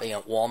be shopping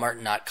at Walmart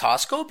and not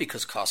Costco,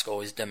 because Costco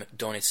always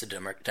donates to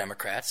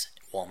Democrats.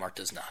 Walmart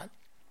does not.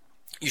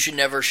 You should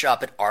never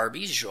shop at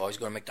Arby's. You should always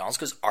go to McDonald's,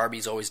 because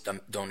Arby's always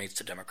donates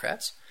to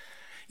Democrats.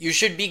 You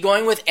should be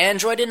going with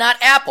Android and not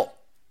Apple.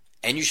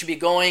 And you should be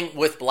going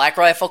with Black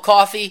Rifle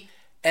Coffee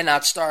and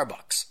not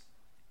Starbucks.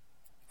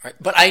 Right?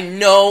 But I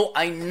know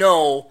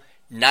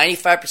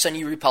 95% of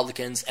you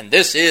Republicans, and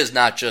this is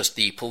not just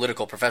the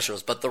political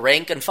professionals, but the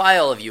rank and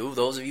file of you,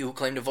 those of you who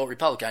claim to vote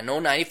Republican, I know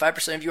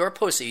 95% of you are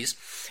pussies,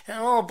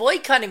 Oh,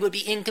 boycotting would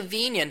be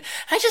inconvenient.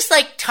 I just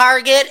like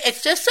Target.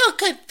 It's just so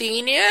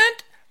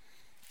convenient.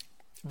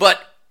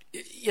 But,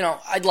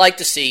 I'd like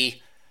to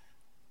see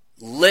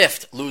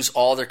Lyft lose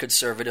all their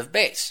conservative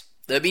base.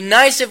 It'd be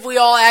nice if we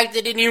all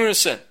acted in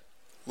unison.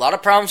 A lot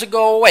of problems would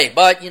go away,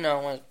 but,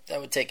 that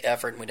would take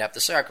effort and we'd have to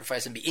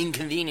sacrifice and be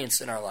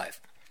inconvenienced in our life.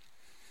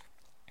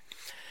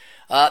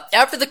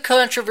 After the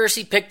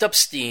controversy picked up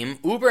steam,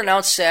 Uber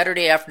announced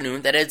Saturday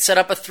afternoon that it had set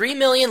up a $3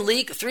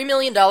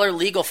 million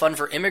legal fund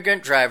for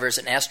immigrant drivers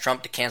and asked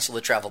Trump to cancel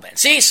the travel ban.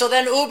 See, so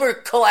then Uber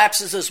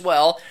collapses as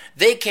well.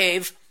 They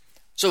cave.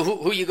 So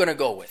who are you going to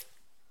go with?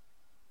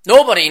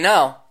 Nobody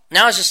now.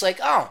 Now it's just like,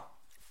 oh,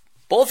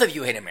 both of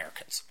you hate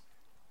Americans.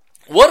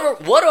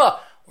 What a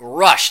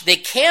rush. They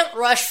can't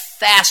rush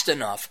fast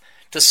enough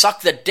to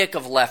suck the dick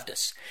of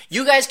leftists.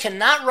 You guys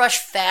cannot rush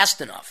fast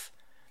enough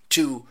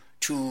to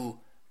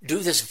do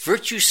this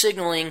virtue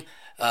signaling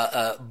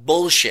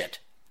bullshit.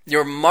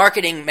 Your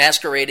marketing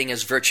masquerading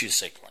as virtue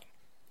signaling.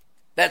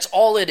 That's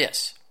all it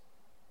is.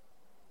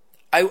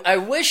 I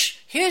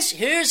wish,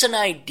 here's an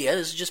idea.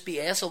 This would just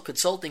be Asshole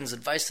Consulting's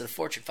advice to the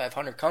Fortune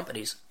 500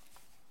 companies.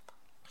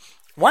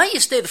 Why don't you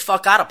stay the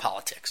fuck out of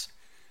politics?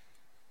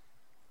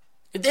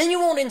 Then you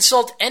won't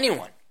insult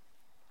anyone.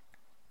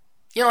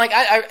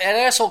 At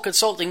Asshole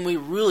Consulting, we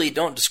really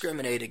don't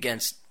discriminate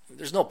against,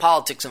 there's no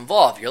politics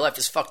involved. Your life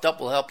is fucked up,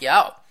 we'll help you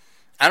out.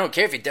 I don't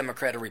care if you're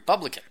Democrat or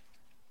Republican.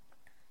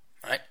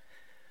 Right?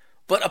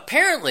 But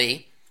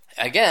apparently,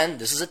 again,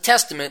 this is a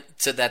testament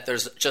to that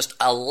there's just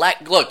a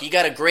look, you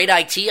got a great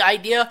IT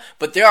idea,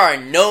 but there are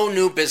no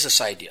new business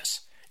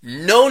ideas.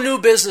 No new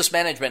business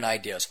management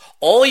ideas.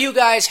 All you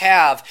guys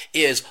have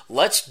is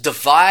let's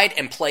divide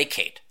and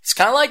placate. It's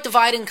kind of like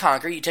divide and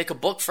conquer. You take a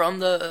book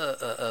from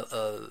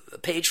a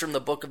page from the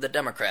book of the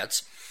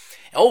Democrats.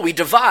 Oh, we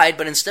divide,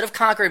 but instead of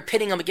conquering,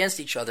 pitting them against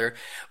each other,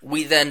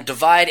 we then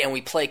divide and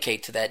we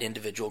placate to that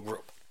individual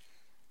group.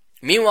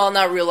 Meanwhile,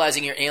 not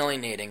realizing you're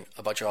alienating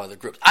a bunch of other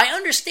groups. I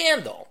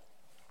understand, though,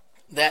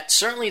 that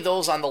certainly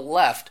those on the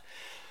left,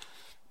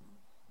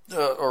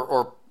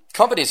 or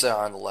companies that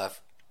are on the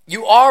left,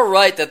 you are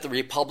right that the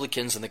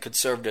Republicans and the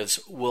conservatives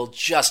will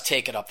just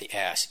take it up the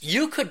ass.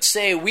 You could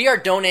say, we are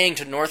donating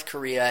to North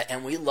Korea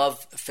and we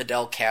love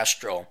Fidel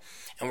Castro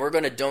and we're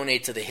going to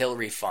donate to the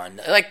Hillary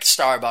Fund. Like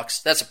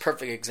Starbucks, that's a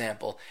perfect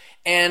example.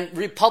 And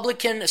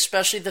Republican,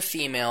 especially the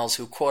females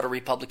who quote a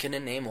Republican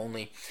in name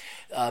only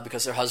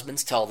because their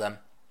husbands tell them,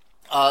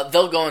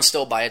 they'll go and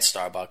still buy at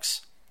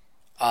Starbucks.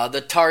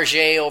 The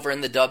Target over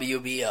in the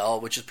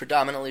WBL, which is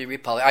predominantly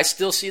Republican, I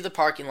still see the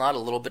parking lot a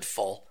little bit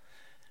full.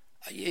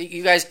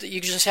 You guys, you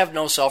just have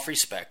no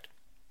self-respect.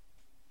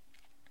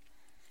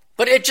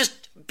 But it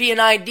just be an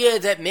idea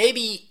that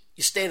maybe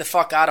you stay the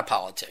fuck out of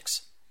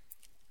politics.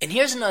 And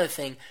here's another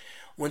thing.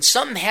 When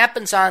something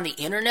happens on the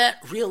internet,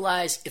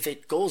 realize if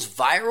it goes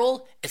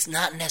viral, it's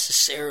not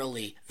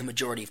necessarily the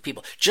majority of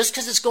people. Just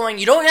because it's going,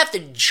 you don't have to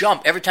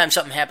jump every time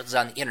something happens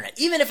on the internet,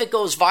 even if it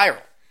goes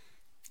viral.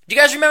 Do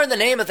you guys remember the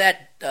name of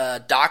that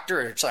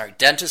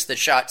dentist that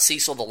shot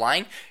Cecil the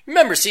Lion?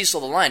 Remember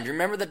Cecil the Lion? Do you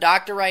remember the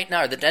doctor right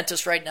now, or the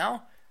dentist right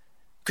now?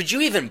 Could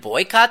you even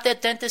boycott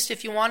that dentist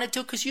if you wanted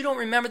to? Because you don't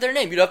remember their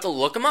name. You'd have to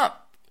look them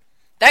up.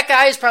 That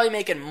guy is probably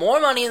making more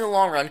money in the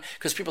long run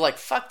because people are like,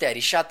 fuck that,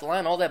 he shot the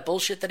lion, all that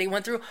bullshit that he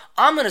went through.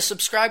 I'm going to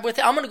subscribe with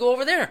it. I'm going to go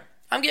over there.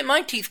 I'm getting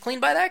my teeth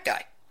cleaned by that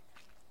guy.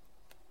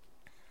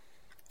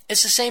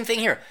 It's the same thing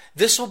here.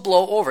 This will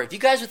blow over. If you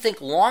guys would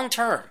think long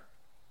term,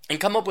 and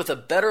come up with a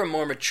better,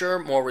 more mature,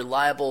 more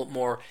reliable,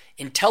 more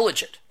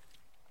intelligent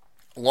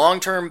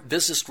long-term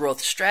business growth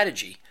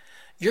strategy,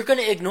 you're going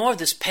to ignore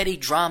this petty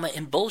drama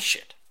and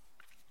bullshit.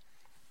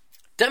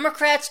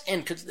 Democrats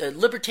and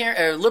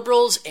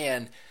liberals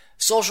and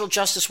social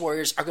justice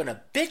warriors are going to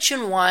bitch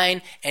and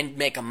whine and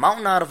make a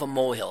mountain out of a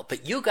molehill.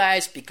 But you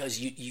guys, because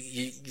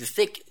you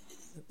think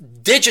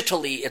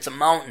digitally it's a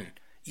mountain,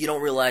 you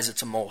don't realize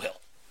it's a molehill.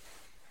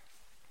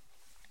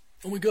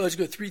 Oh my God, it's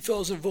got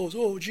 3,000 votes.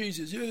 Oh,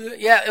 Jesus.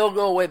 Yeah, it'll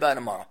go away by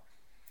tomorrow.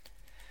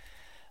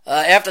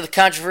 After the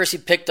controversy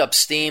picked up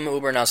steam,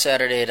 Uber now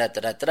Saturday,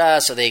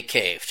 so they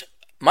caved.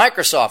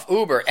 Microsoft,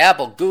 Uber,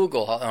 Apple,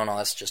 Google. Oh, no,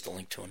 that's just a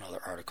link to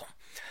another article.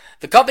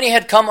 The company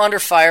had come under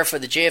fire for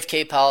the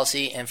JFK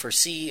policy and for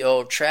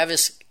CEO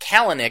Travis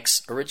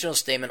Kalanick's original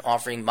statement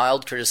offering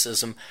mild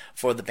criticism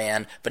for the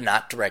ban, but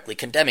not directly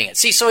condemning it.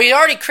 See, so he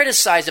already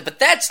criticized it, but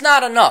that's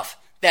not enough.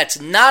 That's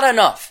not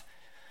enough.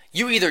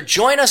 You either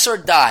join us or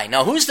die.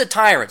 Now, who's the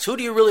tyrants? Who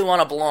do you really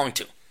want to belong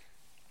to?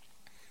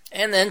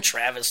 And then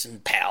Travis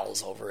and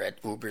pals over at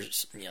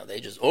Uber's, they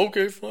just,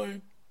 okay,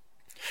 fine.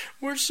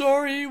 We're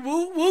sorry.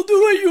 We'll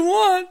do what you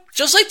want.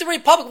 Just like the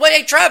Republican. Wait,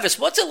 hey, Travis,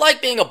 what's it like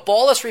being a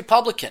ballless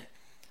Republican?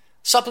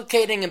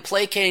 Supplicating and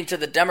placating to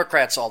the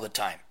Democrats all the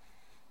time.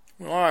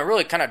 Well, I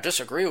really kind of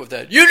disagree with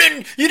that. You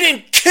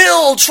didn't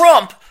kill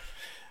Trump.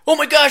 Oh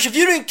my gosh, if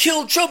you didn't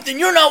kill Trump, then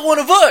you're not one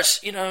of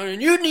us.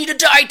 And you need to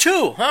die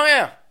too. Oh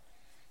yeah.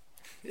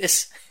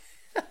 This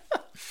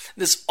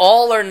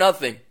all or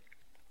nothing.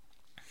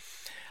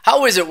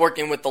 How is it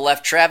working with the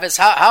left, Travis?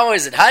 How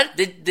is it? How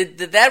did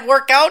that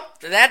work out?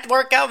 Did that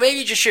work out? Maybe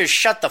you just should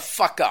shut the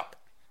fuck up.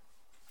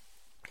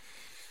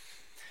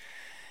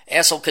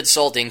 Asshole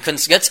Consulting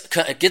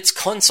gets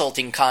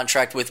consulting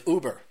contract with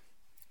Uber.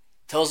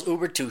 Tells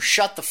Uber to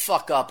shut the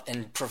fuck up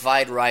and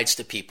provide rides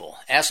to people.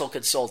 Asshole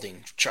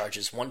Consulting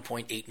charges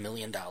 $1.8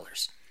 million.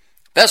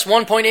 Best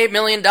 $1.8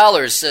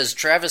 million, says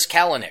Travis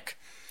Kalanick,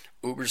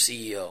 Uber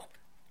CEO.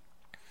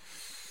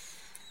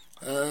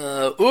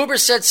 Uber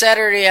said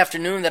Saturday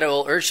afternoon that it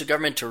will urge the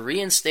government to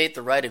reinstate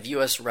the right of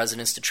U.S.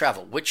 residents to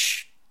travel,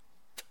 which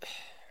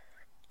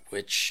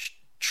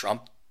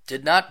Trump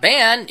did not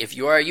ban. If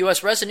you are a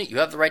U.S. resident, you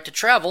have the right to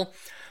travel,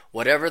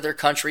 whatever their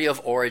country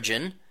of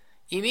origin,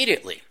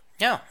 immediately.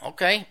 Yeah,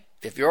 okay.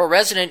 If you're a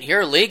resident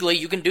here legally,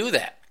 you can do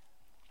that.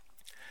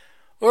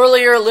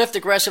 Earlier, Lyft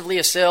aggressively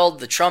assailed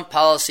the Trump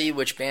policy,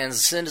 which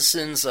bans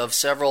citizens of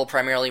several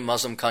primarily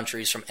Muslim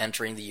countries from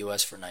entering the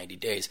U.S. for 90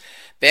 days.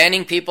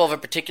 Banning people of a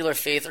particular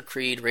faith or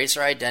creed, race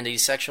or identity,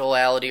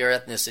 sexuality or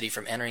ethnicity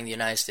from entering the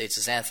United States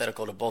is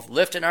antithetical to both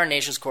Lyft and our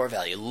nation's core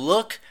value.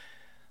 Look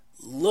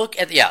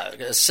at,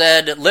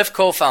 said Lyft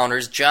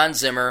co-founders John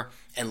Zimmer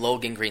and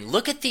Logan Green.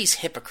 Look at these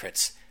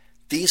hypocrites.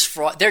 These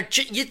fraud.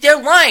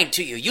 They're lying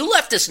to you. You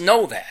leftists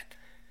know that.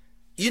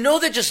 You know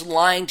they're just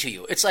lying to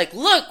you. It's like,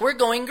 look, we're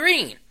going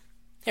green.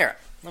 Here,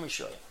 let me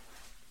show you.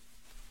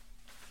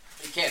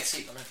 You can't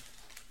see them.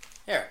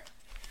 Here.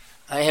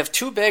 I have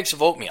 2 bags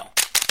of oatmeal.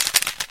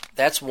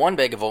 That's 1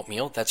 bag of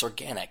oatmeal. That's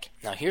organic.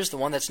 Now, here's the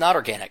one that's not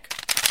organic.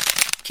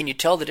 Can you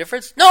tell the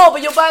difference? No,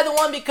 but you'll buy the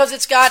one because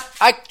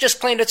I just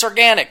claimed it's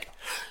organic.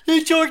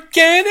 It's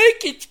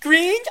organic? It's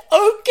green?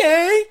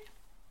 Okay.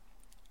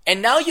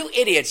 And now you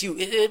idiots,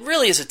 it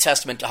really is a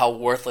testament to how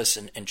worthless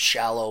and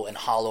shallow and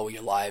hollow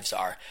your lives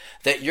are,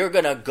 that you're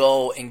going to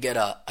go and get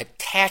a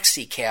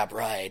taxi cab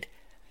ride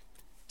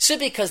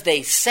simply because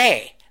they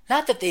say,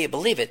 not that they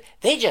believe it,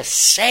 they just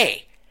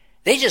say.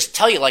 They just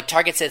tell you, like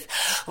Target says,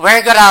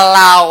 we're going to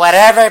allow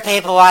whatever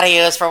people want to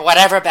use for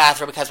whatever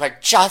bathroom because we're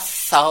just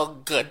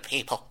so good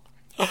people.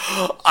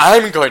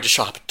 I'm going to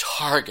shop at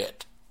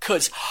Target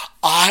because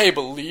I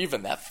believe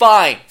in that.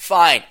 Fine.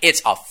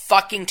 It's a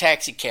fucking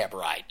taxi cab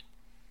ride.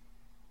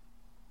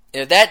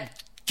 If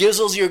that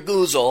gizzles your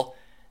goozle,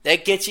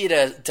 that gets you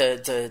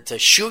to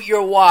shoot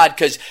your wad,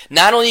 because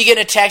not only are you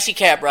getting a taxi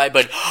cab ride,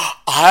 but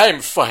I'm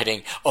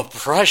fighting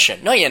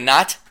oppression. No, you're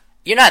not.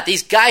 You're not.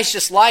 These guys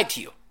just lied to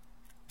you.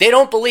 They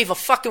don't believe a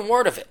fucking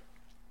word of it.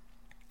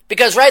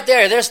 Because right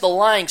there's the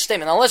lying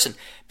statement. Now listen,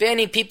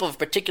 banning people of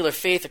particular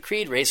faith or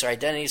creed, race or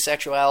identity,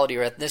 sexuality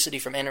or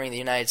ethnicity from entering the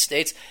United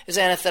States is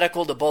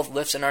antithetical to both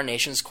Lyft's and our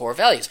nation's core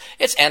values.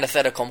 It's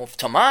antithetical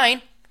to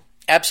mine.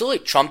 Absolutely.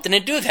 Trump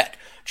didn't do that.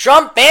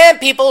 Trump banned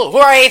people who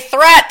are a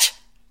threat.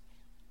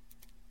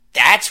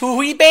 That's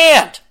who he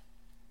banned.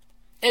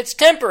 It's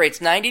temporary.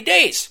 It's 90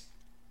 days.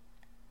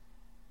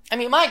 I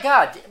mean, my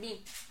God. I mean,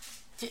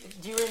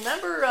 do you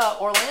remember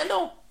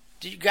Orlando?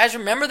 Do you guys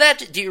remember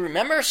that? Do you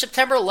remember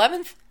September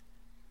 11th?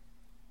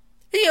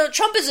 You know,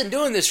 Trump isn't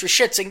doing this for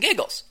shits and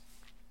giggles.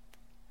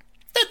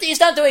 He's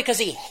not doing it because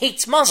he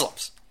hates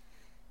Muslims.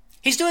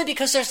 He's doing it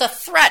because there's a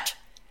threat,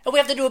 and we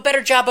have to do a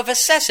better job of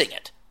assessing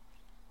it.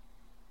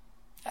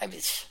 I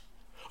mean,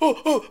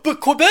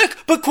 but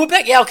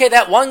Quebec. Yeah, okay,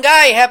 that one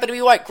guy happened to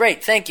be white.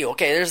 Great, thank you.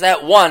 Okay, there's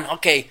that one.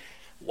 Okay,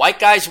 white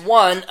guys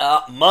won.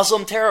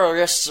 Muslim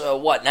terrorists,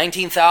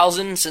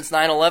 19,000 since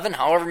 9/11?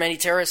 However many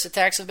terrorist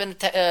attacks have been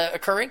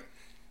occurring.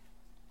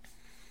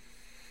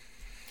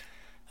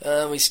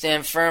 We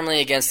stand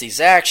firmly against these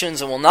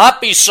actions and will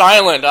not be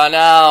silent.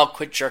 Now,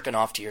 quit jerking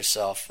off to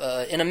yourself.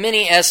 In a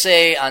mini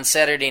essay on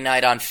Saturday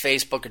night on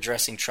Facebook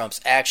addressing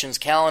Trump's actions,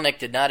 Kalanick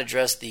did not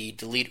address the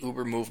Delete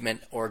Uber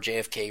movement or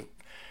JFK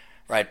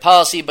ride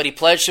policy, but he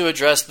pledged to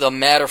address the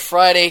matter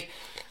Friday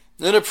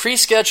in a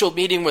pre-scheduled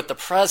meeting with the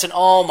president.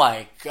 Oh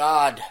my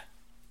God.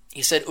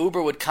 He said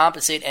Uber would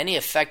compensate any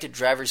affected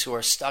drivers who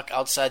are stuck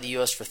outside the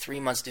U.S. for 3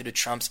 months due to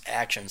Trump's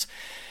actions.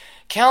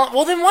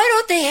 Well, then why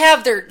don't they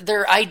have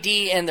their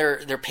ID and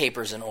their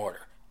papers in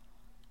order?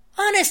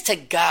 Honest to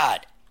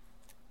God.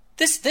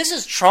 This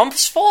is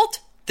Trump's fault?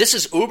 This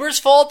is Uber's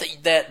fault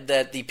that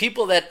the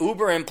people that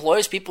Uber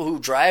employs, people who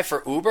drive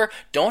for Uber,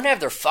 don't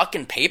have their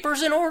fucking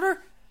papers in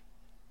order?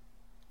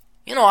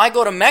 You know, I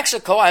go to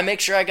Mexico, I make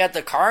sure I got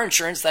the car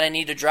insurance that I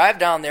need to drive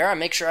down there. I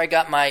make sure I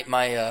got my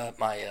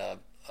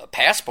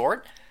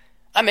passport.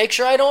 I make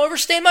sure I don't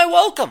overstay my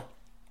welcome.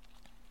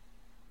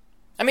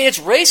 I mean, it's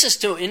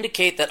racist to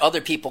indicate that other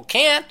people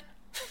can't.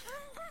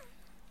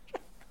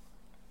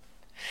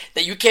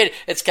 That you can't,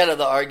 it's kind of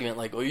the argument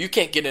like, oh, you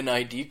can't get an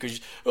ID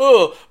because,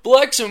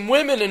 blacks and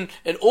women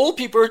and old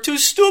people are too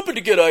stupid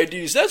to get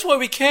IDs. That's why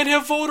we can't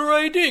have voter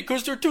ID,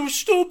 because they're too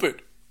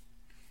stupid.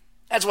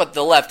 That's what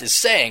the left is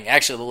saying.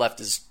 Actually, the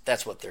left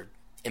that's what they're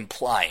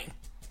implying.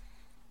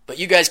 But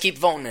you guys keep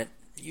voting it.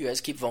 You guys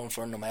keep voting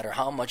for it no matter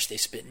how much they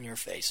spit in your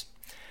face.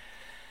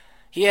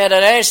 He had,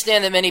 I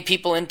understand that many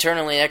people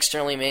internally and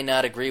externally may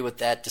not agree with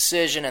that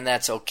decision, and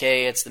that's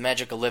okay. It's the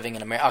magic of living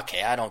in America.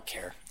 Okay, I don't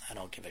care. I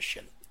don't give a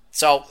shit.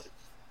 So,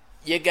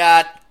 you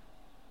got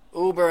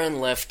Uber and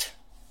Lyft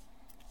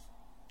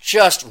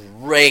just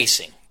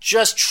racing,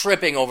 just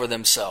tripping over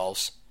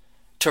themselves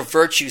to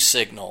virtue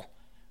signal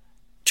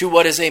to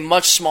what is a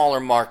much smaller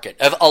market,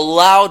 of a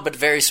loud but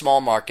very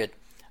small market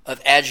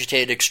of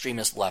agitated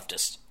extremist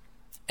leftists.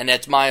 And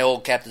that's my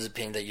old captain's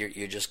opinion that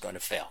you're just going to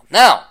fail.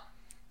 Now,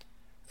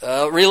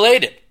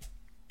 related.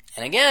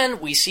 And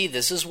again, we see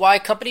this is why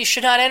companies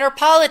should not enter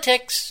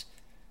politics.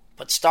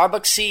 But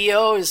Starbucks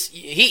CEO is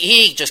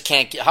he just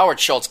can't. Howard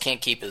Schultz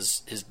can't keep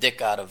his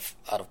dick out of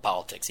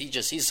politics.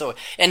 He's so.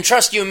 And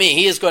trust you me,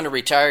 he is going to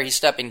retire. He's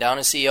stepping down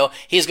as CEO.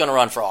 He's going to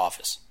run for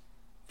office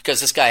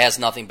because this guy has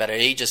nothing better.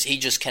 He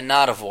just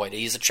cannot avoid it.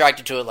 He's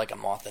attracted to it like a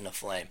moth in a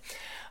flame.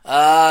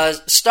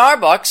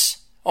 Starbucks.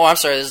 Oh, I'm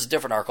sorry. This is a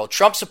different article.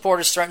 Trump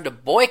supporters threatened to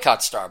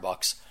boycott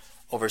Starbucks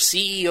over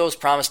CEO's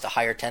promise to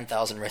hire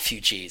 10,000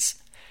 refugees.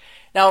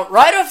 Now,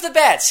 right off the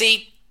bat,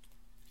 see,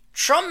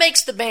 Trump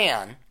makes the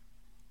ban.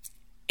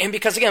 And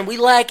because, again, we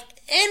lack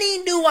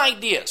any new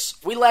ideas,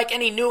 we lack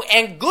any new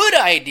and good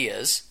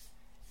ideas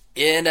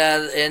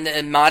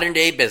in modern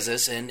day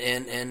business,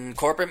 in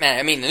corporate management.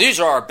 I mean, these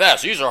are our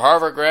best. These are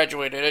Harvard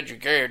graduated,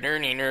 educated,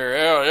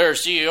 their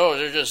CEOs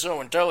are just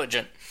so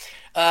intelligent.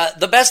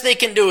 The best they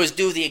can do is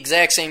do the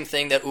exact same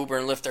thing that Uber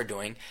and Lyft are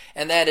doing,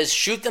 and that is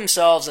shoot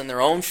themselves in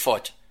their own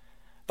foot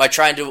by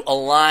trying to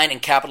align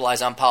and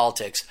capitalize on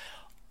politics,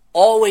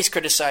 always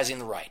criticizing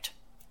the right.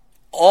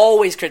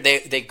 Always,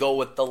 they go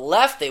with the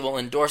left. They will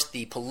endorse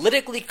the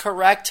politically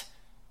correct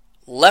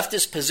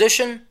leftist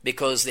position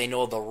because they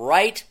know the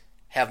right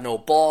have no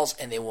balls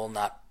and they will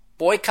not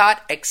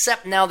boycott,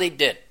 except now they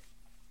did.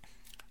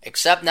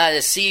 Except now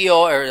the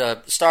CEO or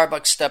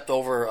Starbucks stepped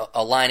over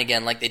a line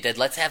again like they did.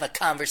 Let's have a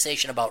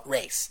conversation about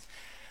race.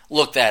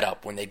 Look that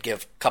up when they'd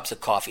give cups of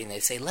coffee and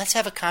they'd say, let's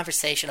have a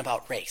conversation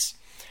about race.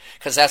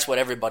 Because that's what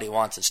everybody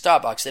wants at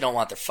Starbucks. They don't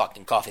want their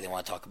fucking coffee. They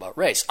want to talk about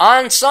race.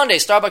 On Sunday,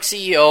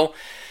 Starbucks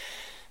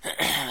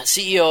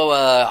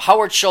CEO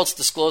Howard Schultz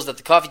disclosed that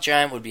the coffee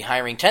giant would be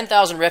hiring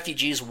 10,000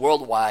 refugees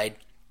worldwide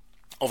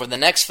over the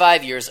next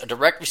 5 years, a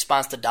direct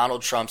response to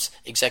Donald Trump's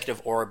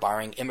executive order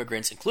barring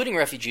immigrants, including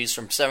refugees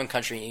from 7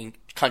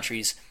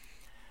 countries,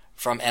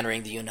 from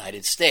entering the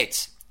United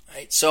States.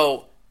 Right?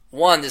 So,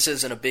 one, this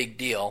isn't a big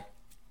deal.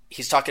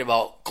 He's talking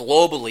about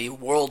globally,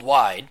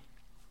 worldwide.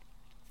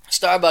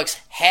 Starbucks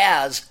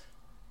has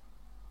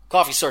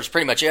coffee stores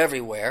pretty much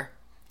everywhere.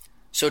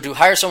 So to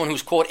hire someone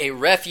who's, quote, a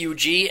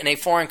refugee in a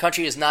foreign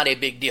country is not a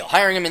big deal.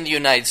 Hiring him in the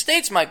United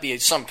States might be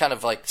some kind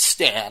of, like,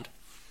 stand.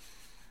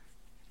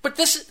 But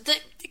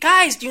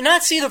guys, do you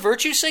not see the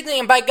virtue signaling?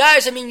 And by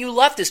guys, I mean you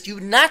leftists. Do you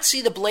not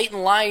see the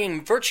blatant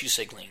lying virtue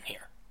signaling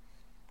here?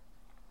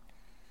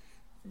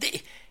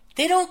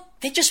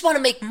 They just want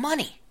to make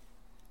money.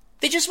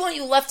 They just want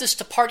you leftists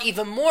to part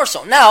even more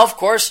so. Now, of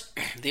course,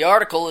 the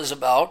article is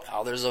about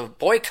how there's a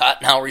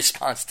boycott now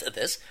response to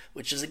this,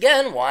 which is,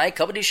 again, why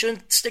companies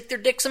shouldn't stick their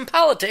dicks in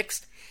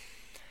politics.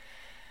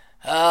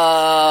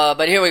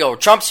 But here we go.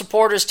 Trump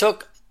supporters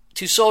took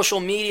to social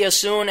media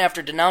soon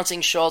after denouncing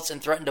Schultz and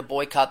threatened to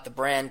boycott the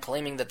brand,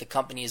 claiming that the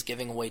company is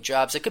giving away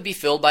jobs that could be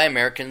filled by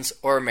Americans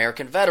or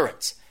American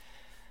veterans.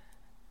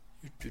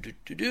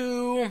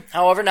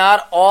 However,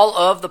 not all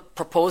of the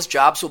proposed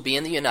jobs will be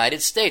in the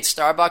United States.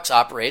 Starbucks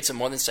operates in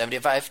more than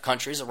 75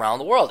 countries around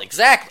the world.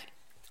 Exactly.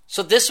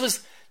 So this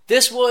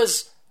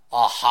was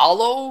a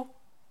hollow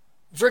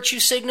virtue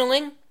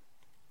signaling.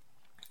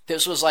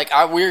 This was like,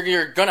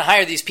 we're going to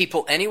hire these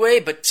people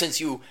anyway, but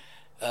since you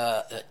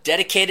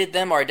dedicated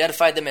them or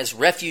identified them as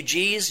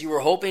refugees, you were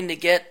hoping to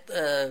get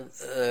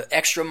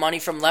extra money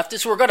from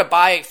leftists who were going to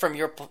buy from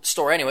your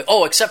store anyway.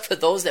 Oh, except for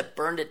those that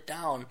burned it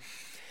down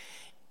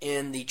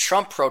in the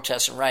Trump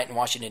protests and riot in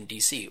Washington,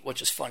 D.C.,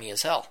 which is funny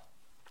as hell.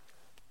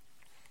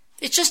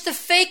 It's just the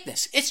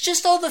fakeness. It's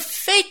just all the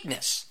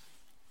fakeness.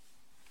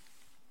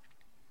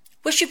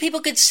 Wish you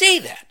people could see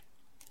that.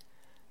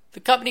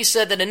 The company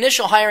said that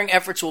initial hiring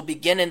efforts will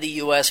begin in the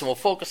U.S. and will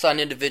focus on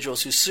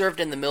individuals who served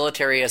in the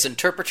military as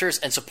interpreters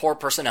and support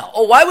personnel.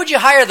 Oh, why would you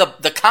hire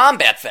the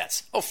combat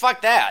vets? Oh,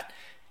 fuck that.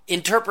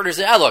 Interpreters.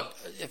 Look,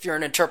 if you're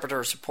an interpreter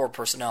or support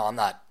personnel, I'm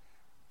not,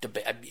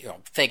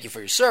 thank you for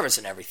your service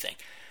and everything.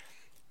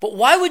 But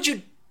why would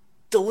you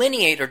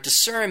delineate or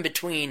discern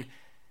between,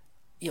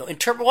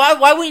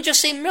 why wouldn't you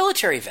just say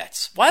military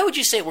vets? Why would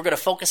you say we're going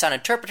to focus on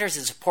interpreters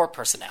and support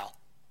personnel?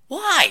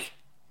 Why?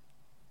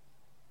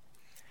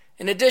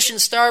 In addition,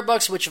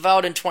 Starbucks, which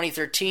vowed in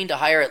 2013 to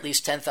hire at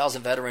least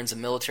 10,000 veterans and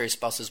military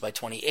spouses by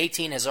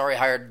 2018, has already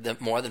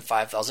hired more than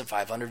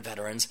 5,500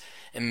 veterans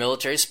and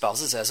military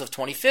spouses as of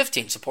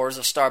 2015. Supporters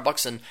of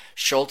Starbucks and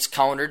Schultz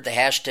countered the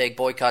hashtag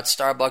boycott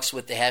Starbucks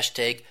with the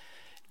hashtag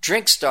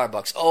drink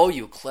Starbucks. Oh,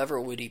 you clever,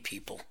 witty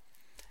people.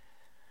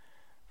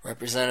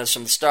 Representatives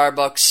from the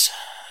Starbucks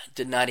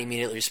did not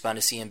immediately respond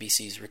to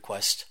CNBC's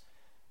request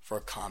for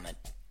a comment.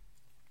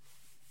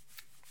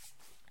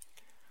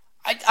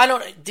 I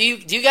don't. Do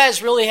you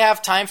guys really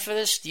have time for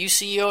this? Do you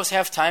CEOs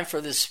have time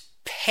for this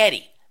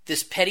petty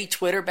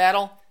Twitter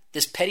battle,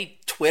 this petty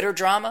Twitter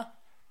drama?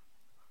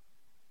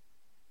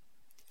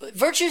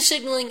 Virtue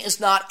signaling is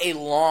not a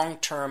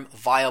long-term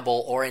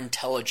viable or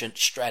intelligent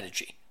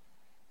strategy.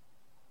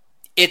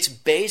 It's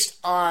based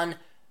on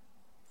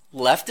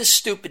leftist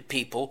stupid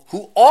people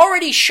who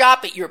already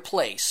shop at your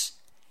place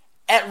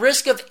at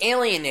risk of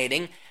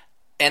alienating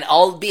an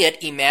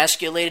albeit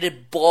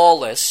emasculated,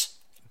 ballless,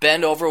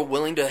 bend over,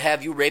 willing to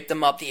have you rape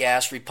them up the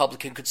ass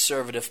Republican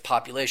conservative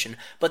population.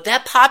 But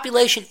that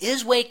population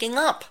is waking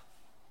up.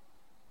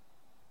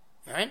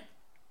 All right?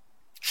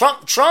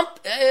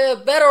 Trump,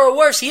 better or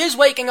worse, he is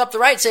waking up the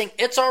right, saying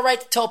it's all right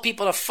to tell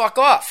people to fuck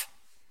off.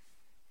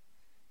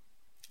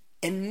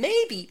 And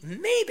maybe,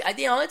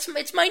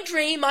 it's my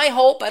dream, my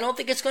hope. I don't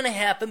think it's going to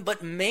happen,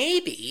 but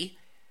maybe,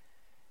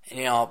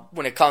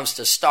 when it comes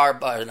to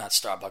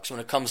Starbucks,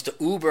 when it comes to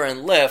Uber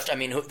and Lyft, I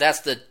mean,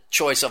 that's the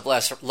choice of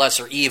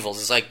lesser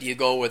evils. It's like, do you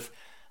go with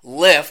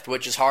Lyft,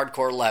 which is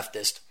hardcore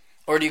leftist,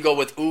 or do you go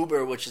with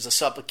Uber, which is a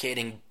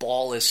supplicating,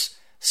 ballless,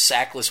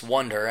 sackless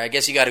wonder? I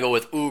guess you got to go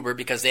with Uber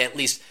because they at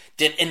least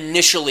didn't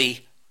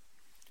initially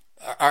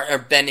are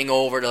bending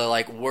over to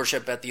like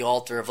worship at the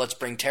altar of let's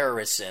bring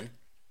terrorists in.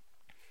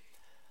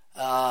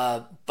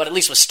 But at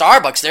least with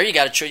Starbucks, there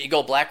you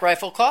go Black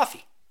Rifle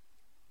Coffee.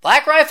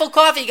 Black Rifle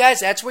Coffee, guys,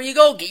 that's where you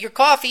go. Get your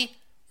coffee,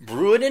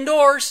 brew it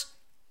indoors.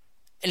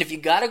 And if you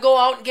got to go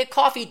out and get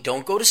coffee,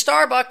 don't go to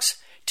Starbucks.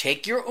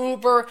 Take your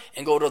Uber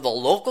and go to the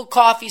local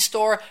coffee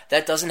store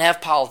that doesn't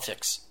have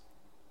politics.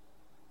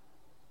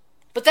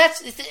 But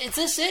is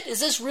this it? Is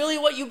this really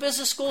what you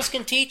business schools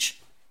can teach?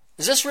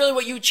 Is this really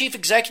what you chief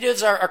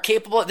executives are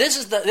capable of? This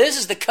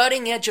is the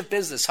cutting edge of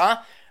business, huh?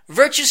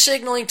 Virtue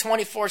signaling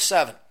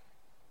 24/7.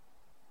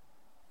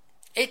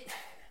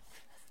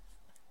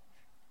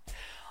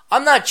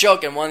 I'm not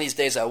joking. One of these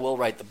days I will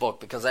write the book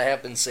because I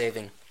have been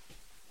saving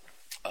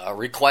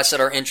requests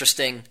that are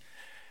interesting,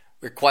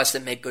 requests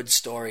that make good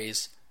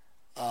stories.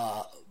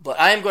 But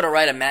I am going to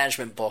write a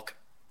management book.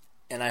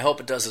 And I hope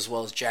it does as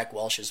well as Jack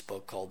Welch's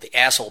book called The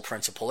Asshole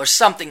Principle or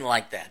something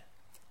like that.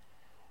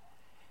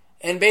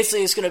 And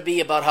basically it's going to be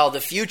about how the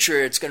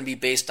future, it's going to be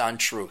based on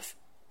truth.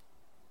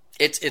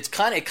 It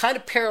kind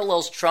of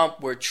parallels Trump,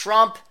 where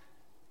Trump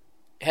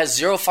has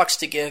zero fucks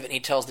to give and he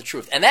tells the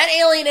truth. And that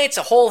alienates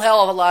a whole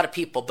hell of a lot of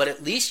people, but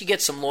at least you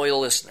get some loyal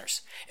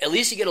listeners. At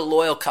least you get a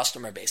loyal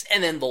customer base.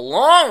 And in the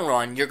long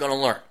run, you're going to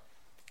learn.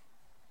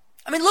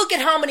 I mean, look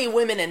at how many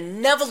women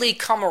inevitably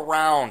come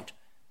around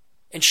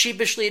and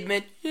sheepishly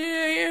admit,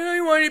 yeah,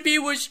 I wanted to be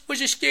was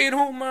a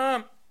stay-at-home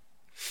mom.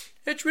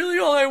 That's really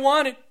all I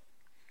wanted.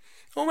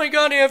 Oh my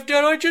God, I have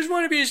debt. I just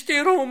want to be a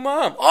stay-at-home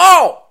mom.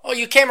 Oh,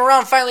 you came around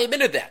and finally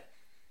admitted that.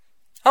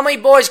 How many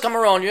boys come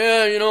around?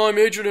 Yeah, I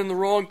majored in the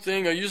wrong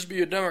thing. I used to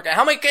be a Democrat.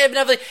 How many?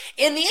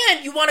 In the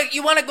end, you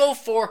want to go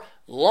for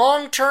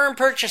long-term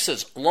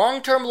purchases,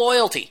 long-term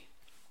loyalty.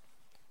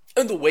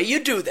 And the way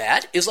you do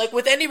that is like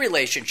with any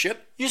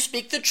relationship, you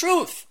speak the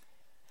truth.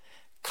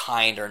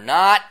 Kind or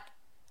not,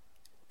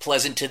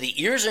 pleasant to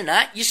the ears or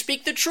not, you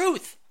speak the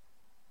truth.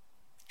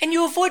 And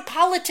you avoid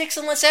politics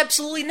unless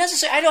absolutely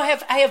necessary.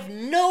 I have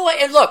no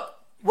idea. Look,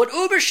 what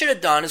Uber should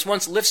have done is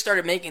once Lyft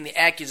started making the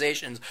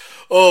accusations,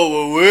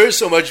 we're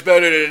so much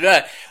better than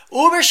that.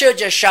 Uber should have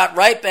just shot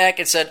right back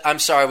and said, I'm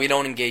sorry, we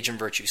don't engage in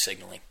virtue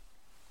signaling.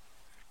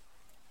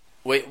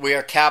 We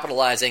are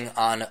capitalizing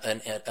on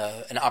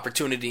an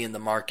opportunity in the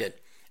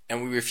market,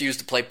 and we refuse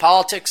to play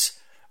politics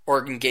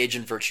or engage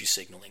in virtue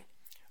signaling.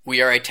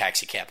 We are a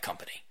taxi cab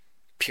company,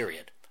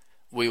 period.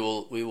 We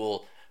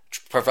will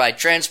provide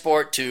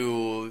transport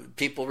to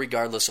people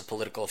regardless of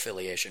political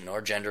affiliation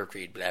or gender,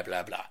 creed, blah,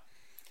 blah, blah.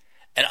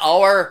 And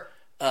our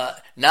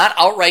not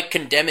outright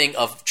condemning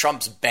of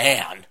Trump's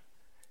ban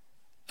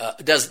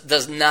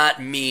does not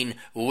mean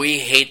we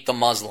hate the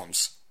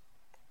Muslims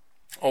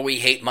or we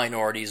hate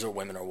minorities or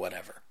women or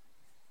whatever.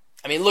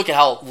 I mean, look at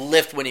how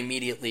Lyft went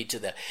immediately to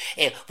the,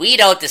 hey, we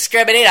don't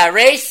discriminate on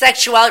race,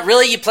 sexuality.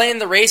 Really, you playing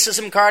the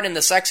racism card and the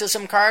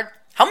sexism card?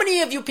 How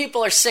many of you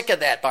people are sick of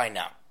that by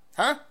now?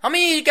 Huh? How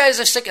many of you guys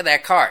are sick of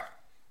that card?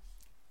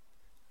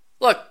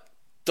 Look,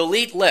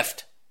 delete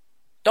Lyft.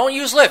 Don't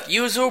use Lyft.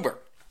 Use Uber.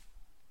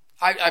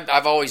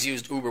 I've always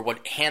used Uber.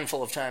 What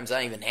handful of times?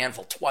 Not even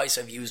handful. Twice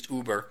I've used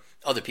Uber.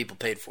 Other people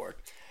paid for it.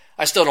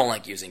 I still don't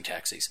like using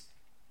taxis.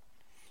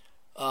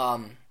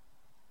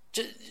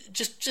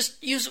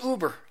 Just use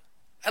Uber.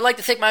 I like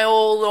to think my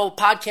old little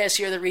podcast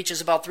here that reaches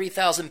about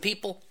 3,000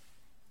 people.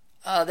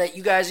 That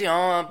you guys,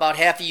 about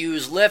half of you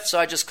use Lyft, so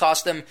I just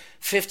cost them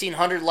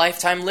 1,500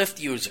 lifetime Lyft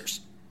users.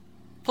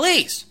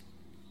 Please,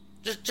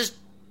 just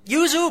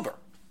use Uber.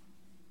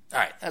 All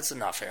right, that's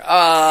enough here.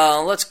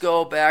 Let's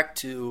go back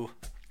to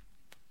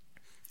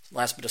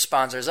last bit of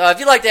sponsors. If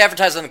you'd like to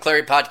advertise on the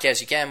Clarity Podcast,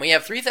 you can. We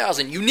have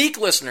 3,000 unique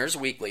listeners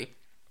weekly.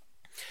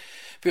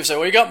 People say,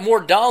 well, you got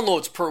more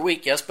downloads per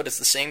week. Yes, but it's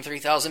the same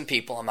 3,000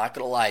 people. I'm not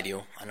going to lie to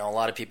you. I know a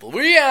lot of people.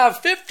 We have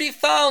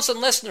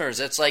 50,000 listeners.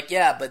 It's like,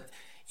 yeah, but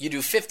you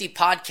do 50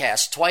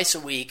 podcasts twice a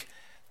week,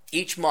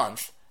 each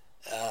month,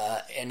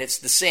 and it's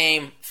the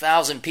same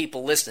 1,000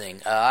 people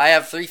listening. I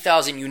have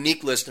 3,000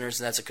 unique listeners,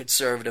 and that's a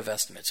conservative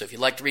estimate. So if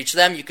you'd like to reach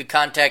them, you could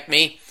contact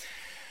me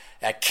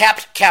at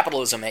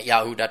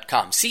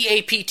cappedcapitalism@yahoo.com.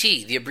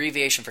 CAPT, the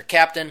abbreviation for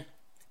captain,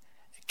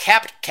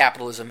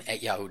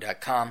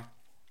 cappedcapitalism@yahoo.com.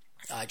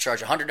 I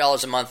charge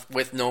 $100 a month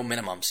with no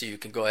minimum, so you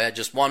can go ahead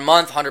just 1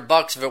 month,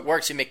 $100. If it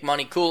works, you make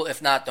money, cool.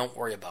 If not, don't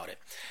worry about it.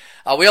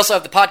 We also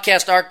have the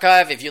podcast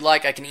archive. If you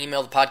like, I can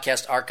email the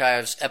podcast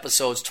archives,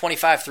 episodes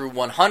 25 through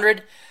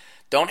 100.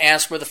 Don't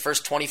ask where the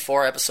first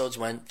 24 episodes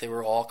went. They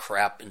were all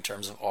crap in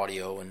terms of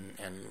audio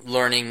and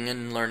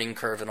learning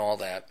curve and all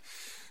that.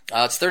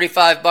 It's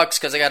 $35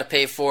 because I got to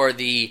pay for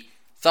the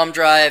thumb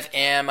drive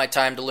and my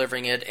time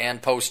delivering it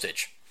and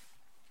postage.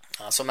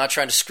 So I'm not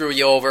trying to screw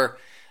you over,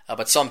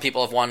 but some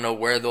people have wanted to know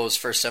where those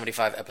first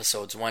 75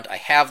 episodes went. I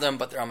have them,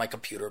 but they're on my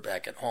computer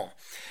back at home.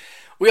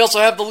 We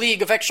also have the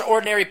League of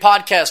Extraordinary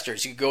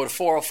Podcasters. You can go to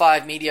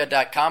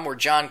 405media.com where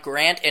John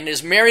Grant and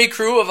his merry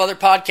crew of other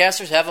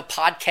podcasters have a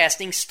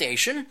podcasting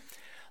station.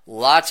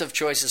 Lots of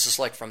choices to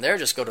select from there.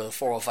 Just go to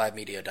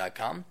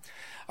 405media.com.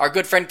 Our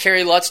good friend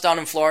Kerry Lutz down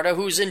in Florida,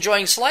 who's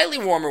enjoying slightly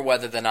warmer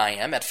weather than I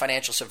am, at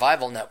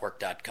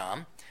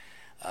financialsurvivalnetwork.com.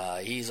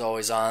 He's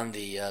always on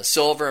the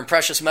silver and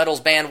precious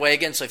metals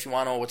bandwagon, so if you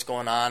want to know what's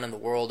going on in the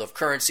world of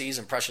currencies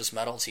and precious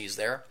metals, he's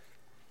there.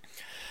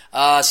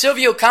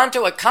 Silvio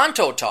Canto at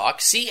Canto Talk,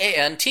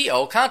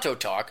 C-A-N-T-O, Canto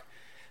Talk,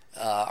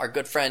 our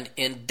good friend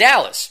in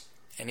Dallas.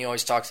 And he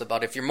always talks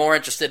about if you're more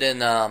interested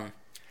in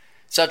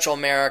Central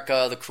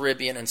America, the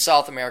Caribbean, and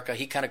South America,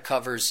 he kind of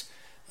covers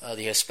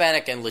the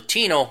Hispanic and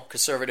Latino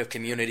conservative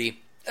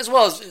community, as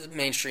well as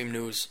mainstream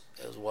news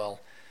as well.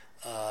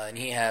 And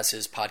he has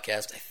his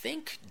podcast, I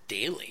think,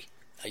 daily.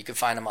 You can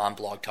find him on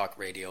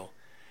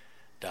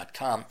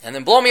blogtalkradio.com. And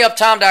then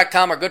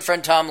blowmeuptom.com, our good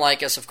friend Tom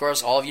Likas, of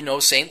course, all of you know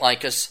St.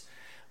 Likas.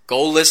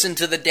 Go listen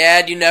to the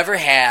dad you never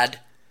had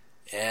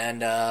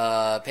and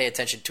pay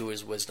attention to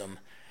his wisdom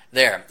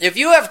there. If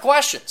you have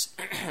questions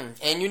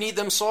and you need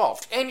them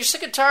solved, and you're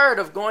sick and tired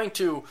of going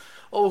to,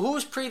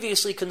 who's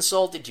previously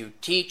consulted you?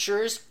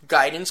 Teachers,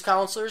 guidance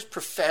counselors,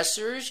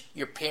 professors,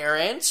 your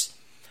parents,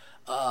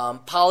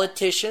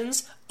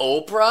 politicians,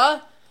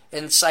 Oprah,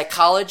 and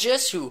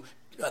psychologists who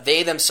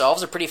they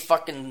themselves are pretty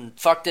fucking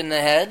fucked in the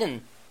head,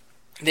 and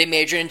they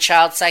majored in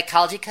child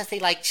psychology because they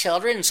like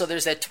children, and so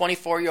there's that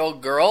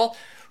 24-year-old girl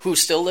who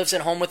still lives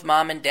at home with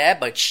mom and dad,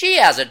 but she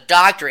has a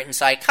doctorate in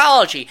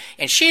psychology,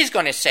 and she's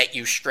going to set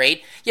you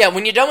straight. Yeah,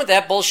 when you're done with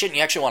that bullshit and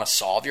you actually want to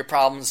solve your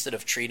problems instead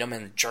of treat them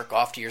and jerk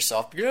off to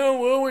yourself,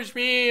 woe is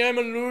me, I'm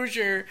a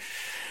loser.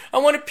 I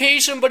want to pay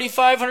somebody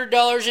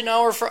 $500 an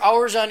hour for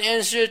hours on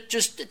end,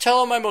 just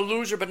tell them I'm a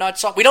loser but not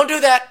solve. We don't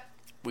do that.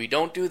 We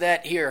don't do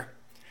that here.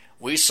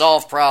 We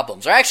solve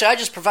problems. Or actually, I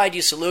just provide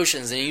you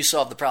solutions and you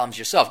solve the problems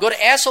yourself. Go to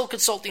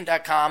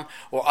assholeconsulting.com,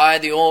 or I,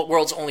 the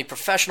world's only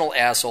professional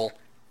asshole,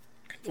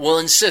 will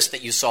insist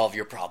that you solve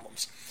your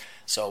problems.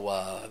 So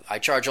I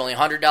charge only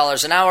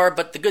 $100 an hour,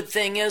 but the good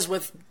thing is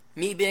with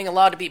me being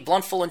allowed to be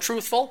bluntful and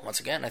truthful,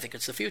 once again, I think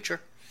it's the future,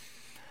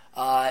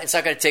 it's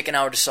not going to take an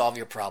hour to solve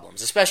your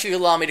problems. Especially if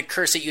you allow me to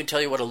curse at you and tell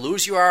you what a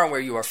loser you are and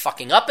where you are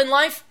fucking up in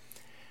life.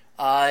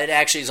 It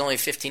actually is only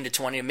 15 to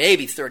 20,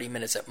 maybe 30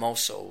 minutes at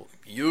most, so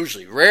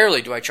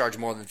rarely do I charge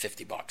more than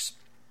 $50.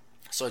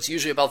 So it's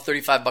usually about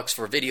 $35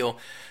 for a video,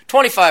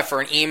 $25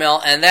 for an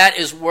email, and that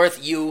is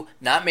worth you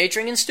not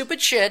majoring in stupid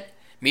shit,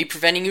 me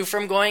preventing you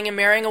from going and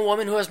marrying a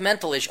woman who has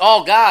mental issues.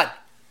 Oh, God.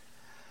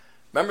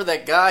 Remember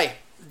that guy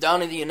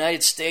down in the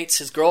United States?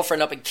 His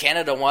girlfriend up in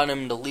Canada wanted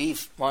him to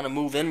leave, wanted to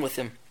move in with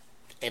him.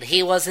 And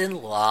he was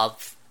in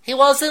love. He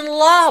was in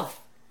love.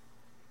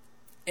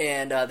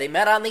 And they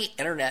met on the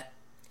internet.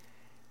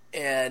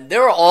 And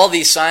there were all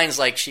these signs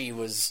like she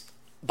was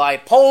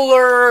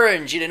bipolar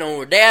and she didn't know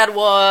who her dad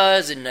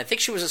was. And I think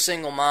she was a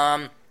single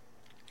mom.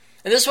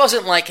 And this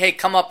wasn't like, hey,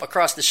 come up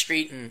across the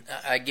street and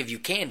I give you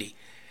candy.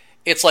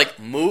 It's like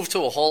move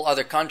to a whole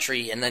other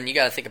country and then you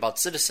got to think about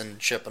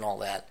citizenship and all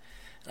that.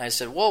 And I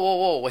said,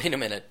 whoa, wait a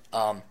minute.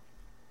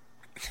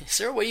 Is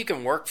there a way you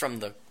can work from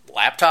the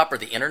laptop or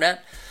the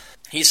internet?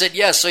 He said,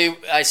 yes. So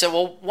I said,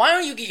 well, why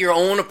don't you get your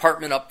own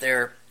apartment up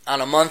there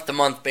on a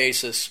month-to-month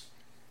basis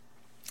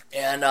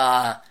and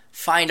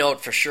find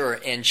out for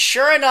sure. And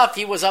sure enough,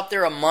 he was up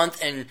there a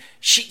month and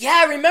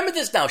I remember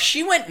this now.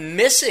 She went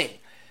missing.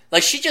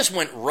 Like she just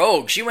went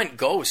rogue. She went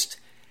ghost.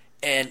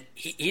 And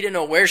he didn't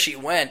know where she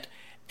went.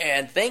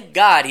 And thank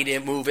God he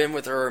didn't move in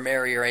with her or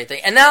marry her or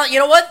anything. And now, you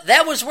know what?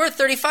 That was worth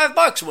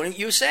 $35, wouldn't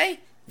you say?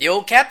 The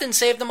old captain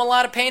saved him a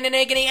lot of pain and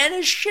agony and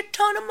a shit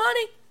ton of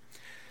money.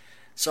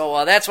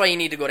 So that's why you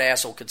need to go to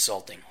Asshole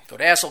Consulting. Go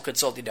to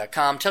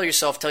assholeconsulting.com. Tell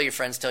yourself, tell your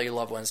friends, tell your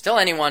loved ones, tell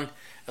anyone,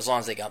 as long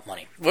as they got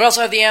money. We also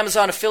have the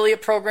Amazon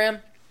affiliate program.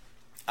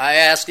 I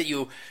ask that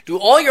you do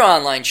all your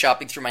online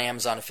shopping through my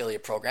Amazon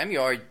affiliate program. You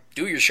already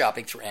do your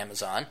shopping through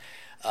Amazon.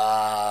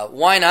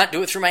 Why not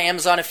do it through my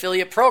Amazon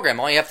affiliate program?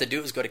 All you have to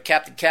do is go to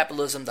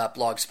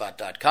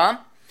captaincapitalism.blogspot.com.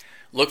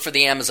 Look for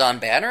the Amazon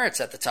banner. It's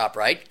at the top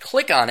right.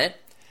 Click on it.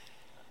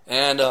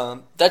 And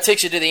that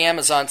takes you to the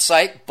Amazon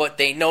site, but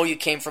they know you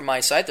came from my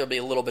site. There'll be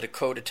a little bit of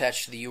code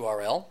attached to the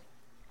URL.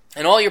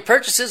 And all your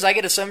purchases, I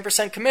get a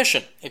 7%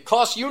 commission. It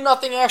costs you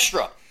nothing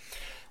extra.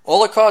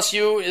 All it costs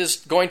you is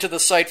going to the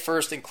site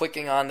first and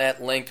clicking on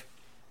that link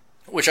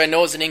which I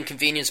know is an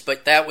inconvenience,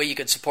 but that way you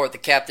could support the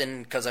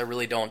captain, because I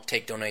really don't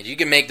take donations. You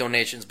can make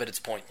donations, but it's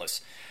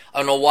pointless. I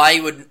don't know why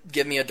you would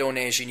give me a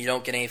donation. You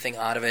don't get anything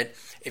out of it.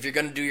 If you're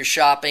going to do your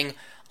shopping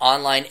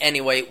online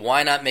anyway,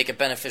 why not make it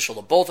beneficial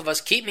to both of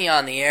us? Keep me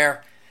on the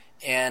air,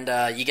 and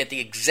you get the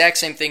exact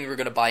same thing you're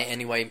going to buy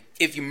anyway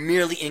if you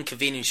merely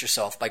inconvenience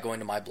yourself by going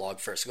to my blog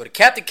first. So go to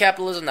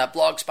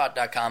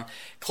CaptainCapitalism.blogspot.com,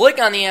 click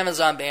on the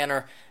Amazon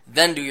banner,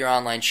 then do your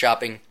online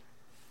shopping.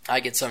 I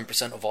get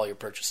 7% of all your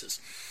purchases.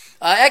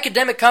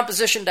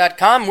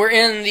 AcademicComposition.com, we're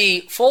in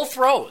the full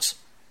throes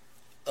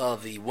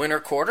of the winter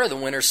quarter, the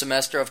winter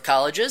semester of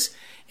colleges,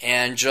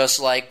 and just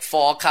like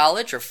fall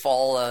college or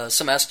fall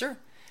semester,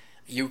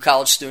 you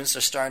college students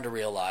are starting to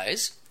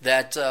realize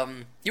that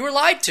you were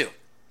lied to.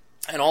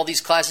 And all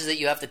these classes that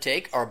you have to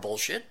take are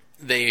bullshit.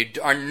 They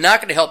are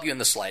not going to help you in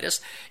the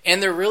slightest,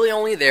 and they're really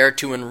only there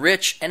to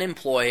enrich and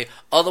employ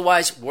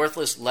otherwise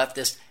worthless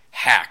leftist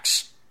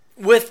hacks.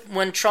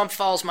 When Trump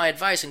follows my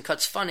advice and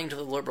cuts funding to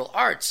the liberal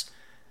arts,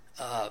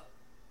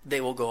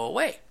 they will go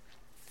away.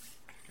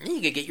 You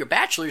can get your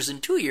bachelor's in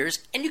 2 years,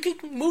 and you can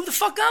move the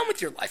fuck on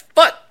with your life.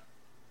 But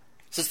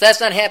since that's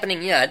not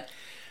happening yet,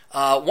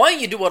 why don't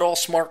you do what all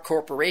smart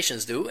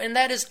corporations do, and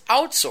that is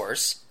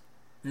outsource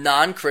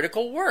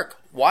non-critical work.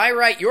 Why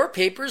write your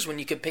papers when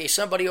you could pay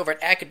somebody over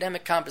at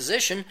Academic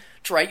Composition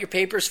to write your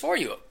papers for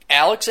you?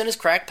 Alex and his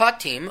crackpot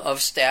team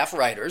of staff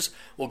writers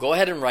will go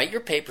ahead and write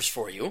your papers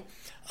for you.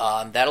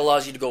 That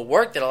allows you to go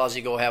work. That allows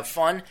you to go have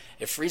fun.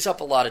 It frees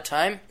up a lot of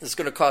time. It's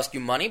going to cost you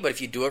money, but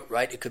if you do it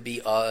right, it could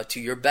be to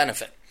your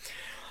benefit.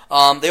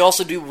 They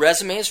also do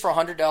resumes for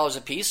 $100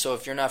 a piece, so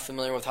if you're not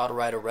familiar with how to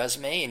write a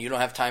resume and you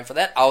don't have time for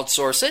that,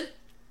 outsource it.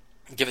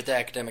 Give it to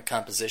Academic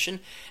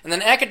Composition. And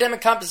then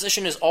Academic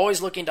Composition is always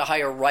looking to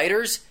hire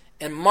writers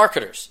and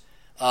marketers.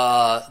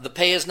 The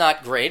pay is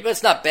not great, but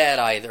it's not bad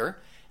either.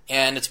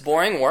 And it's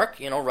boring work.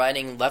 You know,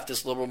 writing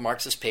leftist, liberal,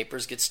 Marxist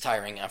papers gets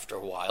tiring after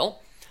a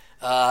while.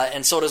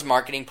 And so does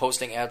marketing,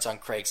 posting ads on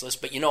Craigslist.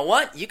 But you know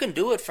what? You can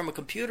do it from a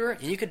computer,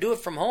 and you can do it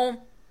from home.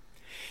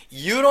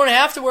 You don't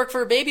have to work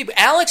for a baby.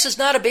 Alex is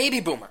not a baby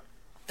boomer.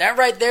 That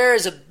right there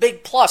is a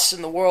big plus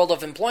in the world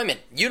of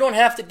employment. You don't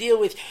have to deal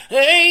with,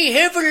 hey,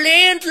 have a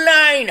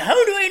landline.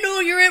 How do I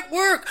know you're at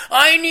work?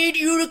 I need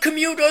you to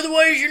commute,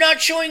 otherwise you're not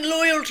showing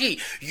loyalty.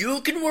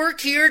 You can work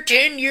here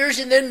 10 years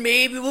and then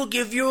maybe we'll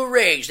give you a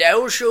raise. That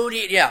will show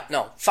you. Yeah,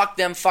 no, fuck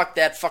them, fuck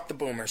that, fuck the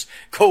boomers.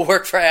 Go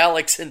work for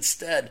Alex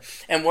instead.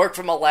 And work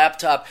from a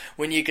laptop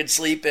when you can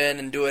sleep in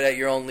and do it at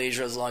your own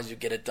leisure as long as you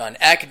get it done.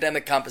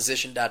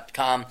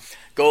 AcademicComposition.com.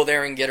 Go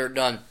there and get her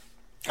done.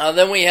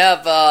 Then we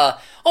have,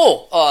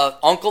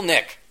 Uncle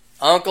Nick.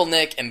 Uncle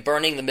Nick and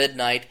Burning the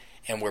Midnight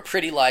and Where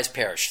Pretty Lies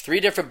Perish. 3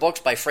 different books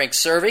by Frank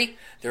Cervi.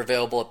 They're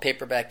available at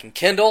paperback and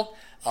Kindle.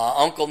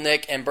 Uncle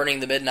Nick and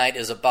Burning the Midnight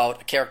is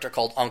about a character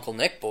called Uncle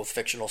Nick, both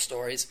fictional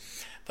stories.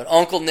 But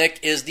Uncle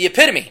Nick is the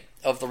epitome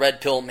of the red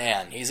pill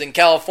man. He's in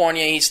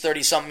California, he's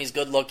 30-something, he's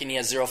good-looking, he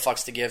has 0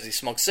 fucks to give, he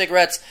smokes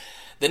cigarettes.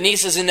 The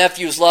nieces and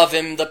nephews love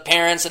him. The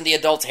parents and the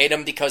adults hate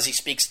him because he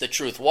speaks the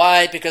truth.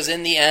 Why? Because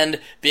in the end,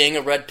 being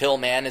a red pill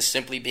man is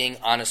simply being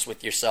honest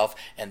with yourself.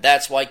 And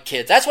that's why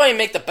you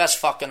make the best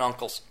fucking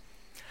uncles.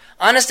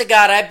 Honest to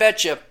God, I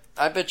bet you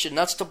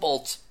nuts to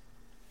bolts.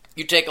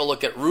 You take a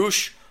look at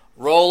Roosh,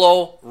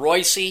 Rollo,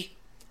 Royce,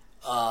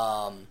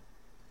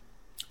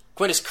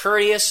 Quintus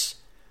Curtius.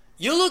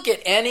 You look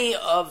at any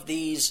of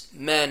these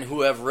men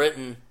who have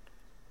written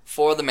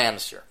for the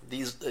Manosphere,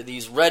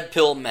 these red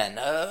pill men,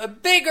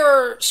 big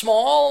or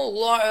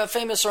small,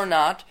 famous or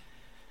not,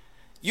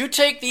 you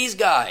take these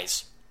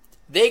guys,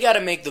 they got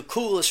to make the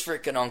coolest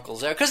freaking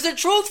uncles there, because they're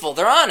truthful,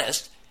 they're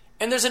honest,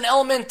 and there's an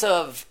element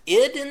of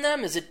id in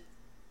them. Is it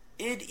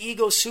id,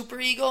 ego, super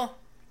ego?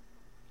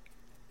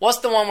 What's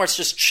the one where it's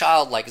just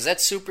childlike? Is that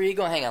super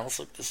ego? Hang on, let's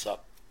look this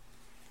up.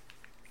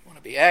 I want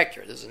to be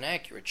accurate. This is an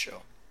accurate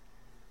show.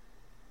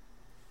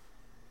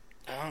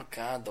 Oh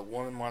God, the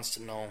woman wants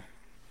to know.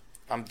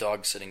 I'm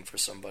dog sitting for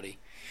somebody.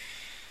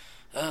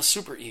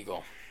 Super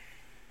ego.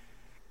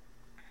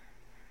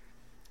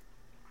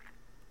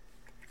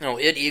 No,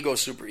 id, ego,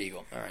 super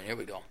ego. All right, here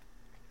we go.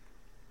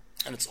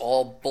 And it's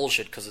all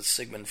bullshit because it's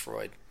Sigmund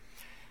Freud.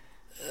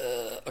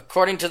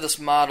 According to this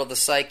model, the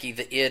psyche,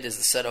 the id, is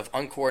the set of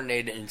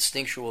uncoordinated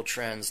instinctual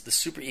trends. The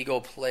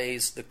superego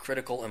plays the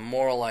critical and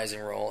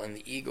moralizing role, and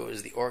the ego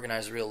is the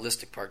organized,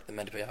 realistic part of the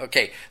mental.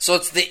 Okay, so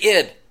it's the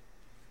id.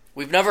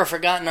 We've never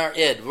forgotten our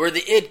id. We're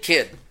the id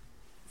kid.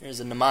 There's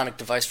a mnemonic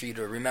device for you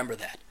to remember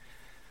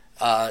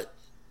that.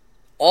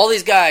 All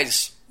these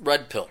guys,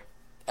 red pill,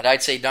 and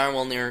I'd say darn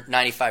well near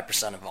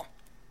 95% of them,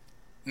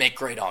 make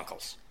great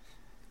uncles.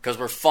 Because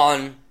we're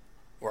fun,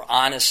 we're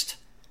honest.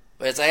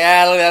 But it's like, look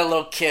at that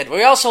little kid.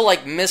 We also,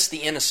 miss the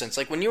innocence.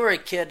 Like, when you were a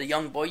kid, a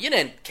young boy, you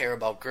didn't care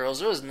about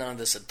girls. There was none of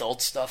this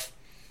adult stuff.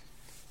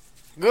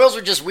 Girls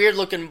were just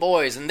weird-looking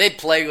boys, and they'd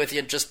play with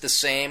you just the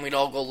same. We'd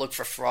all go look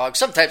for frogs.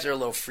 Sometimes they're a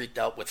little freaked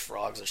out with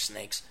frogs or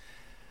snakes.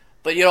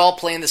 But you'd all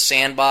play in the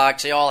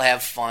sandbox. You all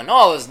have fun.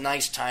 Oh, it was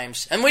nice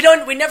times. And we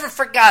never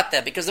forgot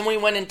that, because then we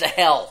went into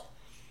hell.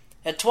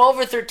 At 12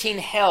 or 13,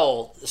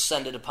 hell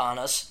descended upon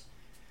us.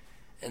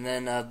 And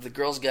then the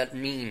girls got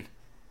mean,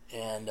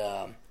 and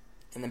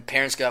then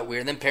parents got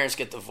weird, and then parents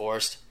get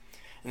divorced,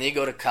 and then you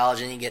go to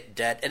college and you get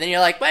debt, and then you're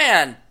like,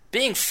 man,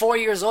 being 4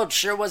 years old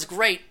sure was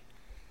great.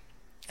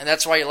 And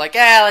that's why you're like,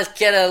 let's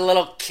get a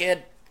little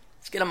kid.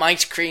 Let's get him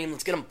ice cream.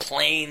 Let's get him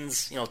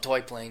planes,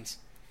 toy planes,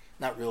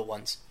 not real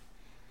ones.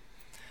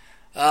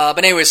 But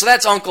anyway, so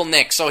that's Uncle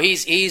Nick. So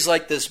he's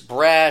like this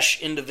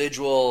brash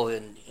individual,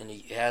 and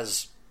he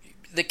has,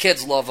 the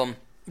kids love him,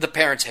 the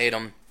parents hate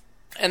him,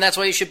 and that's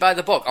why you should buy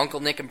the book,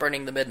 Uncle Nick and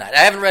Burning the Midnight. I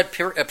haven't read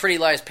Pretty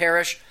Lies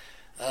Perish,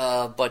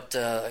 but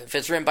if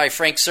it's written by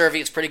Frank Cervi,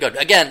 it's pretty good.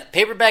 Again,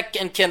 paperback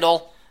and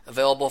Kindle,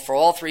 available for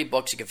all 3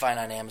 books you can find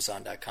on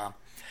Amazon.com.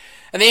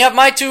 And then you have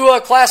my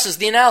 2 classes,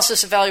 the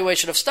Analysis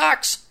Evaluation of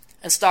Stocks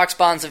and Stocks,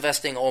 Bonds,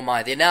 Investing, Oh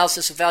My. The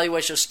Analysis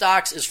Evaluation of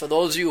Stocks is for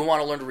those of you who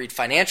want to learn to read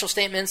financial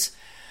statements,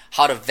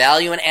 how to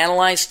value and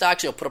analyze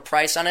stocks. You'll put a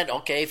price on it.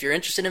 Okay, if you're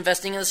interested in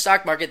investing in the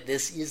stock market,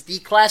 this is the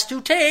class to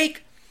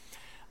take.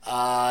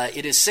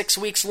 It is 6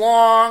 weeks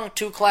long,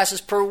 2 classes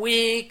per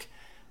week.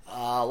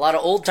 A lot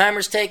of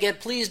old-timers take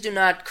it. Please do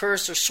not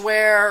curse or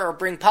swear or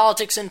bring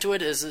politics into it.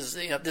 This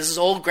is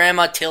old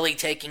Grandma Tilly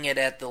taking it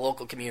at the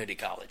local community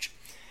college.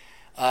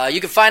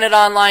 You can find it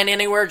online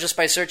anywhere just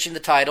by searching the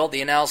title,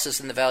 The Analysis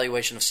and the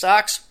Valuation of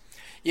Stocks.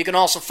 You can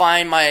also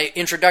find my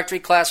introductory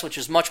class, which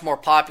is much more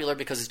popular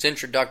because it's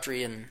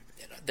introductory and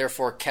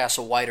therefore casts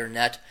a wider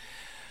net,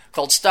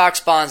 called Stocks,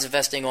 Bonds,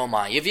 Investing, Oh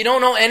My. If you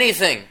don't know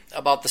anything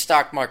about the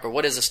stock market,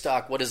 what is a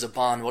stock, what is a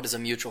bond, what is a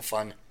mutual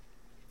fund,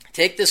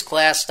 take this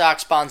class,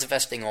 Stocks, Bonds,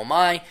 Investing, Oh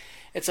My.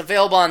 It's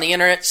available on the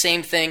internet,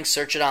 same thing,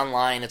 search it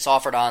online. It's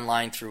offered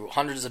online through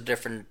hundreds of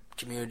different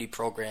community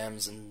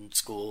programs and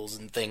schools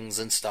and things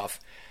and stuff.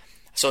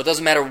 So it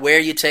doesn't matter where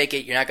you take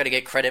it, you're not going to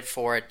get credit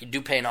for it. You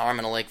do pay an arm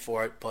and a leg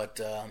for it,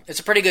 but it's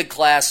a pretty good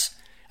class.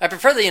 I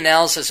prefer the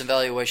Analysis and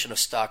Valuation of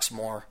Stocks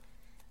more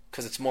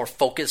because it's more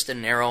focused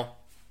and narrow,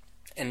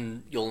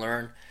 and you'll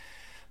learn.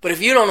 But if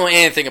you don't know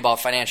anything about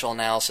financial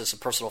analysis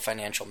and personal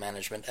financial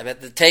management, I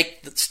bet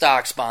take the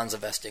Stocks, Bonds,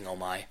 Investing, Oh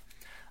My.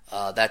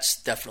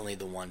 That's definitely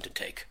the one to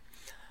take.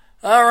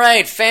 All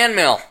right, fan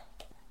mail.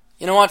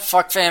 You know what?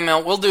 Fuck fan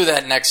mail. We'll do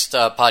that next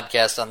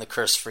podcast on the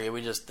curse free.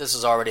 This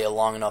is already a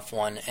long enough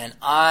one, and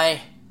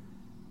I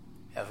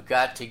have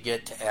got to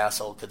get to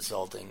asshole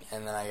consulting,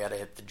 and then I got to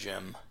hit the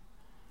gym.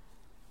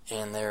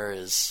 And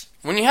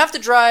when you have to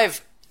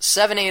drive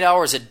 7-8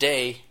 hours a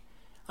day,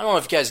 I don't know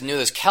if you guys knew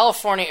this,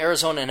 California,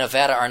 Arizona, and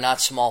Nevada are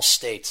not small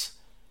states.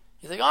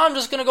 You think, I'm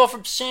just going to go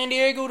from San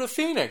Diego to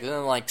Phoenix. And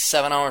then like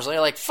 7 hours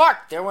later, like,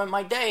 fuck, there went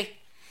my day.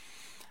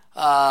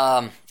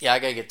 I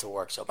gotta get to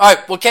work. So, all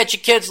right, we'll catch you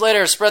kids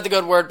later. Spread the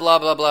good word, blah,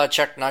 blah, blah.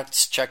 Check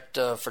nuts, check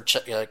for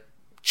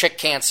check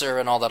cancer,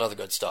 and all that other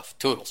good stuff.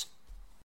 Toodles.